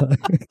whole time.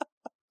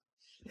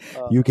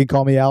 You can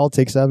call me Al.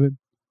 Take 7.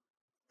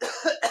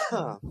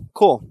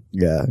 Cool.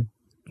 Yeah,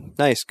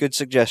 Nice. Good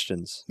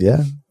suggestions.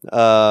 yeah.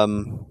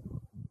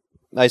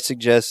 I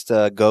suggest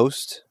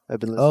Ghost. I've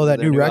been listening Oh, to that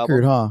their new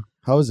record, album. huh?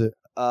 How is it?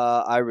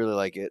 I really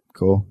like it.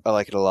 Cool. I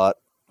like it a lot.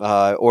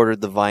 I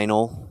ordered the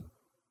vinyl.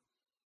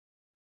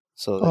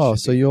 So that Oh,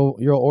 should so be- you'll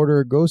order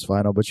a Ghost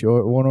vinyl, but you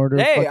won't order.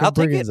 Hey, fucking I'll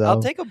take Brigands it. I'll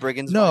album. take a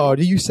Brigands. No,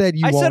 vinyl. you said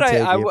you I won't said I-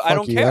 take I it. w- I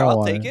don't Fuck you. care. I'll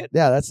want take it.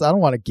 Yeah, I don't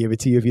want to give it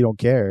to you if you don't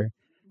care.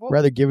 Well,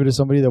 Rather give it to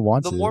somebody that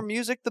wants the it. more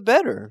music, the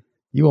better.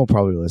 You won't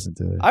probably listen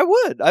to it. I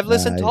would. I've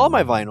listened to Nah, all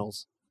my you-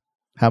 vinyls.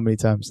 How many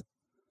times?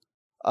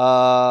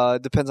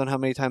 Depends on how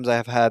many times I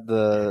have had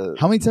the.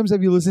 How many times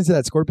have you listened to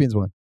that Scorpions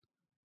one?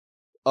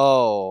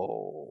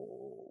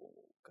 Oh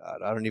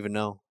God, I don't even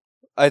know.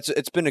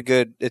 It's been a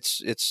good.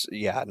 It's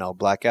yeah. No,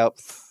 Blackout.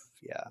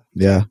 Yeah,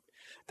 Yeah.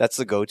 that's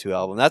the go-to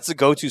album. That's the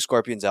go-to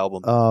Scorpions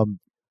album.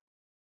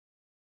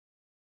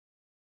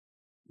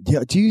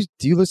 Yeah. Do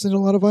you listen to a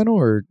lot of vinyl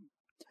or?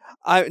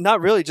 I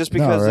not really, just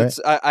because right? it's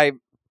I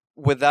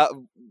without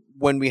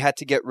when we had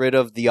to get rid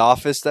of the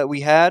office that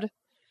we had,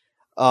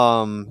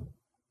 and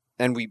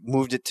we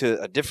moved it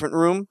to a different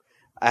room.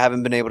 I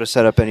haven't been able to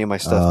set up any of my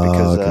stuff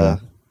because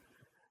okay.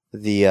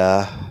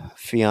 the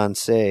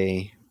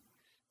fiance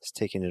is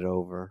taking it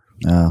over.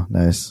 Oh,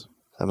 nice.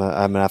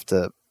 I'm gonna have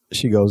to.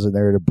 She goes in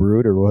there to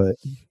brood or what?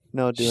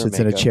 No, do She her sits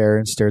in makeup. a chair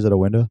and stares at a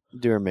window.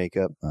 Do her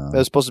makeup. It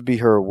was supposed to be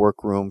her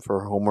work room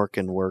for her homework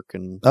and work,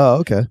 and Oh,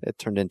 okay. it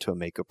turned into a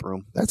makeup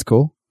room. That's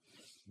cool.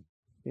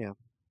 Yeah,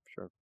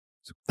 sure.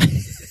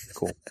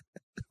 Cool.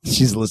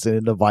 She's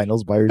listening to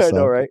vinyls by herself. I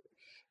know, right?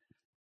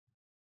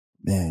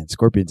 Man,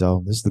 Scorpions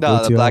album. This is the No,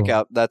 go-to the album.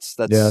 Blackout. That's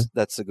Yeah.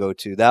 that's the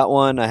go-to. That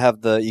one. I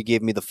have the. You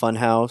gave me the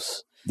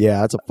Funhouse.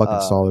 Yeah, that's a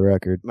fucking solid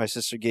record. My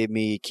sister gave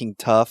me King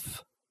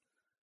Tough.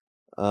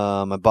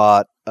 I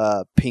bought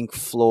Pink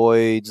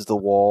Floyd's The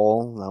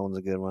Wall. That one's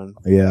a good one.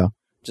 Yeah.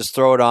 Just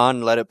throw it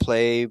on, let it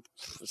play.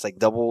 It's like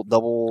double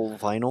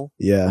vinyl.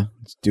 Yeah.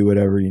 Just do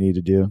whatever you need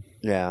to do.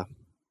 Yeah.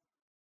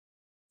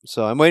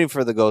 So I'm waiting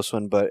for the Ghost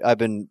one, but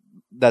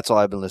that's all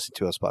I've been listening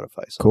to on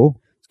Spotify. So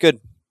Cool. it's good.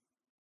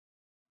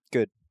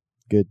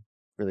 Good.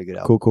 Really good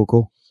album.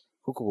 Cool.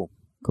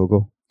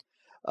 Cool.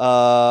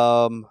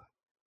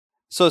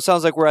 So it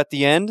sounds like we're at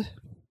the end.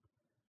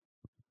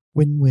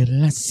 When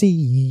will I see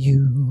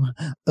you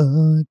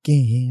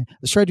again?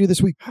 Let's try to do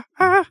this week.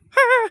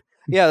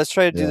 Yeah, let's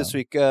try to do Yeah. this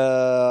week.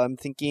 I'm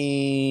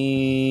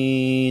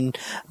thinking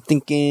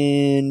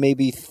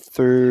maybe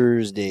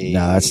Thursday.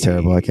 Nah, that's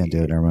terrible. I can't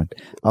do it. Never mind.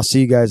 I'll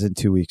see you guys in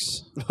 2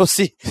 weeks. We'll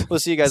see you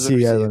guys. See when you we guys see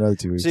in you. another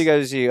 2 weeks. See you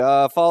guys.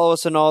 Follow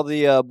us on all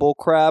the bull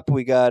crap.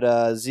 We got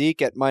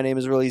Zeke at My Name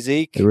Is Really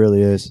Zeke. It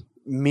really is.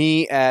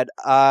 Me at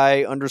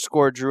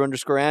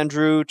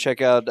I_Drew_Andrew.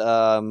 Check out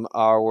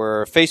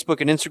our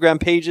Facebook and Instagram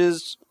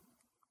pages.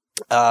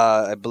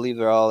 I believe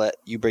they're all at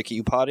You Break It,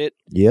 You Pot It.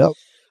 Yep.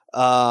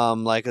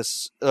 Like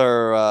us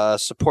or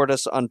support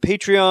us on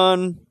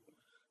Patreon.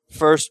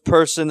 First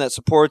person that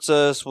supports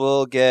us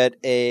will get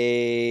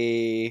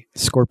a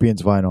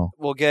Scorpions vinyl.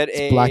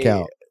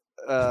 Blackout.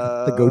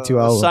 The go-to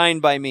album.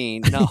 signed by me.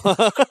 No.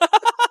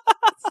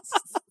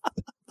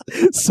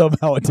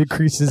 Somehow it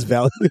decreases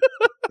value.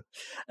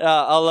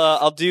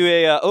 I'll do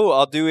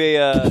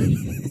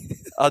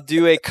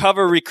a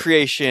cover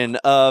recreation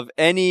of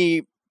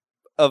any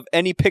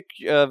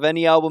picture of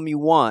any album you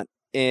want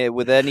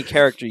with any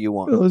character you I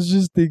want. was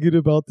just thinking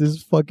about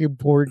this fucking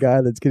poor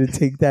guy that's gonna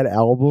take that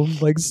album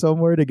like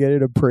somewhere to get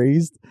it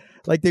appraised.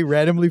 Like they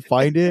randomly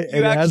find it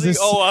and You it has actually this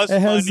owe us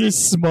it has money.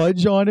 this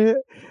smudge on it.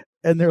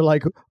 And they're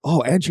like,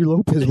 "Oh, Andrew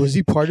Lopez, was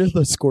he part of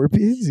the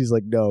Scorpions?" He's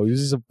like, "No, he was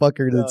just a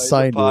fucker No, that he's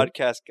signed a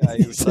podcast guy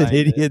who it." He's an signed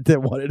it. idiot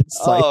that wanted to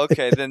sign Oh,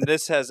 okay. Then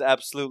this has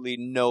absolutely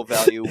no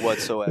value it.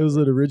 whatsoever. It was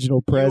an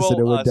original press, you and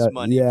it owe went us down.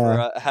 money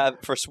Yeah,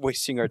 for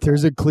wasting our time.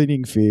 there's a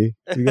cleaning fee.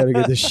 We got to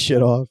get this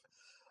shit off.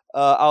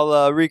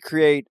 I'll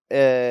recreate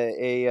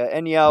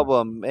any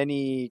album,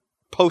 any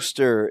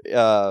poster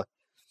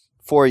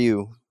for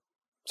you.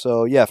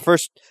 So yeah,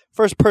 first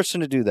person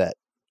to do that.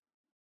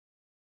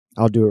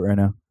 I'll do it right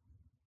now.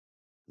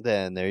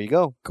 Then there you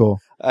go. Cool.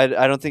 I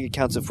don't think it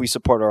counts if we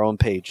support our own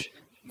page.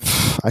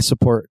 I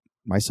support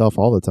myself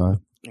all the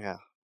time. Yeah,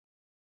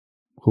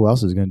 Who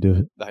else is going to do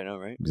it? I know,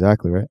 right?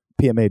 Exactly right.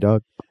 PMA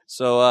dog.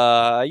 So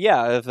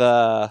yeah, if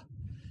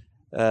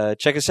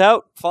check us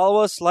out,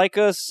 follow us, like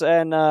us,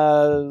 and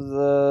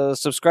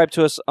subscribe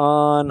to us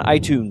on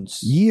iTunes.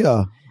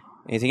 Yeah.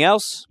 Anything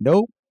else?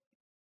 Nope.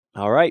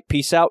 All right.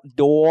 Peace out,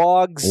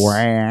 dogs.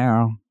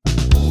 Wow.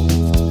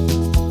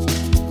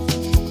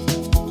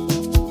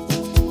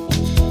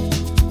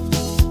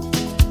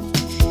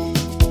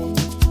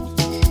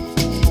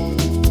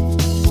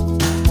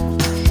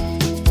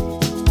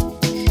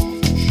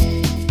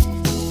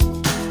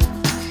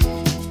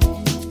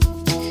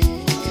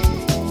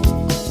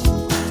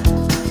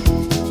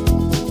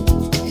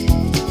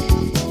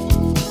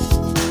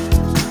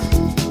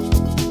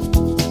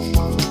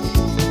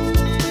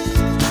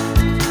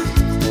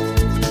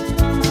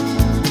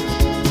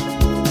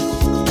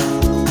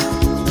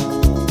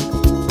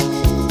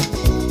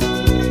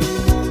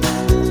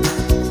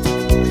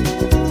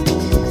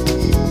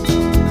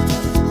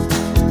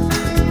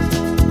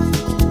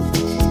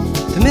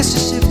 The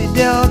Mississippi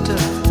Delta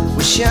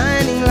was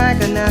shining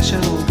like a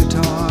national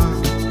guitar.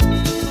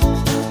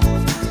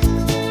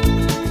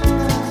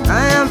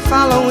 I am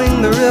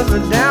following the river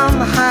down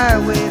the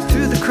highway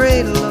through the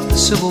cradle of the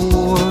Civil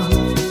War.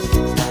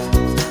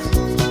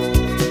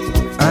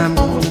 I'm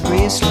going to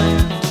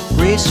Graceland,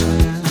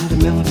 Graceland, to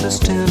Memphis,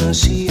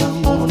 Tennessee.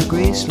 I'm going to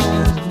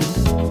Graceland.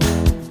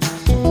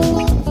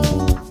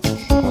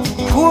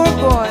 Poor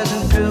boys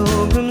and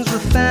pilgrims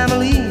with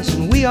families,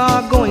 and we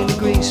are going to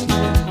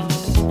Graceland.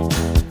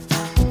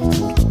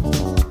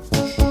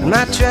 And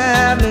my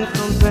traveling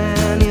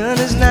companion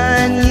is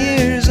 9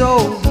 years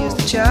old. He is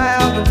the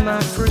child of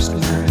my first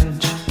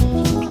marriage.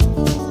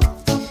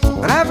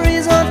 But I've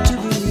reason to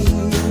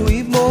believe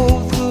we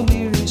both will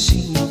be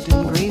received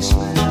in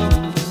Graceland.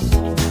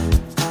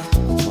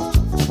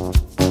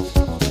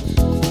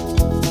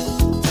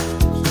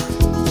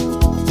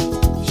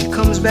 She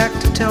comes back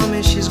to tell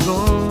me she's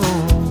gone.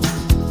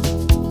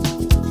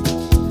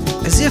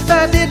 As if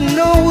I didn't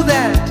know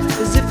that,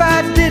 as if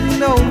I didn't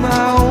know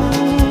my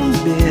own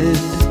bed.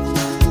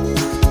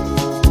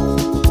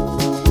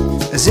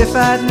 As if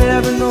I'd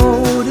never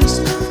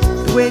noticed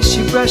the way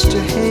she brushed her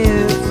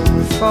hair from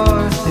her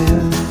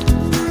forehead.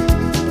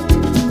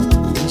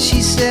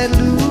 She said,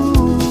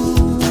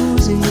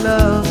 losing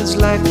love is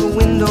like a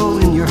window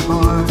in your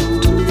heart.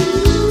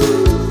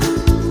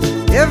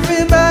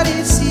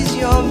 Everybody sees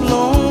you're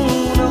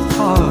blown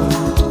apart.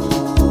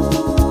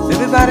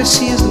 Everybody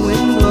sees the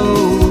wind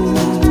blow.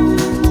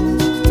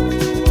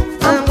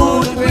 I'm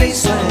going to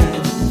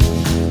Graceland,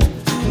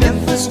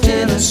 Memphis,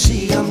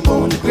 Tennessee. I'm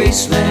going to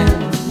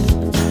Graceland.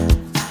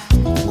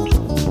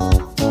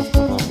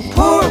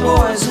 Poor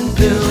boys and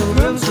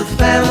pilgrims with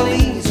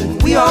families,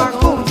 and we are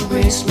going to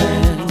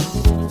Graceland.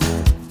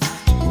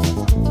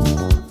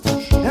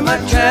 Am I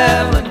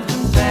traveling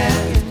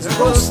companions, or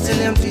ghosts in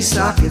empty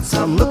sockets?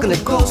 I'm looking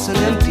at ghosts and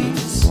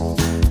empties.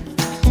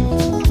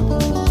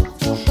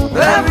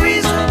 But I've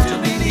reason to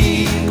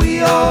believe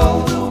we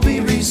all will be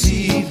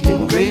received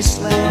in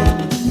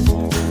Graceland.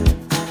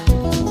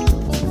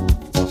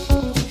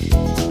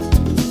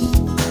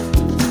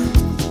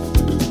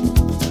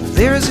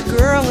 There is a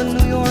girl in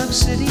New York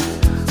City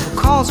who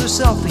calls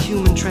herself the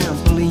human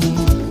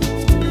trampoline.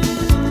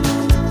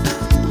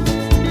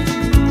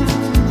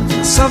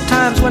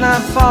 Sometimes when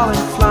I'm falling,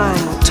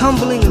 flying, or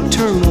tumbling in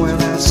turmoil,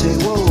 I say,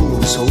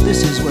 whoa, so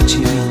this is what she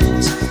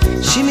means.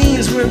 She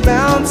means we're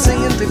bouncing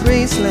into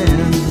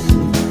Graceland.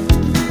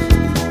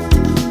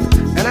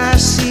 And I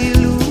see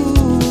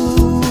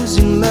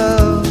losing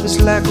love is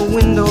like a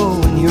window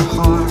in your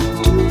heart.